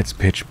 it gets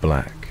pitch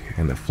black,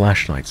 and the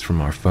flashlights from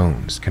our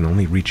phones can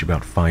only reach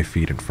about 5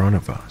 feet in front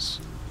of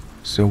us.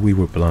 So we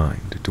were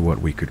blind to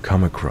what we could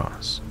come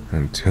across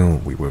until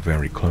we were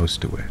very close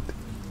to it.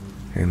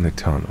 In the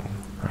tunnel,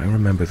 I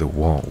remember the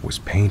wall was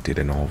painted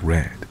in all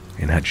red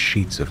and had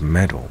sheets of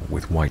metal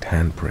with white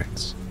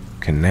handprints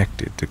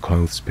connected to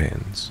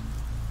clothespins.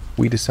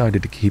 We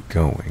decided to keep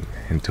going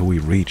until we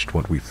reached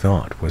what we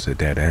thought was a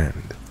dead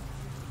end.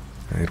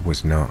 It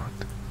was not.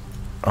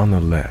 On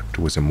the left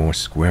was a more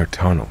square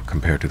tunnel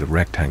compared to the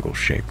rectangle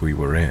shape we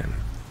were in.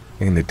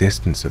 In the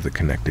distance of the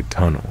connected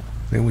tunnel,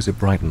 there was a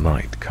bright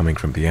light coming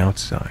from the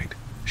outside,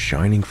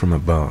 shining from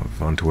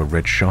above onto a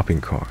red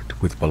shopping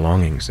cart with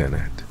belongings in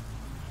it.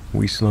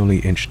 We slowly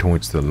inched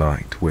towards the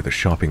light where the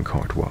shopping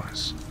cart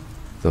was.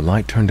 The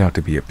light turned out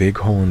to be a big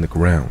hole in the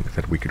ground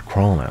that we could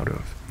crawl out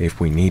of if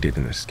we needed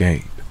an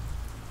escape.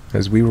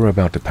 As we were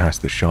about to pass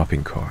the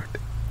shopping cart,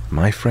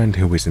 my friend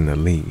who was in the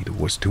lead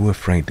was too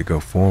afraid to go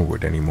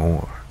forward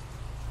anymore.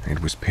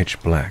 It was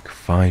pitch black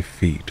 5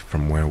 feet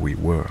from where we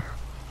were.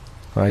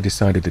 I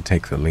decided to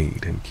take the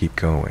lead and keep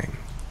going.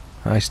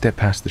 I stepped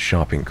past the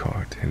shopping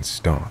cart and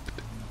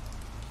stopped.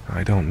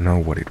 I don't know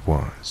what it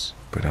was,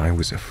 but I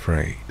was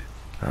afraid.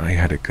 I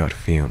had a gut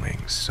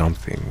feeling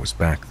something was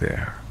back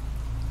there.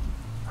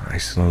 I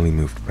slowly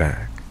moved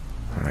back.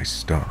 I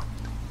stopped.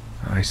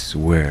 I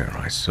swear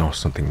I saw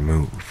something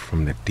move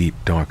from the deep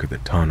dark of the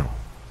tunnel.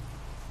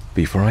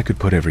 Before I could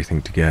put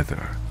everything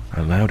together,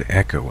 a loud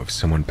echo of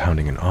someone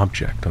pounding an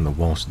object on the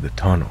walls of the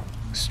tunnel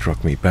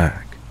struck me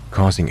back,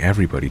 causing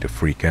everybody to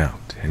freak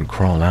out and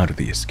crawl out of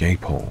the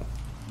escape hole.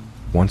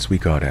 Once we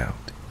got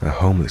out, a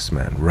homeless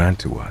man ran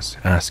to us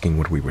asking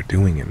what we were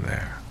doing in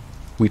there.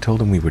 We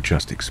told him we were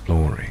just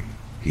exploring.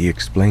 He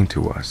explained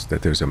to us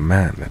that there's a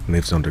man that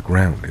lives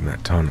underground in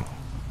that tunnel,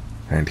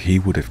 and he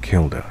would have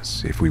killed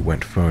us if we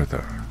went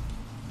further.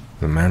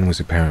 The man was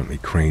apparently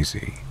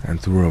crazy and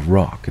threw a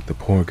rock at the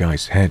poor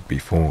guy's head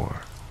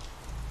before.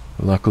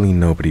 Luckily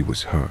nobody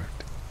was hurt,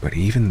 but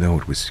even though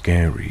it was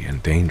scary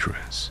and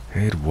dangerous,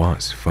 it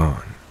was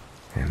fun,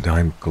 and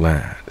I'm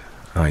glad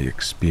I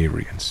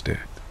experienced it.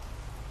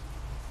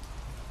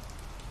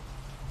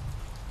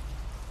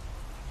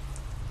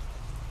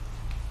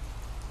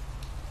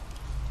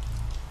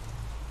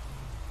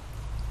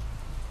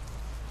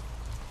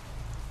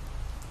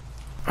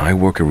 I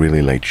work a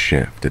really late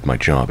shift at my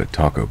job at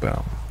Taco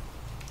Bell.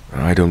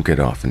 I don't get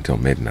off until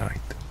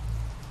midnight.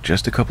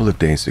 Just a couple of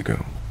days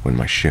ago, when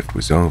my shift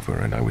was over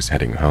and I was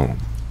heading home,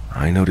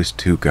 I noticed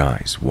 2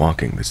 guys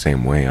walking the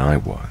same way I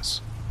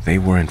was. They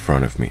were in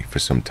front of me for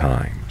some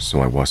time, so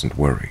I wasn't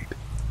worried.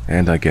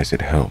 And I guess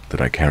it helped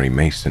that I carry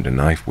mace and a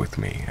knife with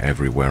me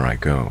everywhere I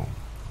go.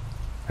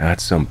 At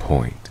some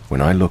point,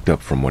 when I looked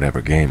up from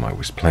whatever game I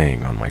was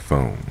playing on my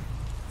phone,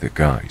 the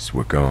guys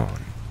were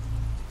gone.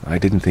 I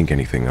didn't think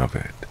anything of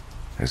it,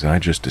 as I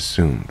just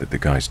assumed that the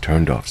guys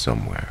turned off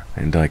somewhere,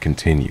 and I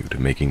continued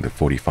making the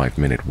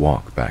 45-minute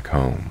walk back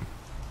home.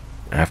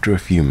 After a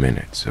few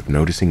minutes of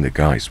noticing the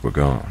guys were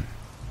gone,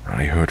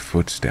 I heard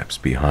footsteps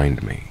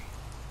behind me.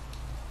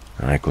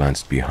 I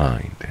glanced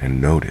behind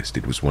and noticed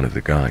it was one of the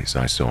guys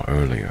I saw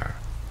earlier,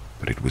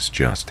 but it was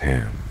just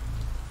him.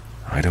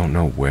 I don't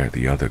know where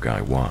the other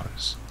guy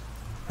was.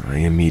 I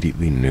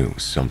immediately knew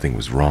something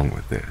was wrong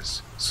with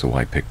this, so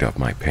I picked up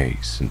my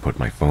pace and put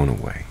my phone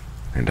away,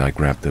 and I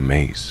grabbed the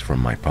mace from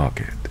my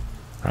pocket.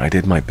 I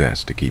did my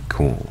best to keep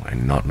cool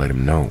and not let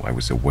him know I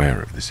was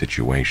aware of the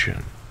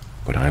situation,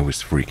 but I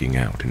was freaking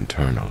out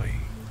internally.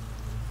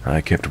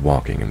 I kept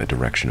walking in the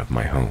direction of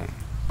my home,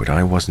 but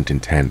I wasn't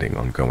intending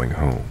on going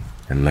home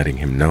and letting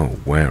him know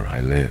where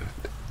I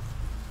lived.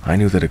 I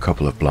knew that a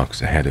couple of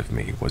blocks ahead of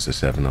me was a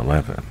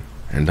 7-Eleven,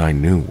 and I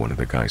knew one of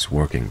the guys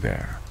working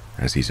there,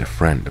 as he's a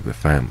friend of the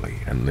family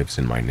and lives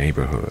in my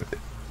neighborhood.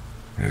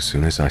 As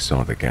soon as I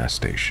saw the gas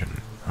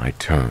station, I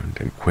turned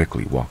and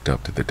quickly walked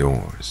up to the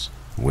doors,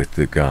 with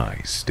the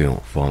guy still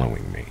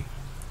following me.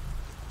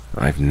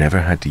 I've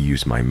never had to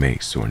use my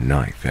mace or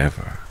knife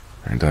ever,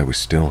 and I was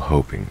still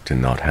hoping to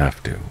not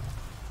have to.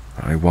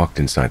 I walked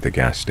inside the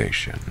gas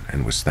station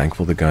and was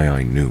thankful the guy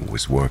I knew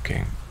was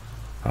working.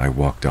 I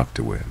walked up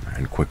to him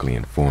and quickly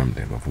informed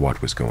him of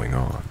what was going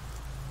on.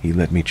 He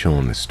let me chill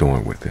in the store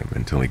with him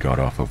until he got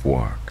off of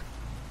work.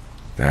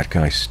 That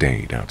guy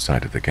stayed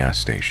outside of the gas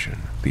station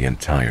the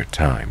entire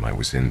time I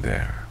was in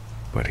there,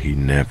 but he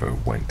never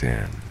went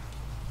in.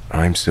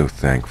 I'm so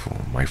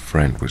thankful my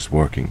friend was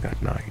working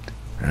that night,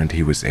 and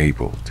he was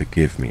able to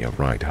give me a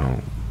ride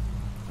home.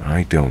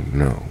 I don't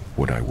know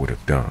what I would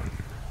have done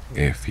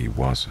if he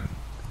wasn't.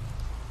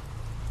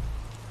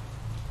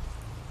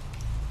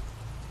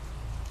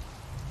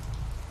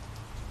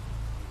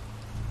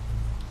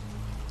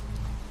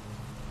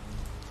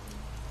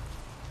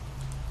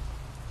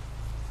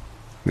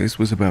 This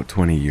was about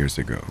 20 years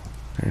ago,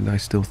 and I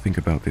still think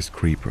about this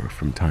creeper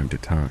from time to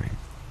time.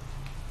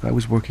 I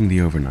was working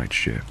the overnight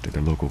shift at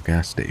a local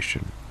gas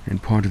station,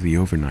 and part of the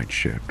overnight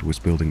shift was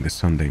building the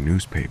Sunday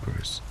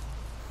newspapers.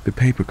 The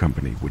paper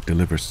company would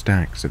deliver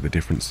stacks of the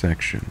different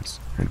sections,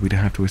 and we'd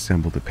have to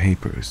assemble the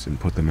papers and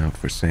put them out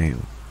for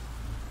sale.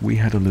 We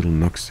had a little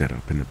nook set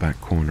up in the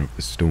back corner of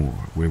the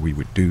store where we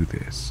would do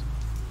this.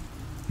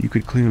 You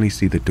could clearly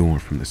see the door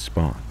from the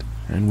spot,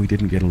 and we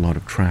didn't get a lot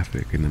of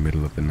traffic in the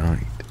middle of the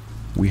night.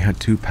 We had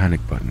 2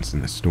 panic buttons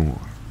in the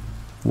store.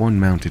 one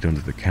mounted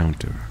under the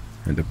counter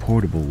and a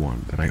portable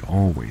one that I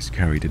always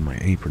carried in my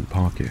apron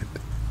pocket.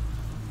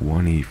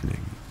 One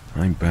evening,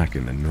 I'm back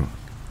in the nook,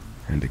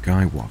 and a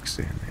guy walks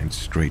in and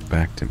straight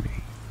back to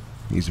me.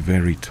 He's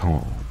very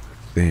tall,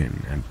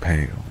 thin, and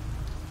pale.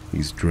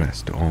 He's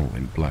dressed all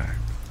in black,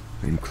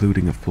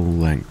 including a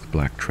full-length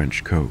black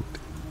trench coat.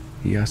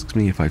 He asks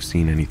me if I've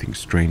seen anything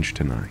strange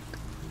tonight.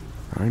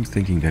 I'm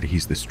thinking that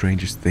he's the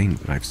strangest thing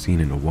that I've seen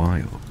in a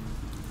while.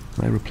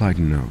 I replied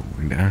no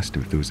and asked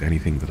him if there was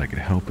anything that I could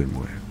help him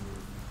with.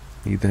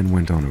 He then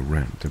went on a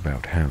rant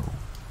about how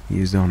he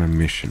is on a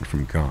mission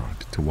from God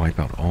to wipe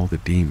out all the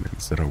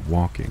demons that are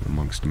walking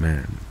amongst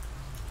men.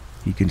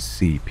 He can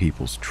see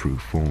people's true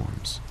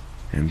forms,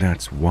 and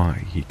that's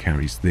why he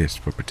carries this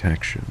for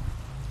protection.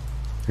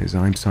 As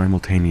I'm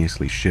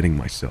simultaneously shitting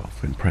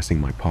myself and pressing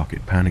my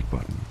pocket panic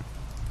button,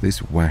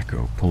 this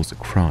wacko pulls a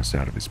cross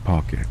out of his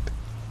pocket.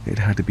 It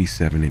had to be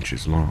 7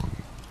 inches long.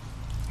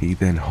 He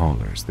then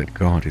hollers that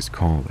God is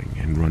calling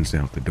and runs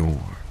out the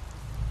door.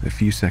 A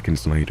few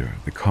seconds later,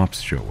 the cops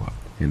show up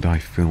and I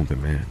fill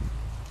them in.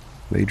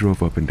 They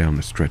drove up and down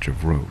the stretch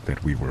of road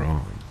that we were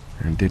on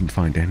and didn't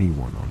find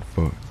anyone on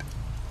foot.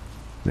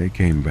 They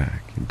came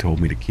back and told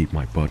me to keep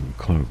my button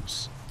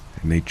close,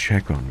 and they'd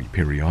check on me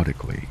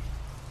periodically.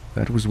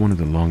 That was one of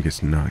the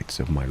longest nights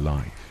of my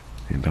life,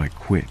 and I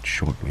quit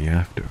shortly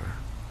after.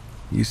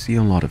 You see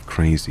a lot of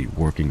crazy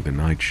working the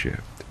night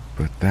shift,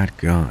 but that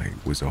guy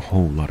was a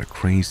whole lot of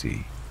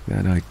crazy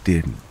that I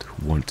didn't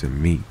want to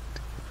meet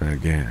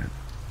again.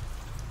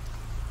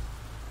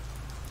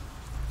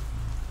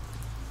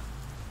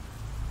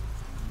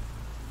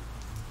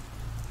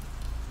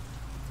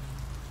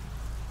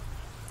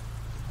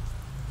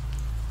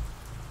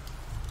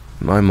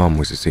 My mom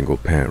was a single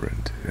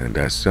parent, and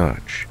as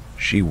such,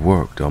 she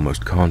worked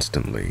almost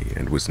constantly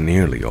and was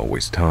nearly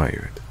always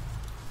tired.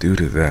 Due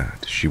to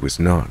that, she was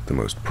not the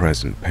most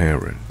present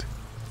parent.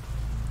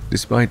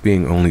 Despite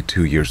being only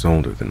 2 years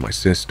older than my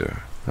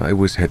sister, I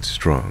was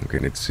headstrong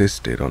and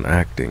insisted on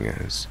acting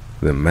as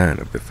the man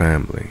of the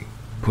family,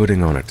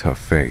 putting on a tough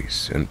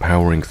face and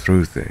powering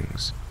through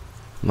things,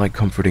 like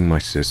comforting my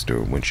sister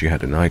when she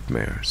had a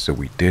nightmare so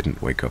we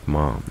didn't wake up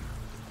mom.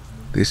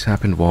 This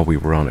happened while we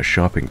were on a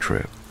shopping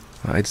trip.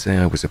 I'd say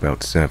I was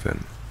about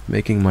 7,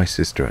 making my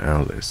sister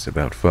Alice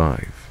about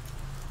 5.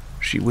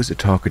 She was a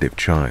talkative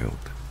child,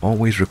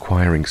 always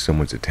requiring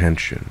someone's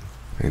attention,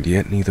 and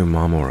yet neither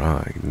Mom or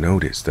I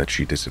noticed that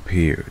she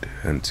disappeared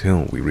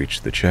until we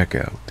reached the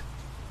checkout.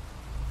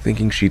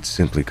 Thinking she'd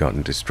simply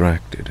gotten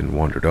distracted and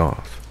wandered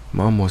off,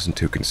 Mom wasn't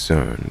too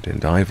concerned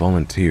and I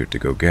volunteered to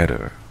go get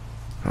her.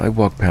 I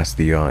walked past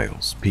the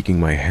aisles, peeking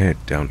my head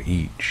down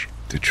each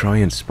to try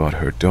and spot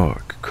her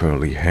dark,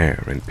 curly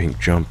hair and pink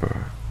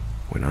jumper,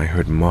 when I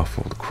heard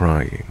muffled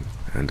crying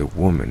and a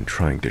woman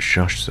trying to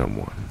shush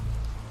someone.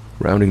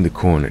 Rounding the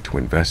corner to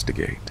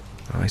investigate,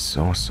 I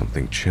saw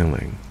something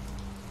chilling.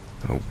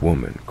 A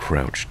woman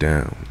crouched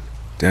down,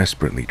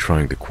 desperately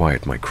trying to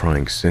quiet my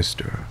crying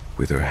sister,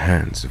 with her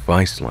hands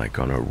vice-like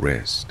on her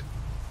wrist.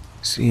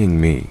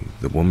 Seeing me,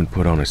 the woman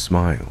put on a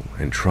smile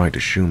and tried to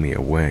shoo me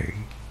away.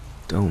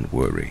 Don't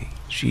worry,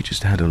 she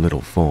just had a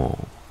little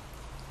fall.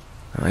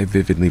 I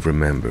vividly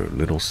remember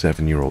little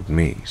 7-year-old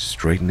me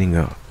straightening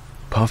up,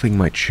 puffing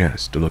my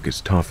chest to look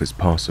as tough as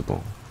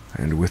possible,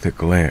 and with a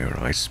glare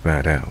I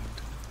spat out,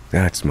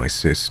 "That's my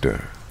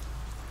sister."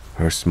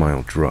 Her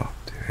smile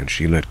dropped and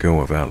she let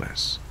go of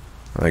Alice.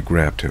 I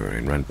grabbed her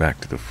and ran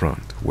back to the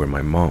front where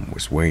my mom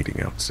was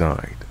waiting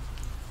outside.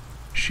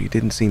 She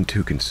didn't seem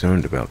too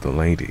concerned about the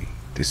lady,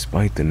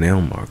 despite the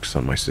nail marks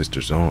on my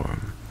sister's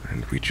arm,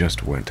 and we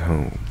just went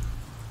home.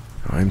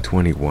 I'm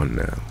 21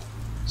 now,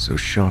 so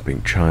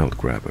shopping child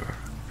grabber,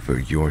 for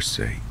your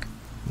sake,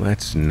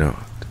 let's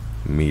not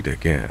meet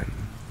again.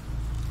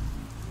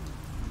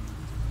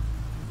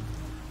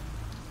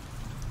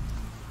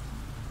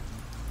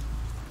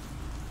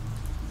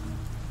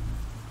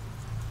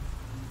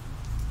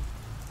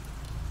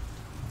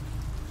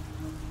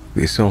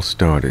 This all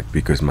started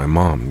because my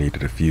mom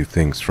needed a few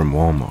things from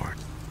Walmart,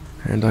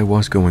 and I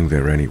was going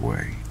there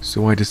anyway,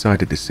 so I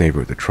decided to save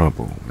her the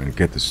trouble and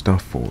get the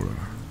stuff for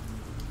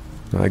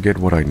her. I get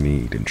what I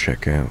need and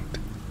check out.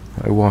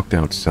 I walked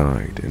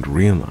outside and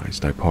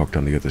realized I parked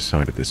on the other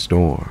side of the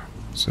store,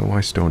 so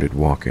I started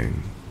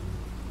walking.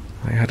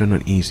 I had an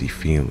uneasy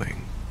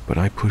feeling, but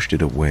I pushed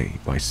it away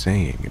by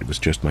saying it was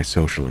just my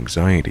social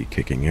anxiety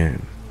kicking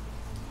in.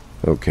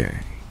 Okay,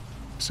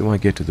 so I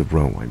get to the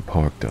row I'm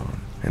parked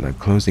on, and I'm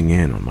closing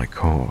in on my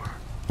car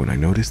when I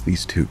noticed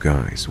these 2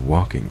 guys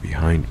walking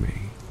behind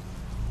me.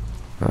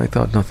 I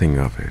thought nothing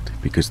of it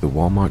because the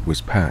Walmart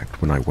was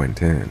packed when I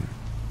went in,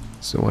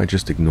 so I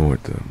just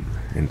ignored them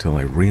until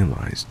I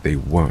realized they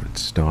weren't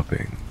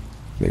stopping.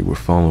 They were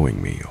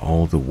following me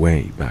all the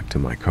way back to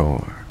my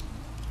car.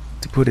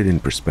 To put it in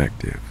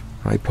perspective,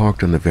 I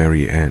parked on the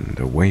very end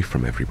away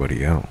from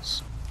everybody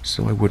else,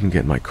 so I wouldn't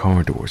get my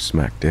car door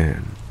smacked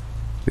in.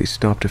 They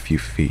stopped a few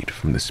feet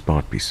from the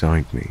spot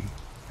beside me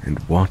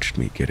and watched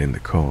me get in the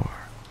car.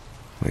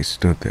 I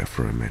stood there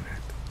for a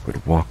minute,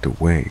 but walked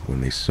away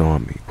when they saw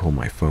me pull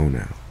my phone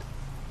out.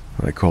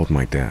 I called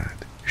my dad,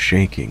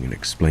 shaking and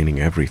explaining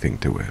everything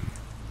to him.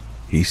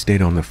 He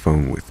stayed on the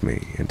phone with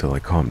me until I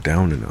calmed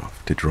down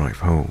enough to drive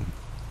home.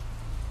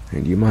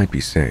 And you might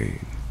be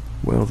saying,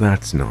 well,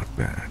 that's not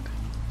bad,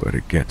 but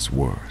it gets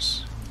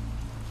worse.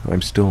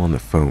 I'm still on the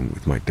phone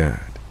with my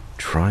dad,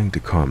 trying to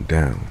calm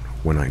down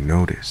when I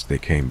notice they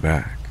came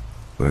back,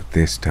 but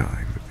this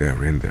time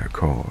they're in their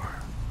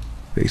car.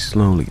 They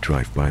slowly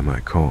drive by my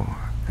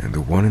car, and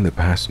the one in the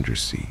passenger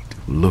seat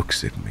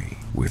looks at me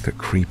with a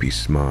creepy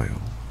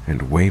smile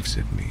and waves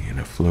at me in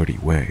a flirty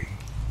way.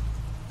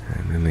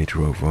 And then they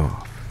drove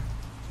off.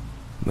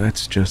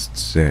 Let's just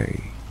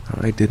say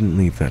I didn't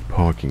leave that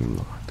parking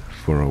lot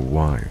for a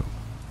while.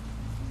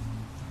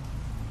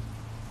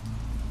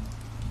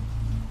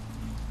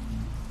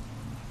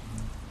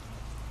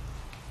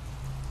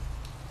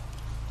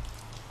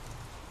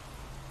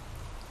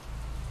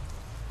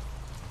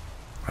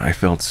 I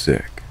felt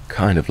sick,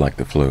 kind of like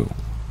the flu.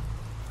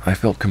 I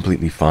felt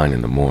completely fine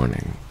in the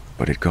morning,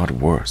 but it got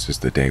worse as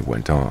the day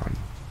went on.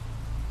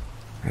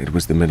 It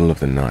was the middle of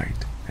the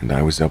night, and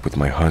I was up with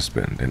my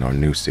husband and our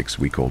new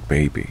 6-week-old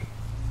baby.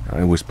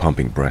 I was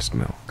pumping breast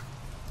milk.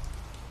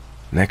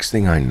 Next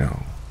thing I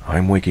know,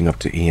 I'm waking up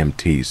to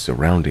EMTs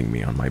surrounding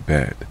me on my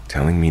bed,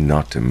 telling me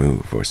not to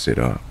move or sit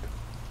up.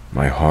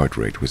 My heart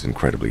rate was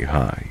incredibly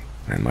high,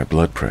 and my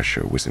blood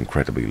pressure was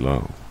incredibly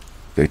low.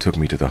 They took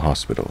me to the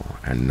hospital,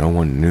 and no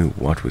one knew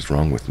what was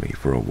wrong with me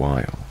for a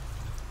while.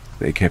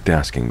 They kept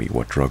asking me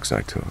what drugs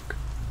I took.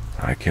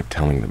 I kept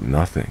telling them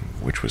nothing,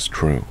 which was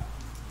true.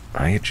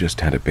 I had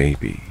just had a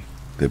baby.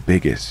 The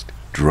biggest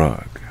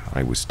drug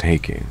I was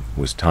taking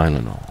was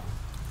Tylenol.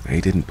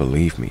 They didn't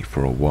believe me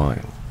for a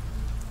while.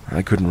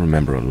 I couldn't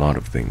remember a lot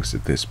of things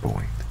at this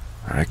point.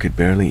 I could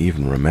barely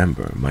even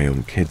remember my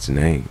own kid's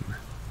name.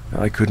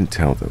 I couldn't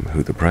tell them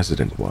who the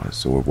president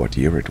was or what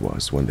year it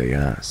was when they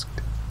asked.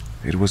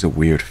 It was a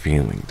weird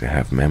feeling to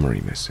have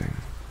memory missing,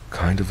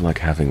 kind of like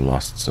having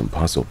lost some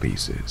puzzle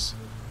pieces.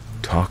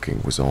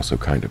 Talking was also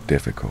kind of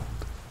difficult.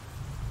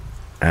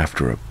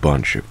 After a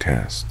bunch of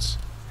tests,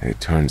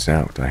 it turns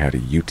out I had a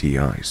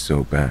UTI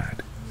so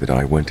bad that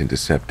I went into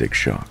septic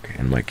shock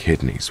and my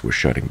kidneys were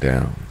shutting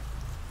down.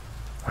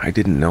 I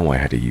didn't know I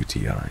had a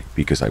UTI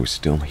because I was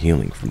still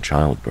healing from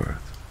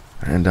childbirth,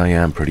 and I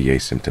am pretty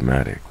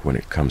asymptomatic when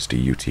it comes to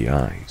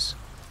UTIs.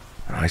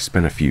 I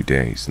spent a few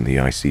days in the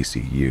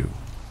ICCU.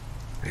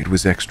 It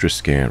was extra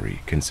scary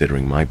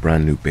considering my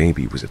brand new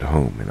baby was at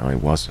home and I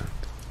wasn't,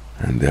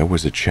 and there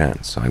was a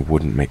chance I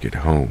wouldn't make it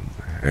home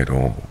at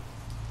all.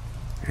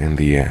 In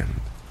the end,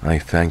 I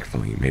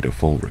thankfully made a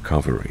full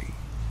recovery.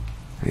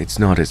 It's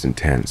not as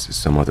intense as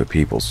some other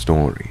people's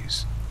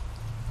stories.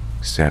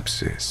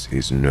 Sepsis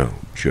is no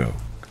joke.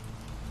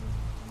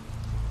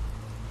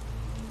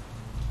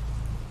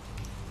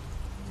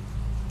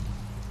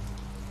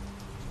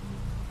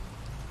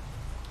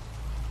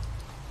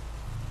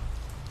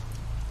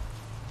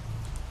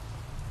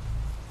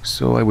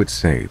 So I would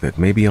say that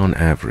maybe on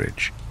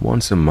average,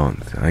 once a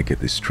month I get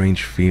this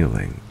strange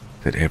feeling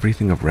that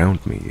everything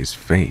around me is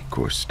fake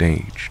or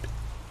staged.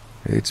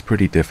 It's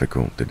pretty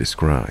difficult to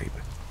describe.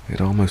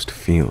 It almost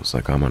feels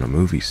like I'm on a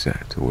movie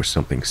set or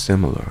something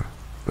similar,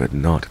 but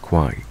not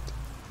quite.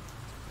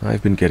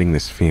 I've been getting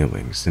this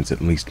feeling since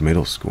at least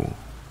middle school.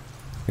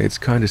 It's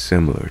kinda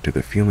similar to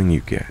the feeling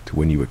you get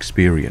when you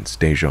experience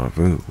déjà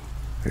vu,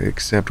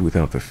 except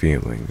without the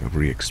feeling of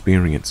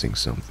re-experiencing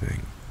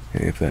something,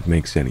 if that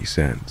makes any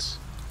sense.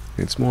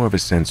 It's more of a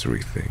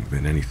sensory thing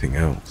than anything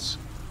else,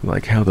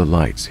 like how the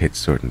lights hit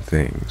certain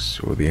things,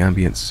 or the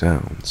ambient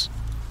sounds,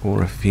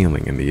 or a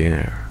feeling in the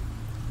air.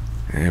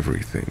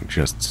 Everything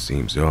just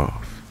seems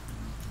off.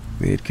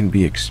 It can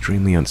be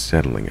extremely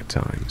unsettling at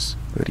times,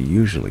 but it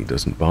usually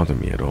doesn't bother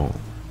me at all.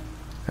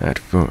 At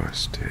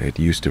first, it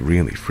used to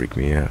really freak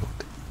me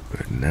out,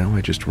 but now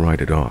I just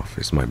write it off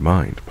as my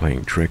mind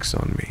playing tricks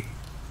on me,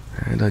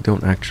 and I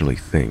don't actually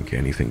think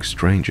anything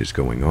strange is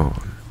going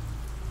on.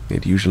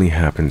 It usually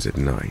happens at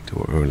night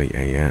or early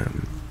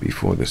AM,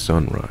 before the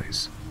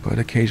sunrise, but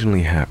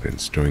occasionally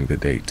happens during the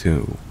day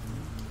too.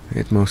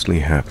 It mostly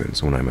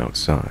happens when I'm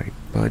outside,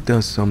 but it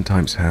does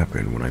sometimes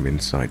happen when I'm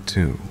inside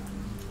too.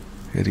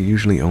 It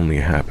usually only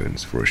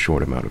happens for a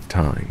short amount of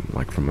time,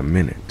 like from a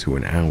minute to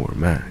an hour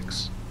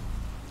max.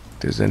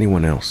 Does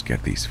anyone else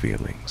get these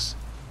feelings?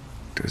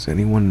 Does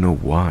anyone know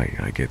why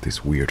I get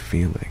this weird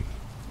feeling?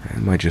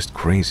 Am I just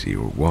crazy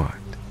or what?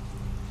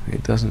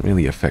 It doesn't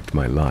really affect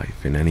my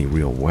life in any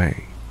real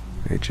way.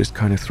 It just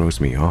kind of throws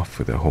me off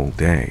for the whole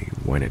day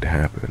when it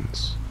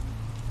happens.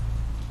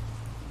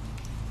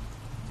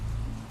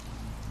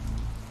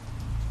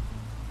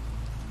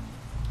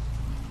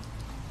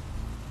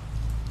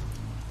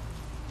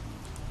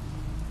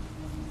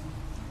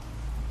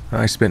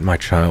 I spent my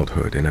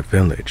childhood in a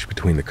village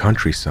between the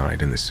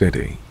countryside and the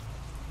city.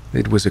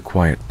 It was a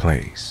quiet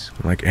place,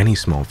 like any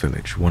small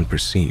village one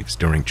perceives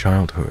during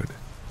childhood.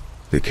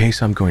 The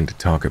case I'm going to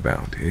talk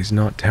about is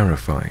not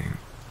terrifying,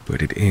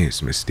 but it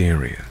is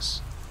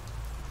mysterious.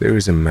 There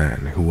is a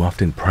man who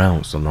often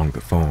prowls along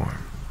the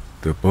farm,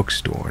 the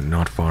bookstore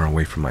not far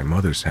away from my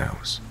mother's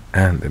house,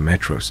 and the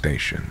metro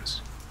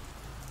stations.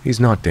 He's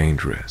not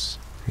dangerous.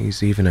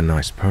 He's even a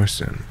nice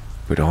person,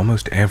 but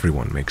almost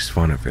everyone makes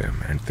fun of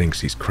him and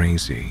thinks he's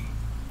crazy.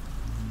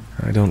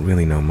 I don't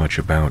really know much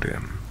about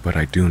him, but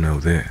I do know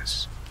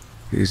this.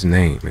 His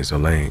name is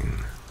Elaine.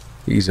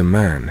 He's a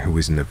man who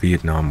was in the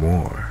Vietnam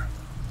War.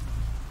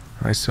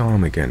 I saw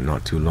him again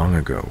not too long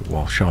ago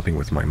while shopping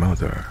with my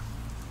mother.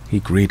 He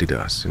greeted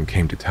us and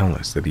came to tell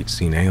us that he'd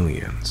seen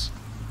aliens.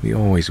 He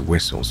always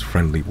whistles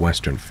friendly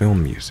Western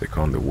film music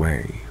on the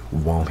way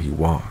while he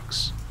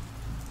walks.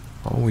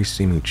 Always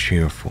seeming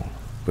cheerful,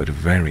 but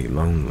very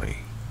lonely.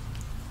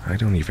 I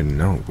don't even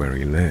know where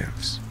he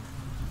lives.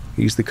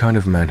 He's the kind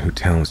of man who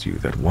tells you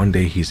that one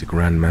day he's a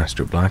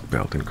grandmaster black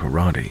belt in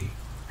karate,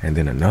 and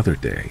then another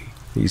day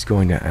he's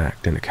going to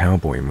act in a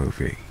cowboy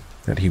movie,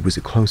 that he was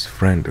a close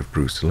friend of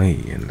Bruce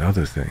Lee and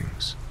other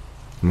things.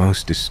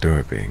 Most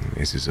disturbing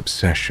is his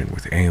obsession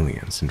with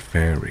aliens and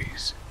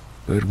fairies,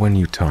 but when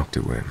you talk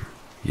to him,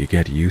 you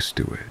get used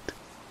to it.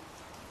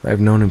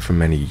 I've known him for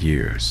many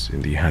years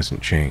and he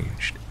hasn't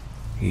changed.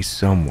 He's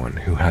someone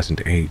who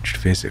hasn't aged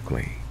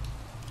physically.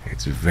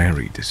 It's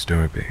very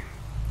disturbing.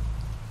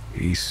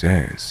 He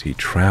says he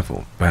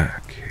traveled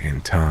back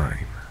in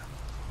time.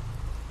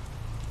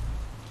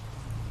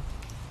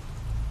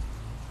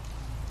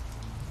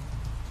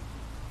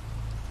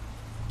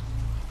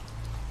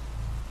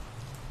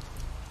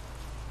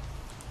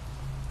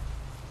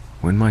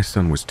 When my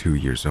son was 2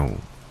 years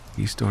old,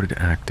 he started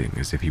acting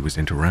as if he was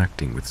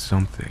interacting with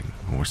something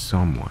or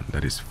someone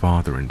that his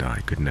father and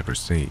I could never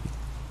see,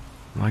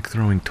 like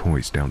throwing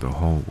toys down the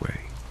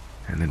hallway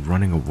and then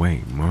running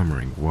away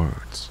murmuring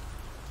words.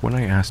 When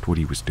I asked what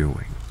he was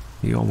doing,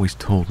 he always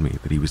told me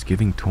that he was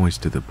giving toys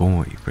to the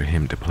boy for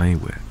him to play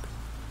with.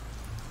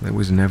 There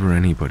was never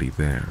anybody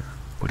there,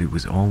 but it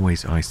was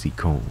always icy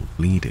cold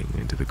leading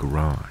into the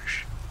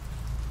garage.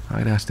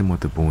 I'd asked him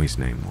what the boy's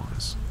name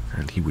was,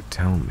 and he would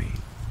tell me.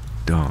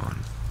 Don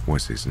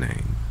was his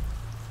name.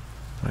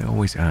 I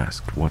always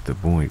asked what the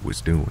boy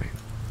was doing,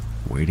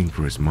 waiting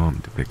for his mom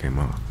to pick him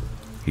up.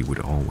 He would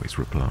always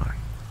reply.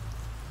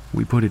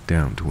 We put it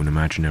down to an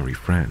imaginary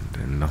friend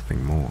and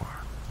nothing more.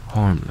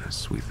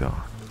 Harmless, we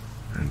thought,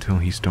 until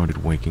he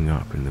started waking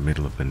up in the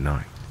middle of the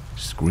night,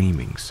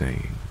 screaming,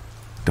 saying,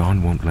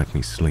 "Don won't let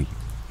me sleep.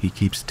 He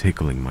keeps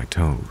tickling my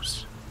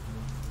toes."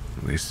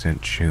 This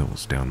sent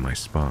chills down my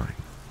spine,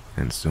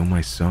 and so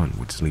my son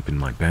would sleep in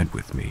my bed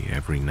with me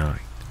every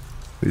night.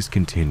 This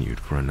continued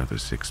for another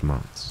 6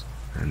 months,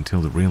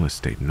 until the real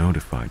estate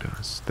notified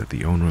us that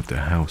the owner of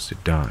the house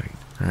had died,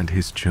 and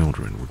his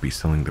children would be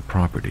selling the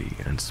property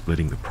and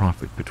splitting the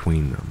profit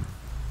between them,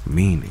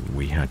 meaning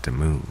we had to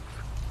move.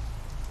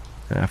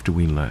 After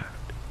we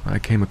left, I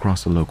came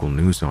across a local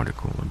news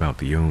article about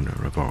the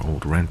owner of our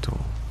old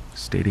rental,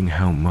 stating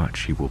how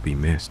much he will be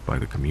missed by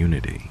the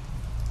community.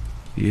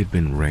 He had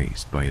been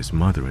raised by his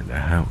mother in the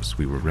house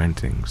we were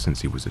renting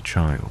since he was a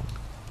child.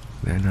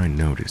 Then I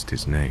noticed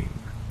his name,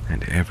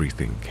 and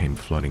everything came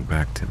flooding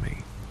back to me.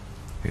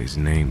 His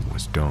name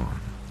was Don.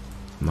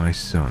 My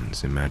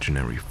son's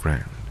imaginary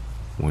friend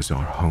was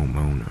our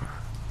homeowner.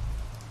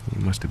 He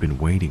must have been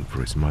waiting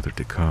for his mother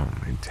to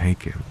come and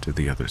take him to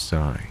the other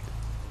side.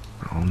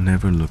 I'll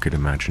never look at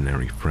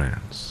imaginary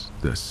friends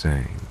the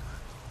same.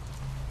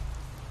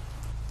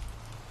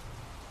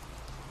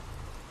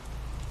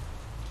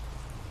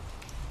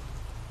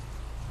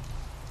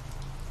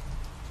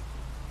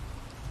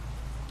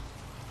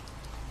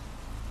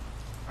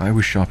 I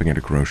was shopping at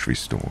a grocery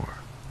store.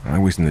 I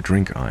was in the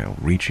drink aisle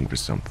reaching for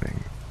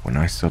something when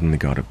I suddenly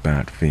got a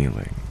bad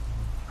feeling.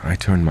 I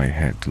turned my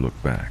head to look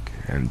back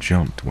and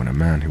jumped when a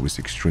man who was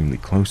extremely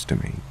close to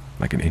me,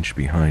 like an inch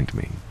behind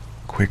me,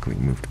 quickly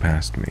moved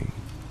past me.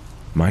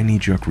 My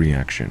knee-jerk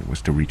reaction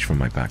was to reach for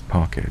my back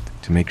pocket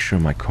to make sure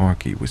my car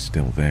key was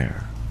still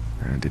there,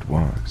 and it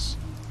was.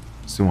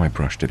 So I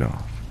brushed it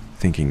off,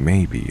 thinking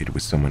maybe it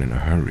was someone in a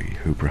hurry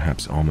who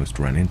perhaps almost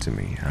ran into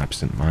me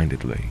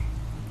absent-mindedly.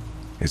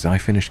 As I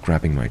finished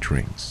grabbing my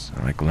drinks,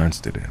 I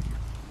glanced at him.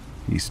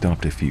 He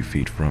stopped a few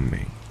feet from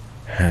me,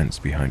 hands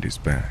behind his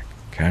back,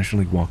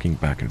 casually walking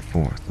back and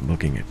forth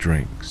looking at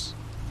drinks.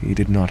 He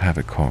did not have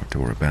a cart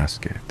or a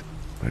basket,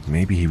 but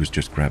maybe he was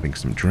just grabbing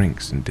some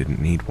drinks and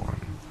didn't need one.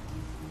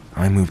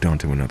 I moved on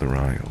to another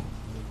aisle,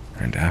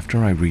 and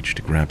after I reached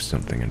to grab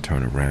something and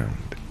turn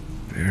around,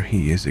 there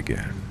he is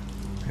again,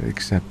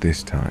 except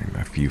this time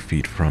a few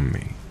feet from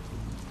me.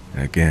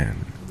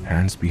 Again,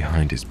 hands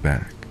behind his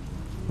back,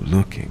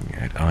 looking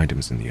at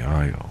items in the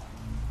aisle.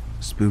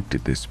 Spooked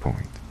at this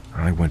point,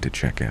 I went to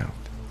check out.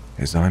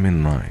 As I'm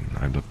in line,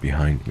 I look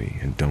behind me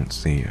and don't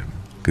see him.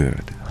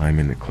 Good, I'm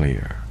in the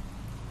clear.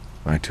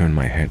 I turn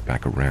my head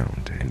back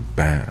around and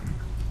bam,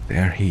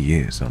 there he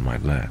is on my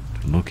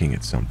left, looking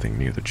at something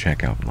near the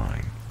checkout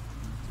line.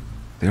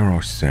 There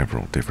are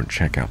several different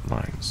checkout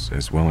lines,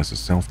 as well as a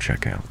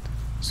self-checkout,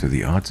 so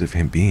the odds of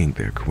him being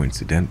there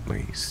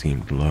coincidentally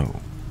seemed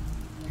low.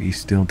 He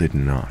still did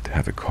not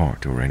have a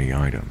cart or any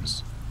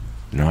items.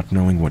 Not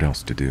knowing what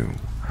else to do,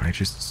 I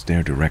just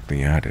stare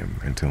directly at him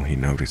until he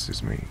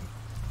notices me.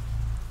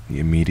 He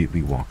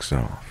immediately walks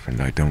off and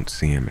I don't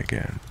see him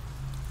again.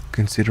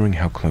 Considering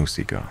how close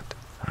he got,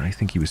 I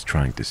think he was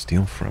trying to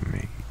steal from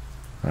me.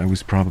 I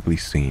was probably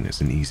seen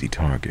as an easy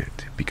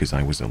target because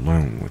I was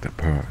alone with a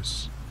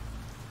purse.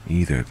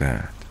 Either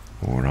that,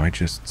 or I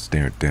just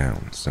stared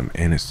down some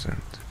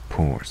innocent,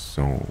 poor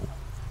soul.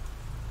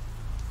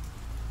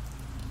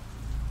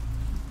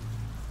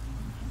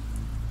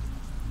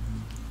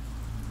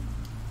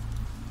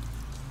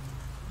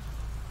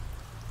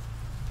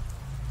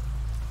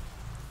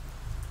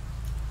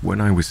 When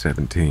I was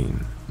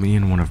 17, me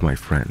and one of my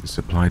friends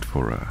applied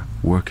for a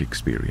work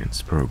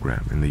experience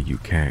program in the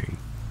UK,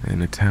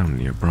 in a town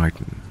near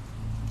Brighton.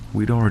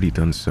 We'd already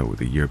done so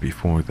the year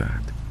before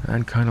that,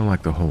 and kinda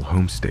like the whole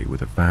homestay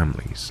with a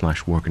family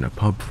 / work in a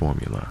pub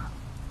formula.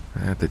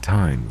 At the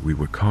time, we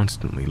were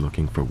constantly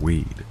looking for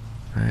weed,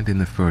 and in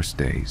the first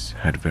days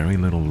had very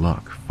little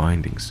luck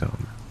finding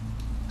some.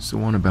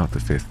 So on about the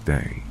 5th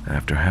day,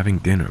 after having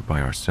dinner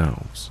by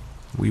ourselves,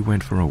 we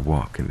went for a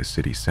walk in the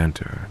city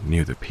center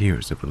near the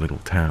piers of the little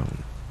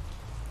town.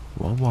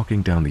 While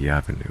walking down the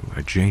avenue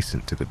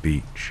adjacent to the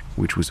beach,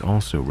 which was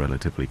also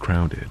relatively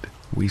crowded,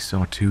 we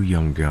saw two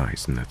young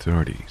guys in their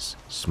 30s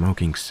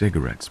smoking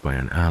cigarettes by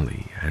an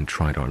alley and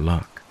tried our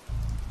luck.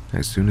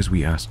 As soon as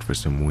we asked for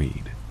some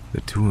weed,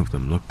 the two of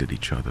them looked at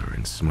each other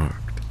and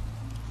smirked.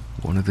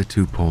 One of the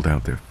two pulled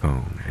out their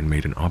phone and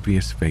made an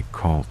obvious fake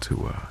call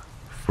to a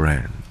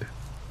friend,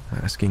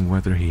 asking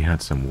whether he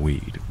had some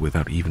weed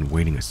without even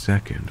waiting a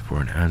second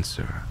for an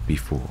answer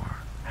before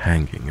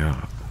hanging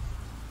up.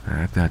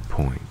 At that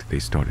point, they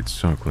started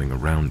circling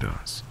around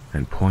us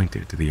and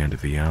pointed to the end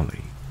of the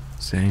alley,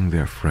 saying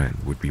their friend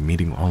would be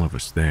meeting all of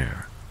us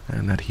there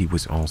and that he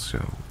was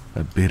also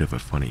a bit of a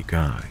funny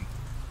guy.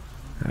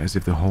 As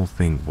if the whole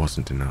thing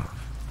wasn't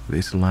enough,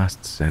 this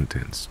last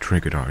sentence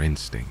triggered our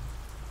instinct.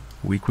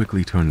 We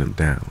quickly turned them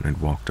down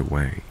and walked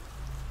away.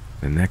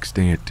 The next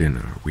day at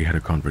dinner, we had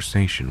a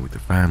conversation with the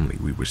family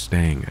we were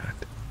staying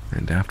at,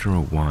 and after a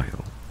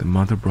while, the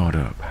mother brought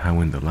up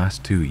how in the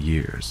last 2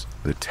 years,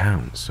 the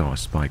town saw a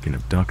spike in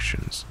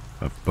abductions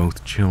of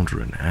both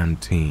children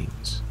and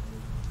teens.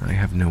 I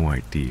have no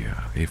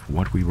idea if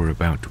what we were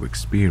about to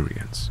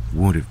experience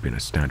would have been a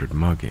standard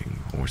mugging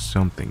or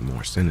something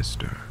more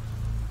sinister,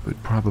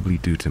 but probably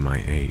due to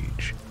my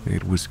age,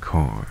 it was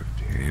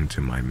carved into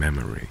my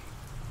memory.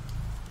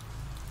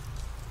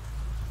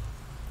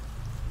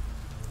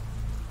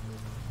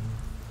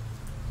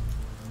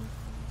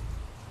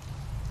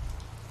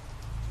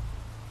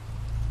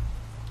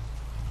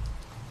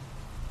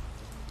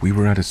 We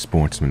were at a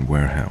sportsman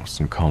warehouse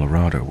in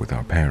Colorado with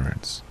our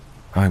parents.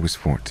 I was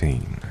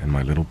 14 and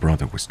my little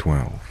brother was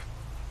 12.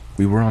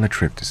 We were on a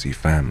trip to see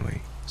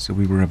family, so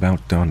we were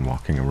about done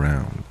walking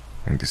around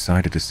and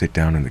decided to sit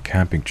down in the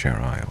camping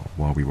chair aisle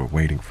while we were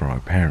waiting for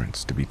our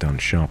parents to be done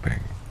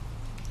shopping.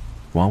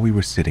 While we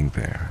were sitting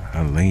there,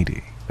 a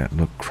lady that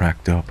looked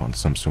cracked up on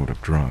some sort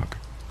of drug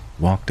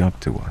walked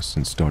up to us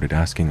and started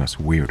asking us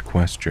weird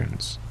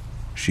questions.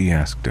 She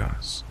asked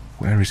us,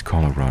 "Where is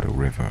Colorado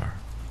River?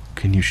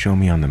 Can you show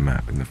me on the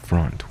map in the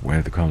front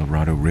where the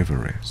Colorado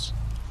River is?"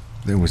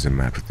 There was a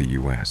map of the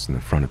US in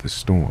the front of the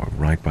store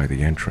right by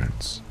the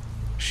entrance.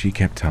 She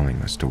kept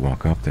telling us to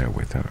walk up there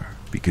with her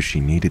because she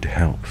needed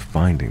help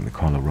finding the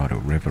Colorado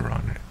River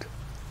on it.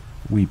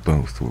 We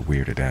both were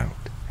weirded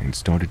out and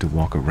started to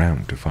walk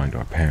around to find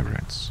our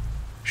parents.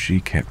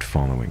 She kept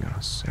following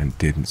us and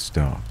didn't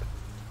stop.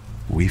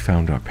 We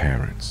found our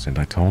parents and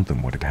I told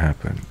them what had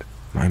happened.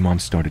 My mom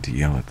started to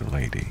yell at the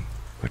lady,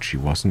 but she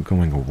wasn't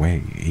going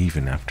away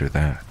even after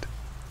that.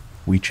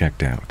 We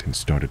checked out and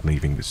started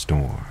leaving the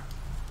store.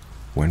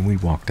 When we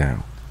walked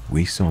out,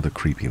 we saw the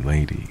creepy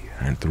lady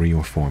and 3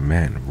 or 4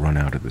 men run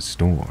out of the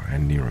store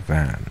and near a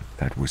van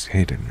that was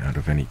hidden out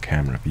of any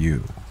camera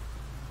view.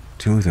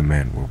 2 of the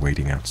men were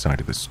waiting outside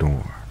of the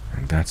store,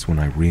 and that's when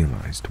I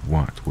realized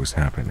what was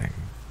happening.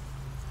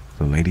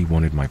 The lady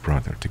wanted my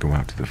brother to go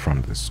out to the front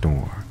of the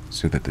store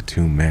so that the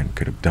 2 men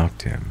could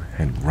abduct him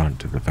and run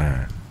to the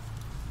van.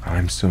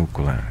 I'm so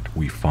glad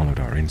we followed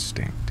our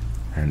instinct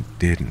and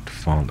didn't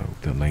follow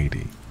the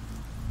lady.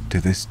 To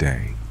this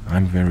day,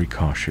 I'm very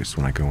cautious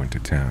when I go into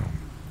town,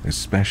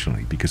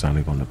 especially because I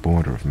live on the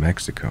border of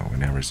Mexico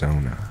and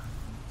Arizona.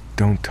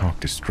 Don't talk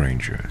to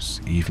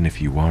strangers, even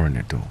if you are an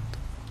adult.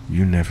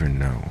 You never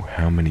know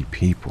how many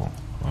people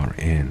are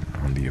in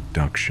on the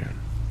abduction.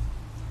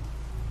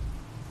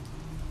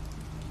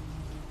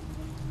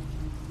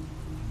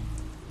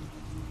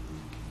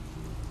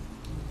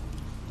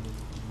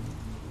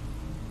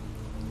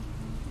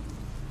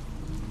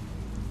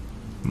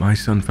 My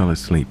son fell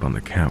asleep on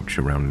the couch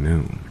around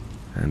noon,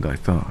 and I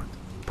thought,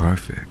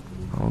 perfect,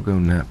 I'll go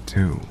nap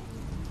too.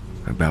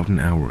 About an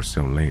hour or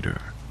so later,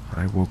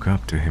 I woke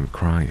up to him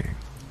crying.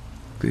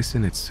 This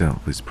in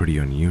itself is pretty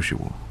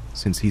unusual,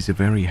 since he's a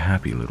very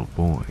happy little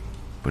boy,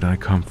 but I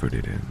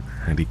comforted him,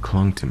 and he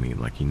clung to me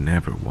like he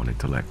never wanted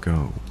to let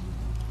go.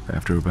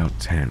 After about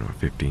 10 or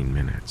 15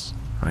 minutes,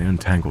 I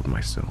untangled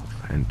myself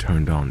and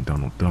turned on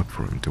Donald Duck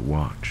for him to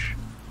watch.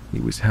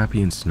 He was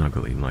happy and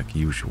snuggling like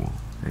usual,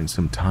 and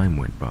some time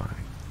went by.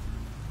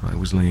 I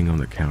was laying on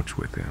the couch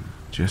with him,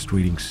 just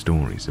reading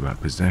stories about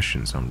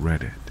possessions on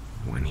Reddit,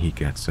 when he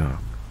gets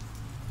up.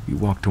 We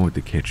walk toward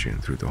the kitchen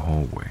through the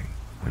hallway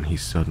when he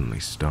suddenly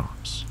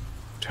stops,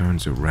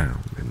 turns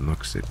around and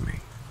looks at me.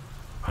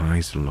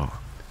 Eyes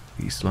locked,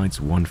 he slides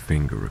one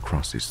finger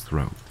across his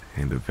throat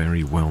in a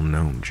very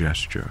well-known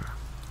gesture.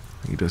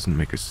 He doesn't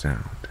make a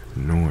sound,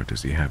 nor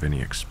does he have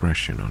any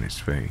expression on his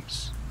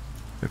face.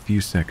 A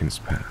few seconds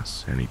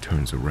pass and he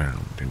turns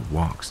around and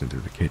walks into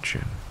the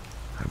kitchen.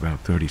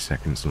 About 30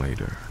 seconds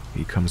later,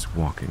 he comes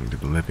walking into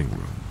the living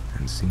room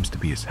and seems to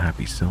be his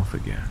happy self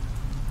again.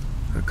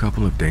 A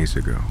couple of days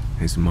ago,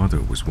 his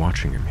mother was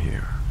watching him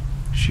here.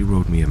 She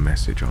wrote me a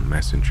message on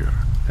Messenger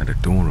that a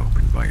door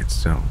opened by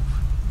itself,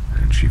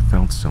 and she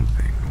felt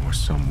something or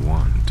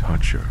someone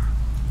touch her.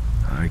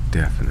 I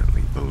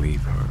definitely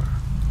believe her.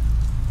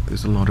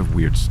 There's a lot of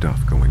weird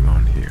stuff going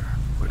on here,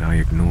 but I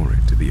ignore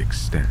it to the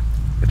extent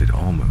that it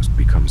almost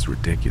becomes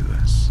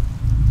ridiculous.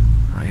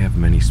 I have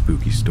many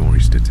spooky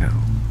stories to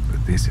tell,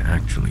 but this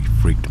actually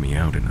freaked me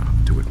out enough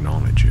to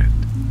acknowledge it.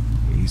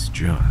 He's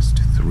just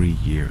 3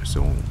 years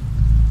old.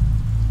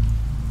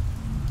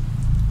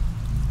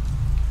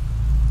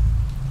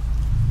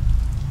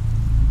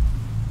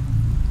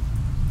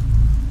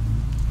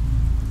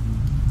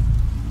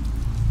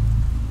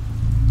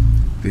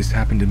 This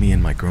happened to me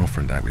and my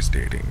girlfriend I was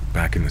dating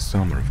back in the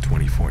summer of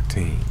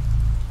 2014.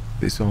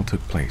 This all took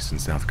place in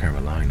South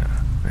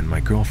Carolina, and my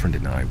girlfriend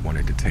and I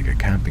wanted to take a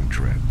camping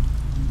trip.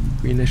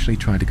 We initially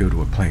tried to go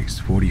to a place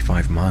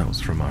 45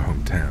 miles from our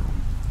hometown,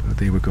 but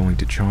they were going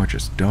to charge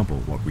us double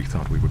what we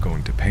thought we were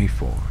going to pay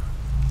for.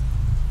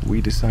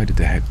 We decided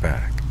to head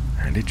back,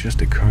 and it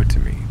just occurred to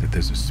me that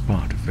there's a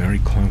spot very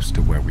close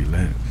to where we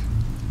live.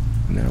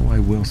 Now I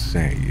will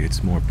say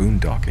it's more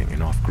boondocking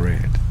and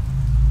off-grid.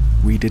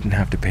 We didn't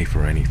have to pay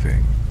for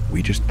anything,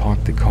 we just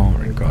parked the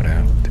car and got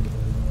out.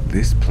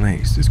 This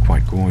place is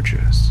quite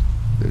gorgeous.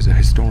 There's a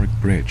historic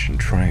bridge and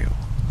trail,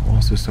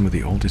 also some of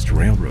the oldest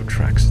railroad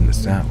tracks in the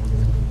South.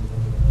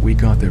 We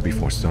got there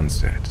before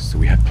sunset, so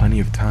we had plenty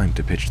of time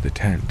to pitch the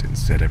tent and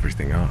set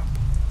everything up.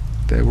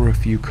 There were a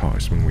few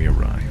cars when we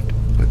arrived,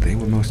 but they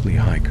were mostly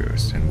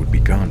hikers and would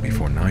be gone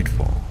before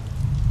nightfall.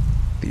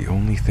 The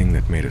only thing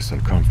that made us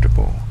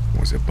uncomfortable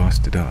was a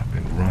busted up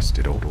and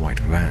rusted old white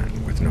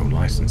van with no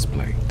license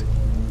plate.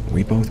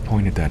 We both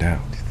pointed that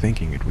out,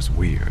 thinking it was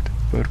weird,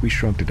 but we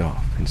shrugged it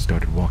off and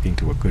started walking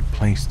to a good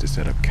place to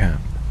set up camp.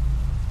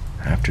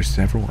 After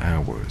several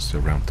hours,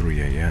 around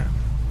 3 a.m.,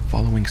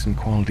 following some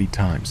quality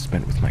time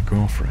spent with my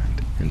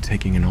girlfriend and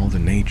taking in all the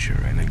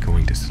nature and then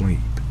going to sleep,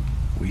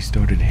 we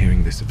started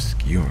hearing this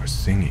obscure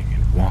singing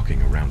and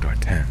walking around our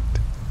tent.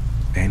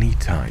 Any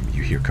time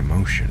you hear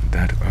commotion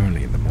that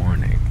early in the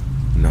morning,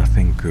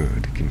 nothing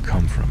good can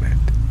come from it.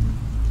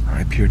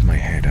 I peered my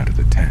head out of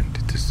the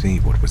tent to see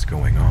what was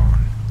going on.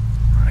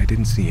 I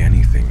didn't see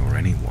anything or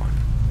anyone,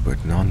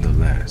 but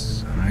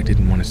nonetheless, I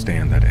didn't want to stay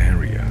in that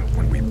area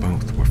when we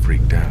both were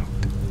freaked out.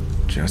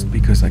 Just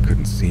because I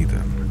couldn't see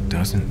them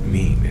doesn't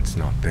mean it's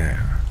not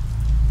there.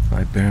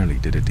 I barely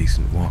did a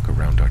decent walk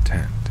around our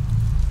tent.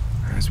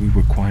 As we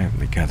were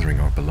quietly gathering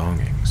our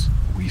belongings,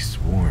 we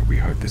swore we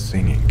heard the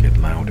singing get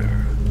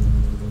louder.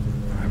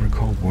 I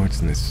recall words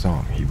in this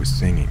song he was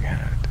singing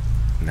had,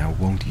 "Now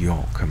won't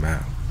y'all come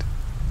out,"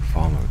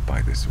 followed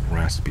by this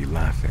raspy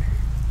laughing.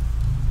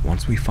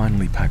 Once we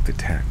finally packed the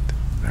tent,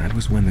 that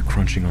was when the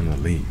crunching on the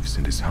leaves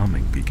and his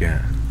humming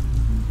began.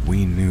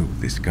 We knew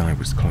this guy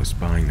was close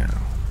by now.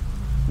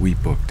 We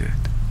booked it.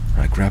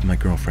 I grabbed my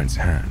girlfriend's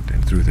hand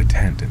and threw the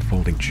tent and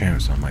folding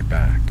chairs on my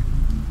back.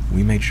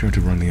 We made sure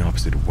to run the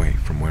opposite way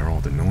from where all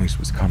the noise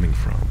was coming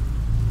from.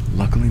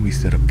 Luckily, we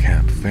set up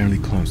camp fairly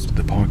close to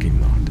the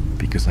parking lot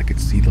because I could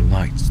see the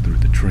lights through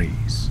the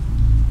trees.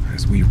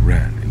 As we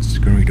ran and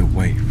scurried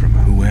away from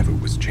whoever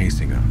was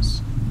chasing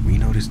us, we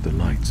noticed the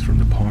lights from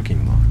the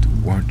parking lot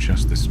weren't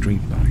just the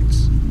street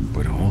lights,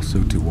 but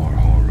also, to our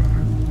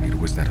horror, it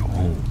was that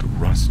old,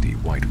 rusty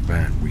white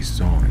van we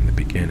saw in the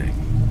beginning.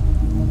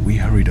 We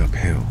hurried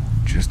uphill,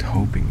 just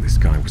hoping this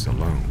guy was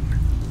alone.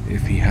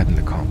 If he had an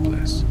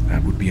accomplice,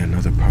 that would be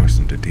another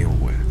person to deal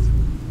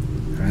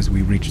with. As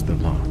we reached the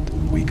lot,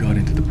 we got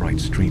into the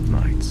bright street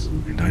lights,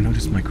 and I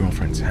noticed my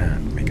girlfriend's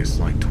hand make a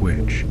slight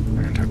twitch,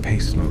 and her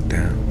pace slowed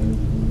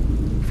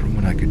down. From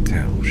what I could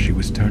tell, she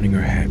was turning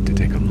her head to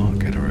take a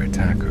look at her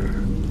attacker.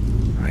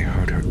 I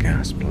heard her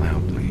gasp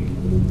loudly,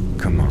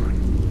 "Come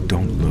on,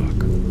 don't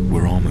look,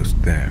 we're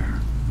almost there."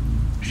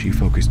 She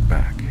focused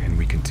back, and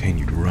we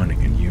continued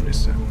running in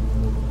unison.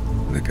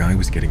 The guy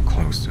was getting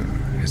closer,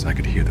 as I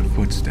could hear the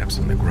footsteps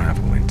on the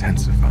gravel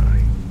intensify.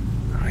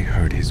 I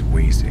heard his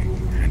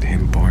wheezing and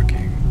him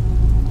barking,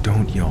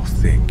 "Don't y'all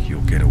think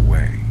you'll get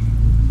away."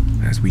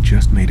 As we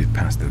just made it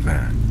past the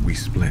van, we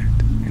split,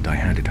 and I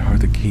handed her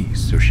the keys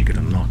so she could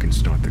unlock and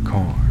start the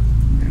car,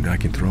 and I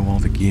can throw all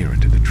the gear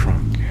into the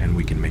trunk and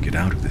we can make it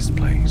out of this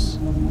place.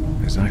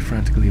 As I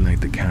frantically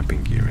laid the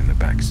camping gear in the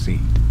back seat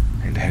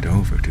and head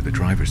over to the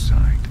driver's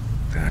side,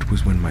 that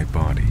was when my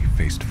body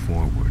faced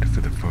forward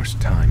for the first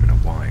time in a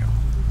while.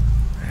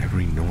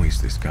 Every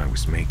noise this guy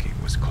was making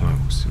was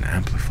close and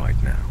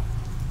amplified now.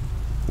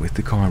 With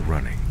the car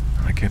running,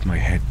 I kept my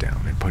head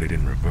down and put it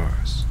in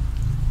reverse.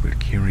 but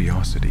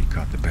curiosity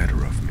got the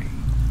better of me.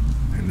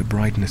 In the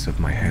brightness of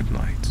my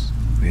headlights,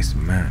 this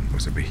man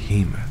was a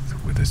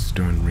behemoth with a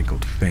stern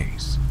wrinkled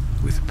face,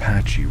 with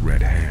patchy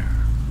red hair,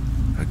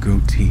 a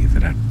goatee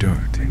that had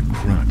dirt and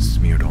crud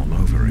smeared all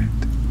over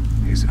it.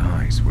 His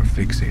eyes were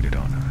fixated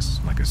on us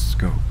like a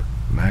scope,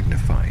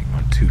 magnifying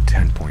on two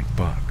 10-point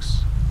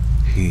bucks.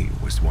 He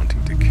was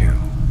wanting to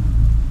kill.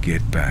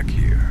 "Get back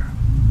here,"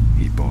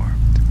 he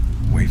barked,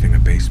 waving a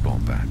baseball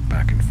bat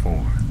back and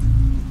forth.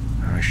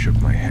 I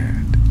shook my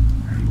head,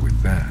 and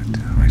with that,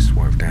 I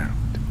swerved out,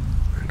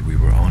 and we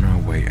were on our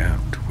way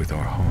out with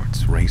our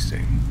hearts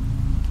racing.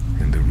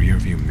 In the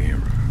rearview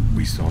mirror,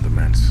 we saw the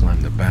man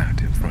slam the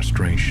bat in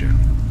frustration.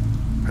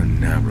 A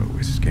narrow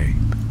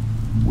escape.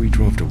 We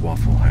drove to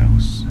Waffle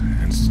House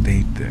and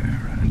stayed there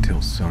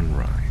until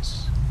sunrise.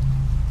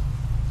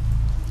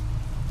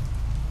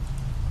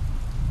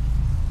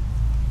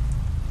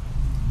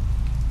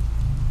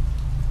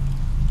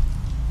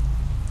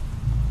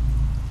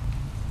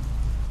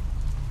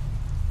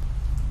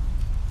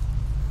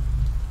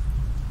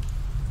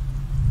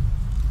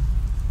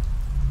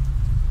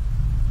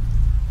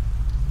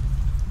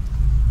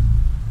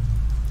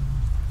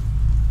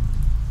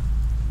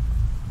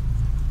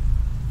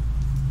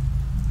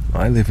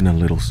 I live in a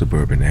little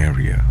suburban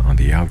area on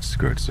the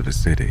outskirts of a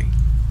city.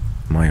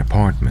 My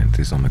apartment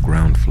is on the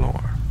ground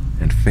floor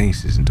and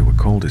faces into a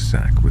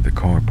cul-de-sac with a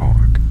car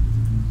park.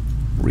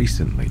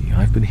 Recently,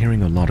 I've been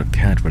hearing a lot of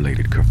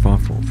cat-related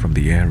kerfuffle from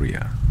the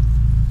area.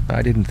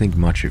 I didn't think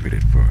much of it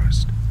at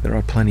first. There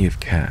are plenty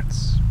of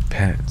cats,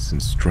 pets,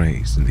 and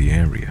strays in the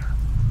area.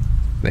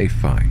 They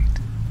fight,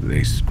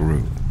 they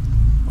screw,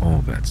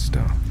 all that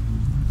stuff.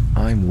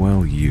 I'm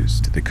well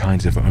used to the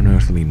kinds of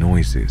unearthly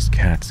noises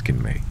cats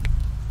can make.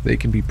 They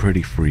can be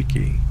pretty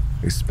freaky,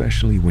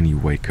 especially when you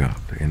wake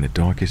up in the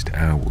darkest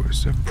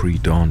hours of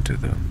pre-dawn to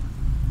them.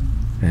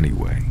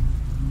 Anyway,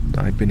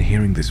 I'd been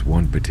hearing this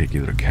one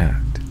particular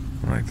cat,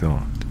 I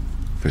thought,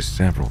 for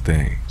several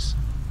days,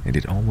 and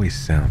it always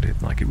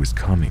sounded like it was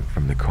coming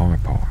from the car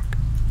park.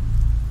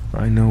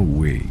 I know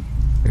we,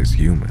 as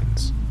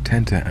humans,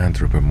 tend to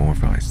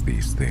anthropomorphize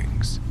these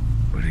things,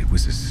 but it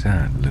was a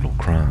sad little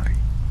cry.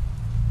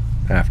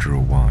 After a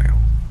while,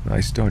 I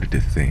started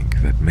to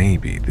think that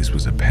maybe this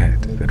was a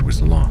pet that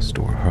was lost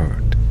or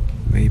hurt.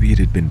 Maybe it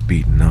had been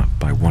beaten up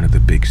by one of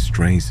the big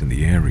strays in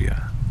the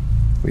area.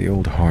 The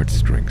old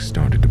heartstrings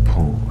started to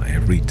pull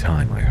every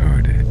time I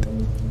heard it,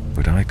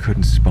 but I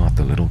couldn't spot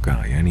the little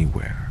guy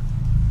anywhere.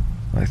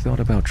 I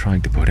thought about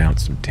trying to put out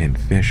some tinned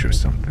fish or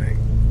something,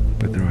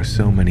 but there are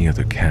so many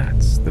other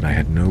cats that I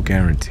had no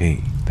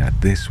guarantee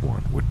that this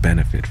one would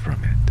benefit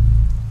from it.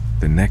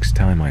 The next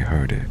time I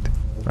heard it,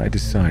 I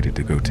decided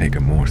to go take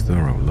a more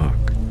thorough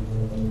look.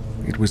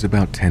 It was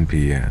about 10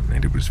 p.m.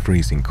 and it was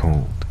freezing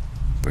cold,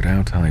 but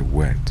out I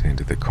went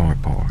into the car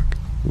park,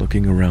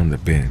 looking around the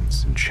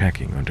bins and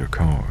checking under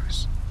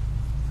cars.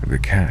 The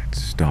cat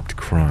stopped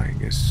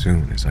crying as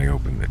soon as I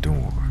opened the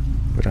door,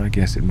 but I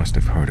guess it must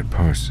have heard a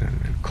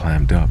person and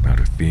clammed up out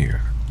of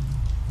fear.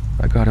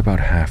 I got about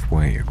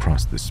halfway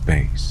across the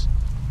space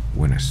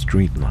when a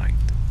street light,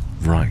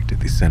 right at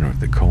the center of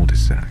the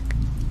cul-de-sac,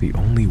 the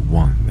only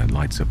one that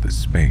lights up the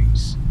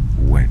space,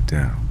 went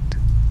out.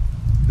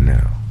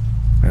 Now,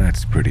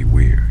 that's pretty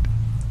weird.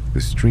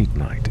 The street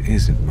light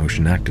isn't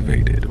motion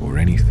activated or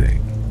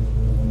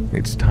anything.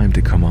 It's timed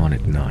to come on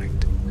at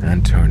night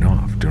and turn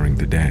off during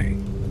the day.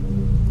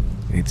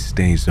 It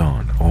stays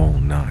on all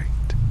night.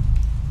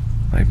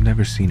 I've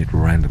never seen it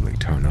randomly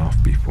turn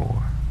off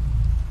before.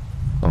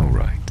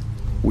 Alright,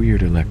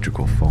 weird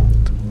electrical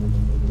fault.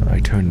 I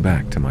turned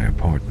back to my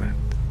apartment.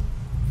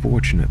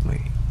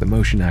 Fortunately, the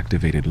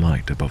motion-activated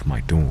light above my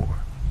door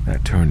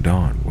that turned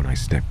on when I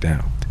stepped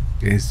out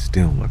is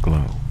still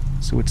aglow,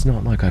 so it's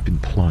not like I've been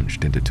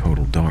plunged into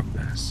total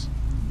darkness.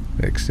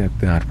 Except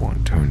that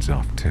one turns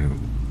off too,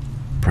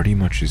 pretty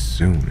much as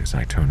soon as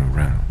I turn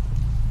around.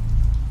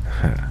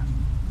 Heh,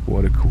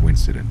 what a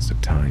coincidence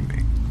of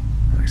timing,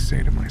 I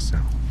say to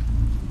myself,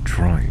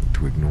 trying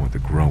to ignore the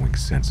growing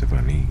sense of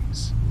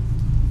unease.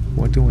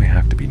 What do I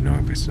have to be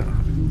nervous of?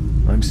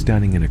 I'm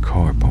standing in a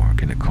car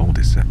park in a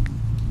cul-de-sac,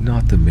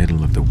 not the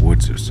middle of the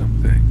woods or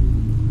something.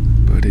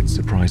 But it's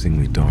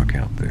surprisingly dark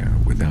out there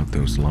without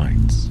those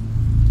lights.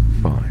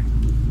 Fine.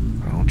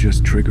 I'll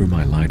just trigger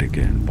my light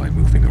again by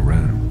moving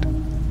around.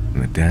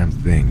 And the damn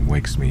thing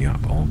wakes me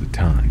up all the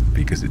time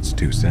because it's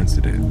too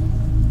sensitive.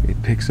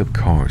 It picks up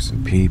cars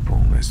and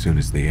people as soon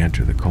as they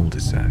enter the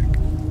cul-de-sac.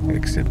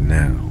 Except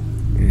now,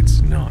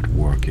 it's not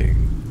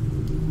working.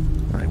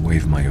 I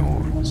wave my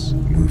arms,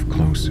 move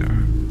closer.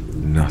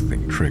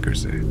 Nothing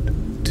triggers it.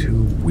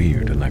 2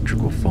 weird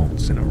electrical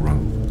faults in a row.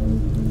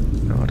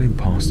 Not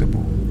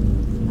impossible,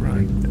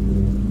 right?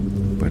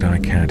 But I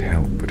can't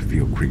help but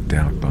feel creeped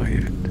out by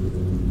it.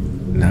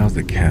 Now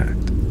the cat,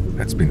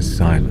 that's been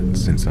silent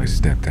since I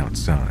stepped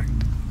outside,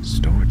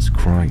 starts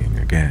crying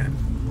again.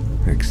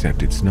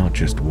 Except it's not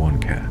just one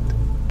cat.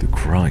 The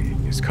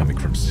crying is coming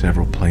from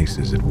several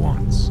places at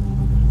once,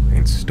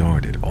 and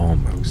started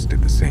almost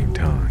at the same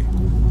time.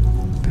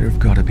 There've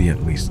got to be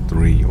at least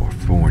 3 or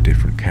 4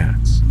 different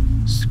cats,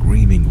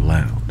 screaming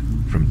loud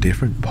from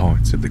different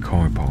parts of the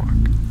car park.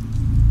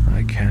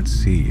 I can't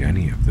see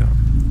any of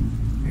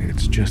them.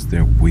 It's just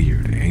their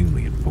weird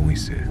alien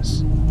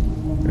voices.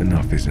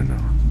 Enough is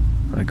enough.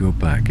 I go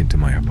back into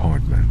my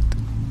apartment.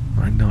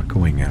 I'm not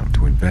going out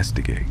to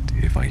investigate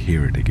if I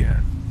hear it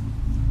again.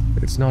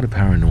 It's not a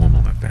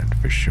paranormal event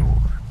for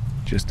sure,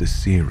 just a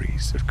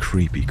series of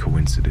creepy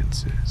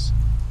coincidences.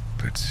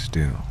 But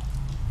still,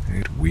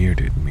 it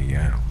weirded me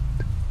out.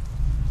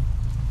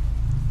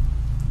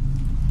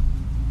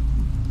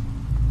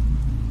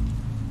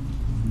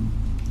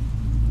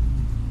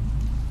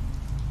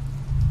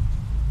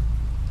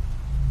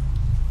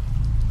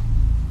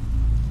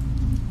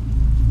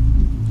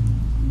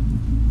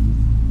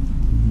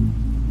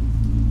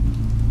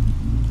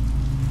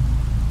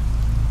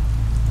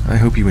 I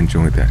hope you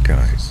enjoyed that,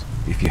 guys.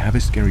 If you have a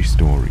scary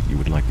story you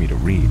would like me to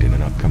read in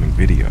an upcoming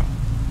video,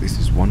 this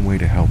is one way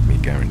to help me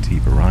guarantee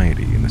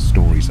variety in the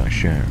stories I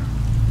share.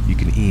 You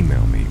can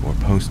email me or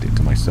post it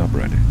to my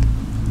subreddit.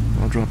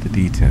 I'll drop the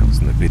details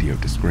in the video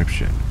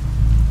description.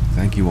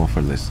 Thank you all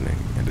for listening,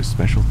 and a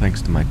special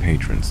thanks to my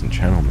patrons and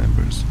channel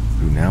members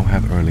who now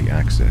have early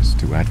access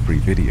to ad-free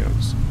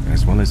videos,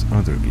 as well as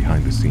other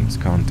behind-the-scenes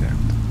content.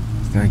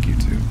 Thank you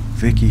to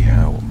Vicky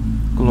Howell,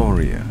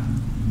 Gloria,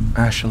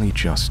 Ashley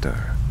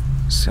Juster,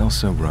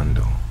 Celsa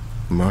Rundle,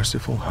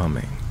 Merciful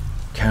Humming,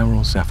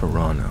 Carol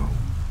Zaffarano,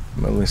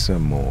 Melissa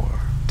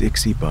Moore,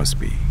 Dixie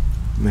Busby,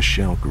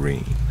 Michelle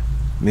Green,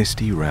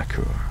 Misty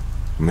Racour,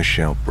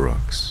 Michelle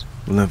Brooks,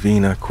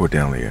 Lavina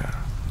Cordelia,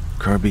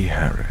 Kirby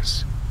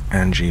Harris,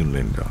 Angie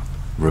Lindup,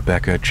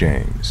 Rebecca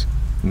James,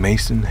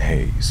 Mason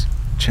Hayes,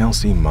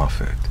 Chelsea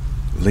Moffat,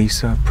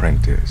 Lisa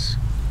Prentice,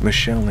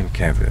 Michelle and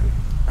Kevin,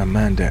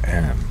 Amanda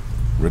M.,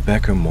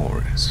 Rebecca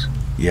Morris,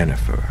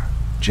 Yennefer,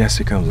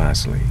 Jessica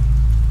Lasley,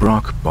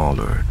 Brock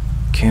Ballard,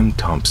 Kim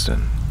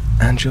Thompson,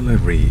 Angela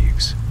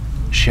Reeves,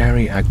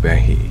 Sherry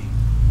Agbehi,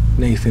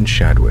 Nathan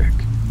Shadwick,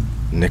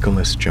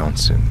 Nicholas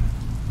Johnson,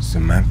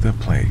 Samantha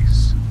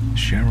Place,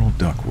 Cheryl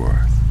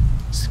Duckworth,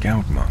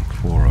 Scout Monk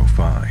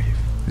 405,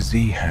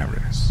 Z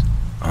Harris,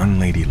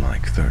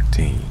 Unladylike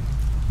 13,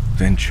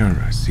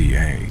 Ventura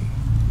CA,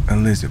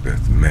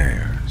 Elizabeth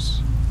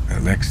Mayers,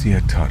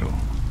 Alexia Tuttle,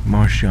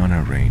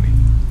 Marciana Rainey,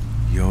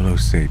 Yolo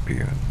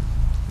Sapien,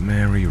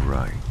 Mary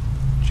Wright,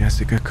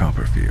 Jessica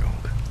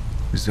Copperfield,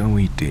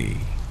 Zoe D,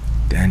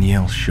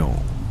 Danielle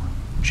Scholl,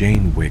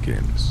 Jane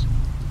Wiggins,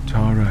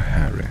 Tara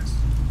Harris,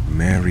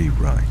 Mary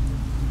Wright,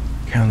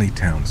 Callie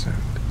Townsend,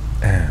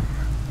 M,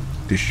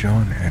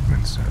 Deshaun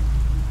Edmondson,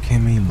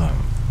 Kimmy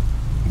Love,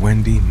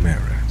 Wendy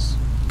Maris,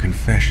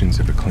 Confessions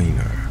of a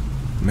Cleaner,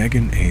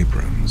 Megan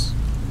Abrams,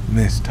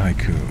 Miss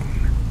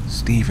Tycoon,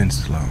 Stephen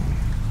Sloan,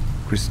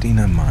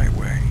 Christina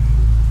Myway,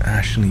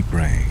 Ashley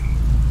Bray,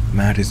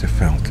 Madisa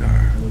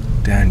Felter,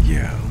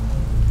 Danielle,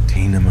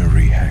 Tina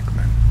Marie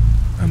Heckman,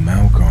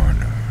 Amal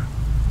Garner,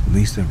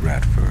 Lisa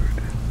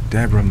Radford,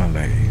 Deborah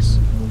Malaise,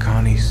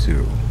 Connie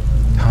Sue,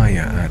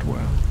 Taya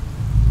Adwell,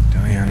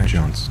 Diana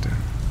Johnston,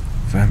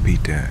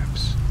 Vampy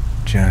Debs,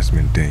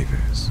 Jasmine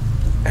Davis,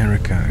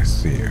 Erica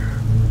Asir,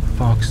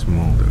 Fox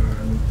Mulder,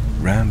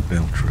 Ram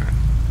Beltran,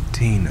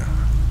 Tina,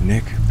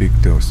 Nick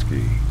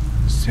Bigdowski,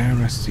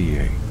 Sarah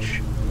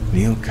C.H.,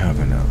 Neil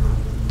Kavanaugh,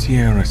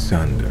 Tiara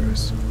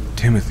Sanders,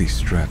 Timothy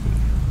Stratton,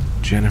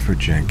 Jennifer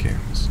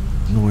Jenkins,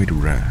 Lloyd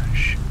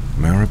Rash,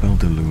 Maribel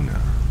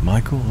DeLuna,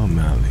 Michael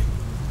O'Malley,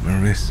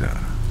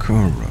 Marissa,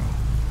 Kuro,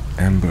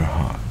 Amber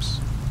Hobbs,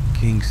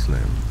 King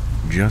Slim,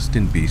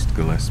 Justin Beast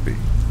Gillespie,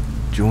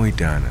 Joy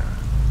Dana,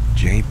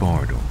 Jay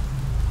Bardle,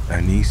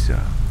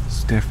 Anissa,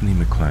 Stephanie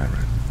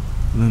McLaren,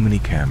 Lumini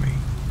Cami,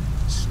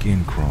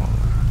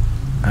 Skincrawler,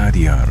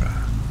 Adiara,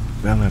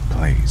 Bella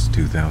Plays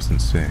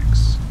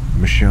 2006,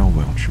 Michelle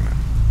Welchman,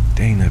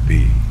 Dana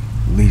B,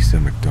 Lisa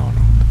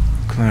McDonald,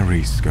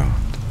 Clarice Scott,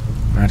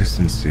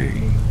 Madison C,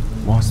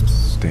 Wasps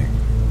Sting,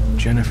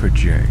 Jennifer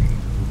J,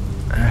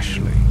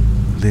 Ashley,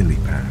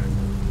 Lilypad,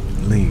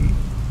 Lee,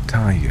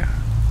 Taya,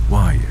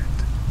 Wyatt,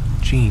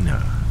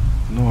 Gina,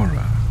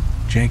 Laura,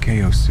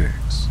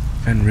 JK06,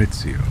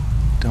 Fenrizio,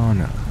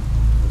 Donna,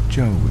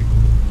 Joey,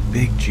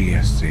 Big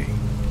GSC,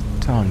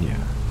 Tanya,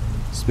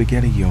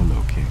 Spaghetti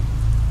YOLO King,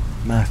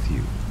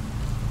 Matthew,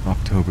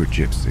 October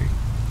Gypsy,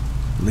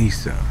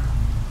 Lisa,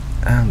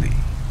 Ali,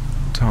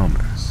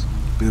 Thomas,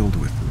 Build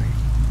With Me,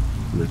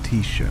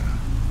 Letitia,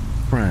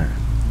 Fran,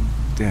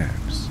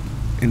 Debs,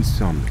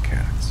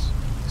 Insomnicats,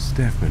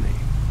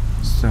 Stephanie,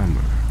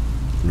 Summer,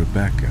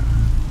 Rebecca,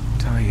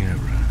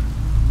 Tyara,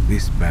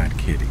 This Bad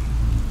Kitty,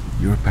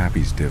 Your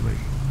Pappy's Dilly,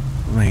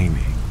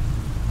 Lainey,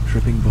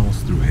 Tripping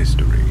Balls Through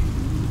History,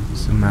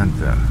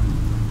 Samantha,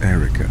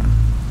 Erica,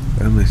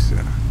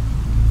 Alyssa,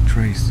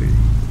 Tracy,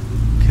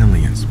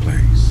 Killian's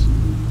Place,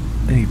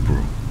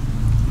 April,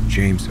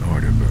 James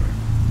Arterburn,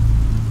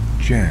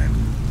 Jen,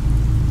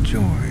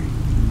 Joy,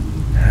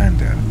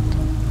 Handout,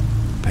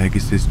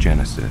 Pegasus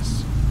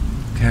Genesis,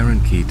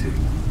 Karen Keating,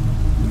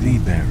 V.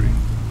 Berry,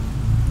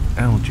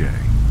 LJ,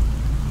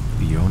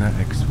 Fiona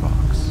X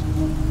Fox,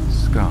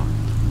 Scott,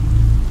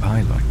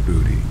 I Like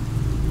Booty,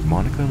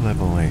 Monica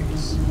Level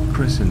Ace,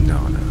 Chris and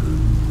Donna,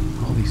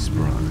 Holly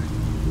Spry,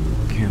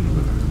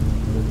 Kimber,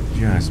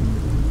 Jasmine,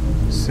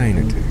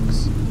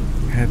 Sanatix,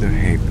 Heather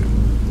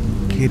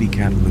Haven, Kitty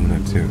Cat Luna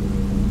 2,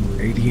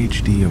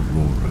 ADHD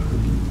Aurora,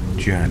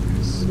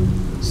 Janice,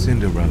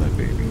 Cinderella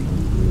Baby,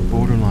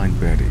 Borderline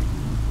Betty,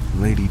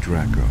 Lady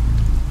Draco,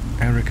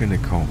 Erica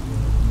Nicole,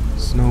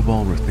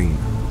 Snowball Rathena,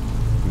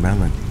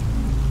 Melanie,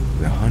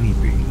 The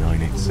Honeybee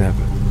 987,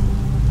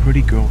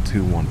 Pretty Girl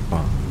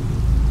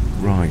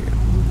 215,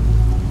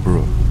 Ryan,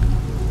 Brooke,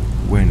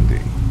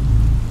 Wendy,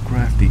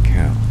 Crafty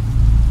Cal,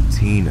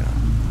 Tina,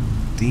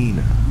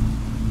 Dina,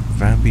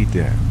 Vampy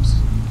Debs,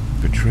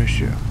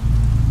 Patricia,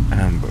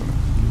 Amber,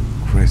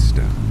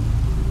 Krista,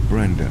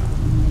 Brenda,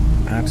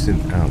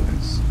 Absinthe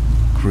Alice,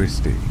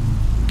 Christy,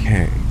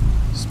 Kay,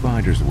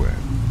 Spider's Web,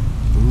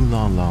 Ooh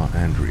La La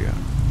Andrea,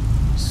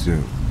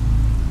 Sue,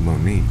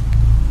 Monique,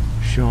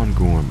 Sean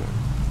Gorman,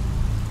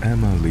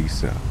 Emma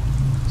Lisa,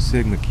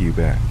 Sigma Cube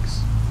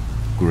X,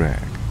 Greg,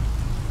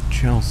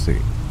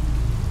 Chelsea,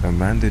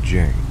 Amanda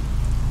Jane,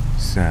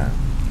 Sam,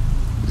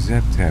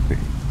 Zeb Teppy,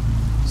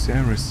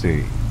 Sarah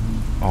C,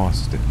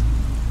 Austin,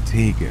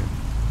 Tegan,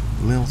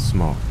 Lil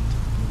Smart,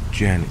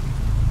 Jenny,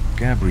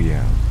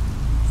 Gabrielle,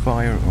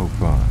 Fire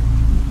 05,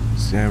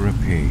 Sarah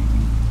P,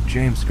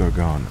 James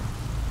Gargano,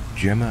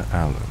 Gemma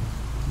Allen,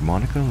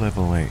 Monica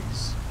Level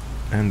Ace,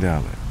 and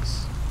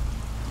Alex.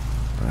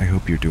 I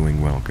hope you're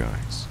doing well,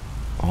 guys.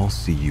 I'll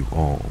see you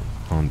all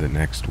on the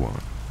next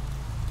one.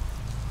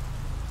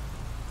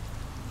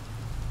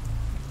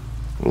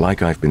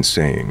 Like I've been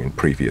saying in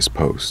previous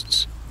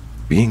posts,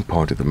 being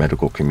part of the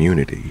medical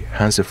community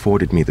has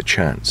afforded me the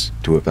chance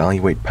to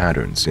evaluate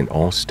patterns in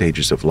all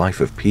stages of life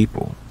of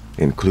people,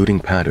 including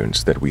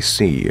patterns that we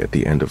see at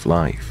the end of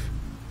life.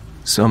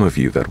 Some of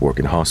you that work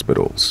in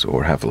hospitals,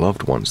 or have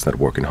loved ones that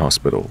work in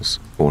hospitals,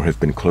 or have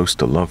been close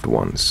to loved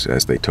ones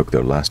as they took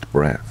their last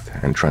breath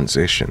and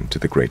transitioned to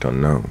the great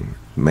unknown,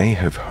 may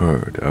have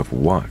heard of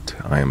what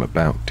I am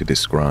about to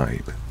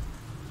describe.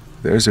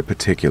 There's a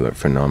particular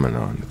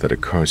phenomenon that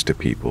occurs to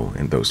people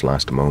in those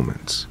last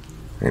moments,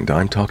 and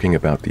I'm talking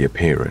about the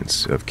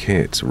appearance of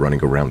kids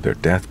running around their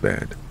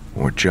deathbed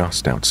or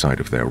just outside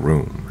of their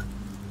room.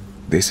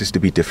 This is to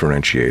be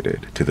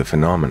differentiated to the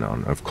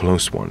phenomenon of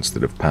close ones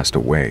that have passed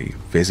away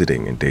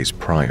visiting in days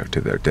prior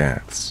to their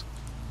deaths.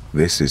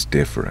 This is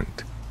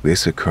different.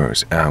 This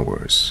occurs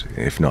hours,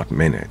 if not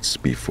minutes,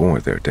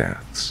 before their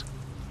deaths.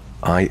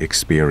 I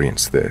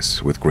experience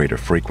this with greater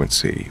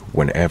frequency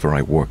whenever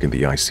I work in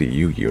the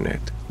ICU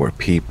unit where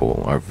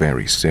people are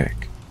very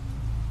sick.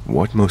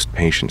 What most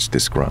patients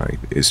describe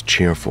is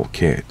cheerful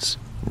kids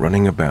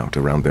running about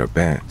around their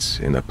beds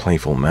in a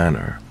playful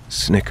manner,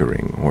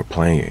 snickering or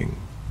playing.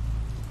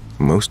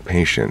 Most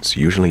patients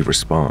usually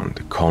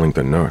respond calling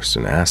the nurse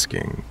and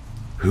asking,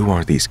 "Who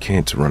are these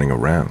kids running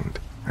around,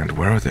 and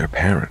where are their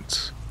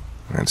parents?"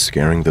 and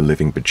scaring the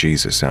living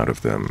bejesus out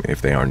of them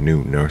if they are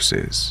new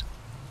nurses.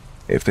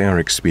 If they are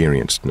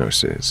experienced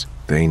nurses,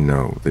 they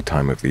know the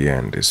time of the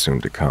end is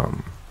soon to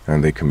come,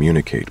 and they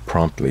communicate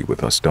promptly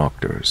with us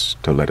doctors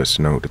to let us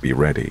know to be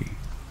ready.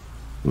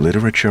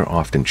 Literature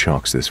often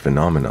chalks this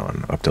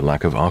phenomenon up to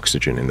lack of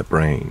oxygen in the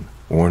brain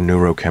or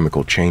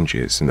neurochemical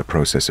changes in the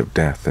process of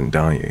death and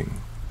dying.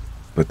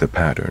 But the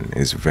pattern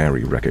is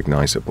very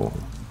recognizable,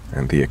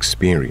 and the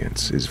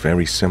experience is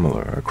very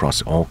similar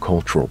across all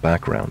cultural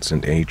backgrounds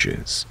and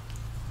ages.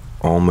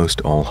 Almost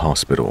all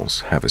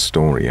hospitals have a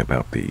story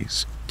about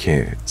these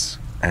kids,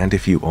 and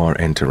if you are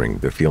entering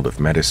the field of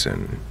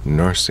medicine,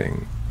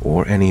 nursing,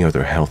 or any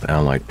other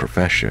health-allied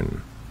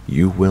profession,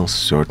 you will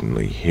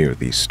certainly hear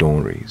these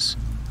stories.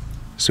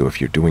 So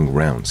if you're doing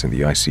rounds in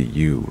the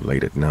ICU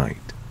late at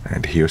night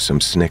and hear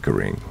some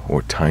snickering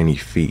or tiny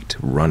feet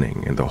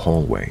running in the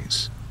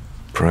hallways,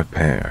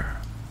 prepare,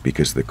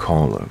 because the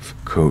call of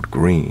Code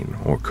Green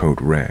or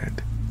Code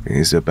Red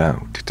is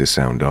about to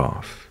sound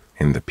off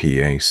in the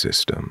PA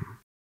system.